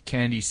 and he's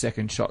canned his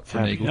second shot for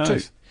an eagle too.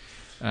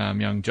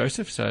 Young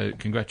Joseph, so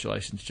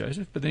congratulations,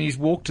 Joseph. But then he's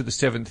walked to the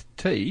 7th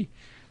tee,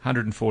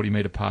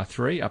 140-metre par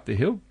 3 up the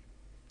hill,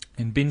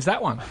 and bins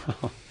that one.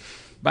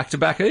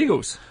 Back-to-back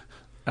eagles.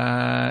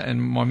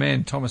 And my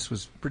man Thomas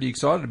was pretty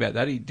excited about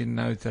that. He didn't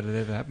know that had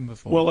ever happened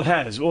before. Well, it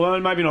has. Well,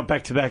 maybe not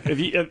back-to-back.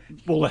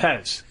 Well, it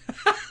has.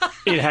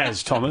 It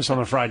has, Thomas, I'm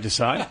afraid to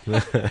say.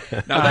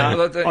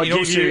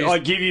 I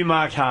give you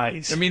Mark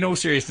Hayes. I mean, in all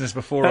seriousness,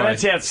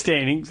 that's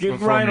outstanding.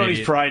 Rain on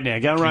his parade now.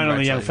 Go and rain on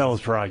the young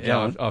fella's parade.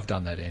 Yeah, I've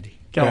done that, Andy.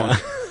 Go on.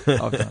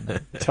 I've done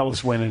that. Tell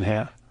us when and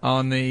how.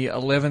 On the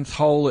 11th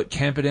hole at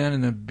Camperdown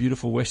in the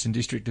beautiful Western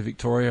District of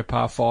Victoria,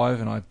 par 5,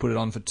 and I put it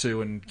on for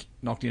 2 and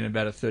knocked in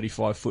about a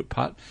 35-foot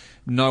putt.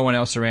 No one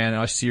else around.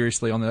 And I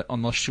seriously, on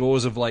the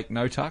shores of Lake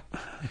Notuk,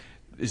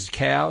 there's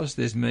cows,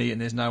 there's me,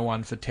 and there's no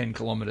one for 10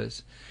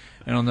 kilometres.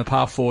 And on the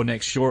par 4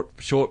 next,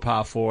 short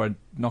par 4, I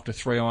knocked a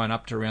 3-iron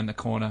up to around the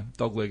corner,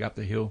 dogleg up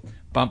the hill,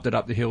 bumped it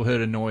up the hill, heard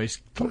a noise.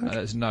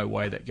 There's no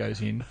way that goes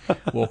in.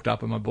 Walked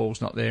up and my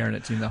ball's not there, and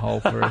it's in the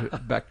hole for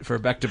a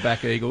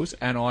back-to-back eagles.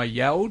 And I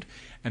yelled,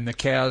 and the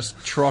cows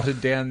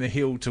trotted down the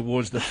hill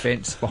towards the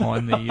fence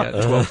behind the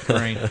 12th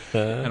green.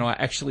 And I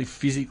actually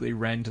physically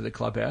ran to the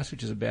clubhouse,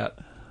 which is about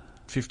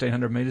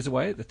 1,500 metres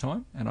away at the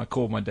time, and I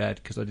called my dad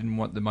because I didn't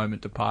want the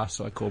moment to pass,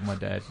 so I called my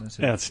dad. And I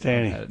said,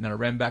 outstanding. And then I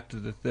ran back to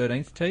the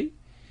 13th tee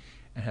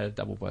and had a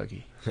double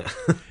bogey.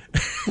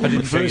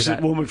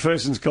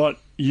 McPherson's got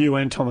you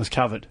and Thomas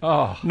covered.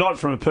 Oh. Not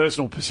from a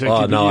personal perspective.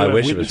 Oh, no, but I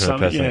wish it was from a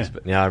personal yeah.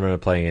 perspective. Yeah, I remember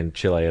playing in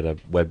Chile at a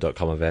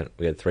web.com event.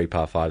 We had 3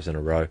 par 5s in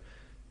a row.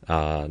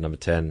 Number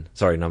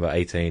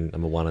 18,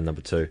 number 1 and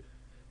number 2.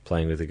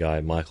 Playing with a guy,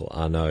 Michael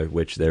Arnaud,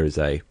 which there is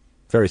a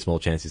very small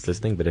chance he's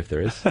listening, but if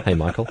there is, hey,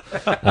 Michael.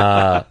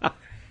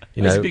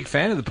 He's a big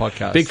fan of the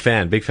podcast. Big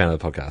fan of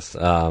the podcast.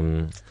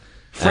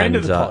 Friend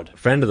of the pod.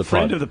 Friend of the pod.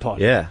 Friend of the pod.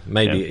 Yeah,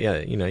 maybe. Yeah,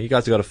 you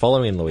guys have got a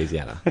following in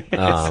Louisiana.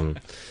 Yes.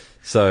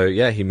 So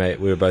yeah, we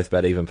were both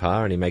about even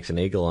par, and he makes an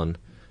eagle on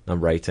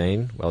number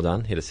 18. Well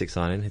done. Hit a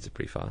 6-iron in, hits it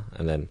pretty far,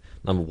 and then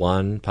number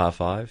 1 par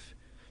 5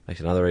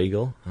 makes another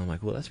eagle. I'm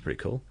like, well, that's pretty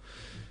cool.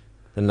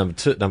 Then number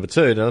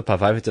two, another par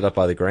 5 hits it up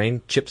by the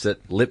green, chips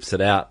it, lips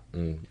it out,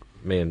 and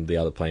me and the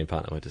other playing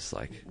partner were just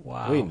like,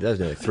 wow, that was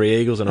nearly 3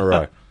 eagles in a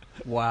row.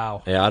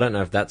 Wow. Yeah, I don't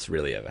know if that's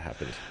really ever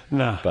happened.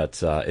 No.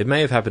 But it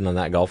may have happened on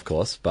that golf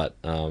course, but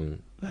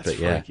that's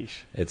yeah,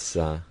 freakish. It's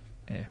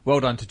well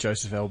done to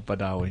Joseph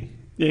Al-Badawi.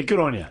 Yeah, good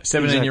on you.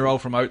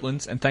 17-year-old from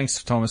Oatlands, and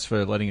thanks, Thomas,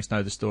 for letting us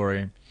know the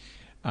story.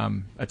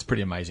 It's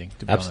pretty amazing,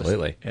 to be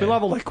absolutely. honest. We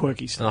love all that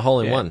quirky stuff. And a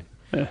hole in one.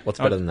 Yeah. What's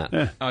better than that?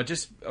 Yeah. I've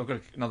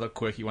got another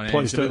quirky one.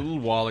 Please do. A little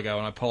while ago,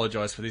 and I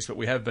apologise for this, but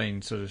we have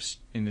been sort of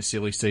in the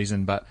silly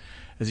season. But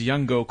there's a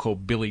young girl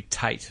called Billy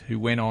Tate who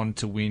went on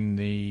to win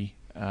the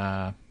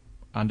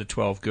under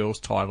 12 girls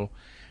title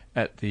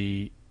at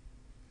the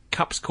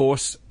Cups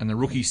course and the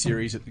Rookie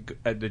Series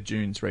at the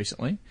Dunes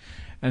recently.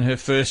 And her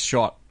first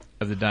shot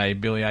of the day,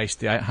 Billy aced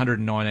the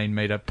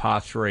 119-metre par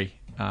 3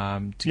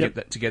 to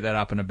get that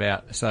up and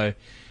about. So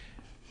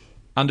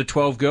under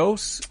 12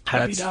 girls,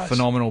 Happy that's days.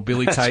 phenomenal.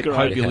 Billy Tate, great.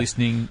 hope you're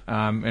listening,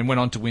 and went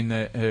on to win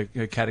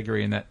her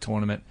category in that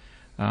tournament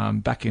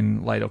back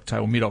in late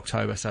October,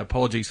 mid-October. So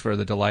apologies for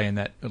the delay in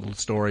that little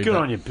story. Good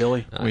on you,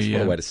 Billy. That's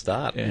what a way to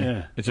start.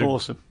 Yeah, it's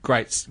awesome.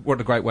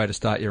 What a great way to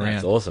start your round.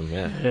 That's awesome,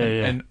 yeah.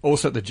 Yeah. And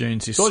also at the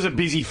Dunes. It's always a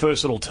busy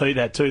first little tee,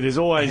 that too. There's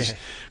always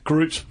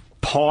groups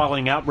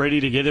piling up, ready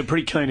to get. They're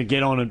pretty keen to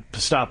get on and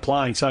start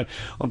playing. So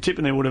I'm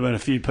tipping there would have been a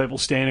few people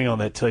standing on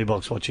that tee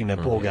box watching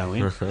that ball go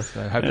in. So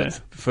I hope that's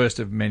the first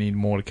of many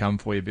more to come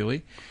for you,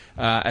 Billy.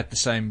 At the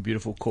same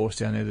beautiful course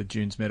down there, the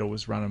Dunes Medal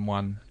was run and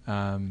won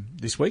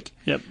this week.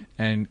 Yep.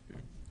 And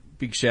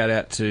big shout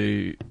out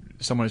to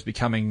someone who's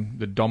becoming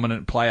the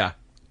dominant player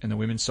in the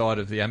women's side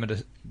of the amateur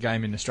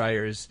game in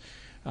Australia is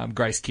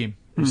Grace Kim,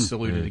 who's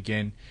saluted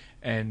again.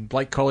 And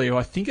Blake Collier,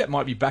 I think that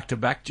might be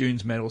back-to-back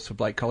Dunes medals for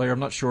Blake Collier.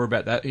 I'm not sure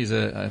about that. He's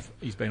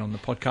been on the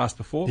podcast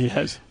before. He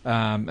has.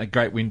 A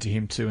great win to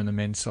him too in the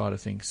men's side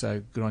of things.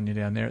 So good on you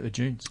down there at the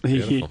Dunes.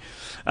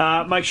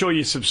 Make sure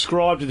you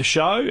subscribe to the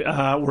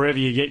show wherever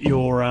you get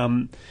your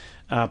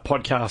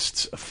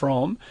podcasts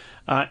from.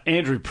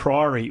 Andrew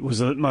Priory was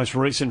the most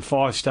recent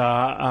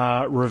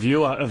 5-star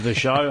reviewer of the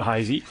show,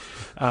 Hazy.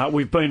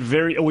 We've been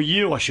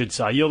you, I should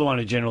say. You're the one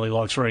who generally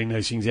likes reading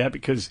these things out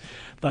because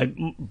they,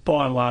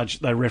 by and large,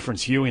 they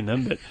reference you in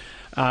them. But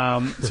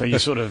so you're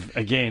sort of,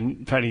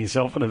 again, patting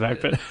yourself on the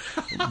back. But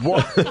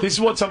this is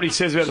what somebody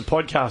says about the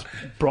podcast,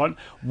 Brian.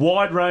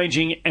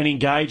 Wide-ranging and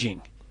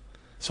engaging.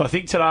 So I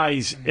think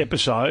today's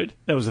episode,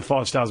 that was the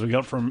 5 stars we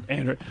got from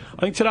Andrew.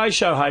 I think today's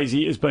show,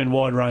 Hazy, has been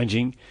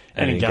wide-ranging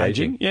and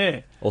engaging.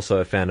 Yeah. Also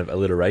a fan of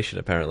alliteration,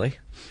 apparently.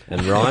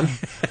 And rhyme.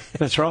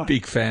 That's right.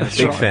 Big fan.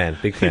 Big fan.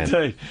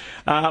 Indeed.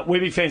 We're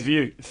big fans of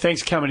you.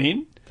 Thanks for coming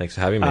in. Thanks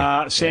for having me.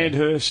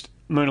 Sandhurst,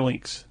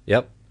 Moonalinks.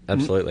 Yep,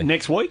 absolutely.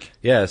 Next week?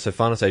 Yeah, so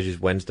final stage is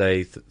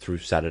Wednesday through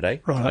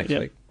Saturday. Right, next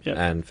week. Yep.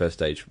 And first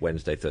stage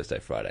Wednesday, Thursday,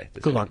 Friday.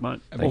 Good luck,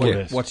 mate. Thank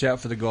you. Watch out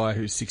for the guy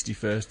who's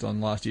 61st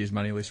on last year's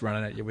money list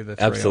running at you with a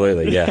 3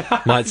 Absolutely,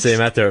 yeah. Might see him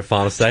out there at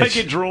final stage.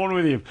 Take it drawn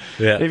with him.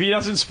 Yeah. If he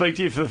doesn't speak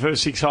to you for the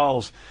first 6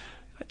 holes,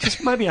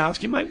 just maybe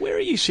ask him, mate, where are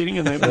you sitting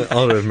in the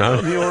Order of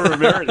Merit? The Order of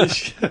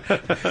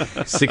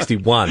Merit.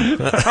 61.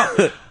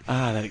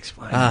 That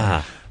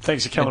explains.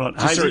 Thanks for coming on.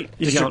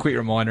 Just a quick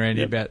reminder,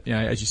 Andy, about,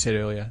 as you said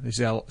earlier, this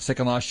is our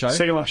second last show.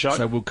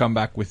 So we'll come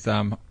back with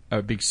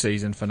a big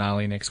season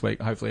finale next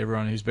week. Hopefully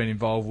everyone who's been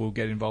involved will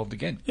get involved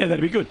again. Yeah,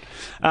 that'd be good.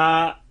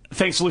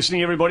 Thanks for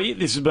listening, everybody.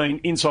 This has been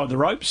Inside the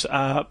Ropes.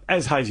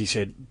 As Hazy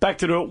said, back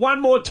to do it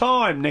one more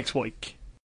time next week.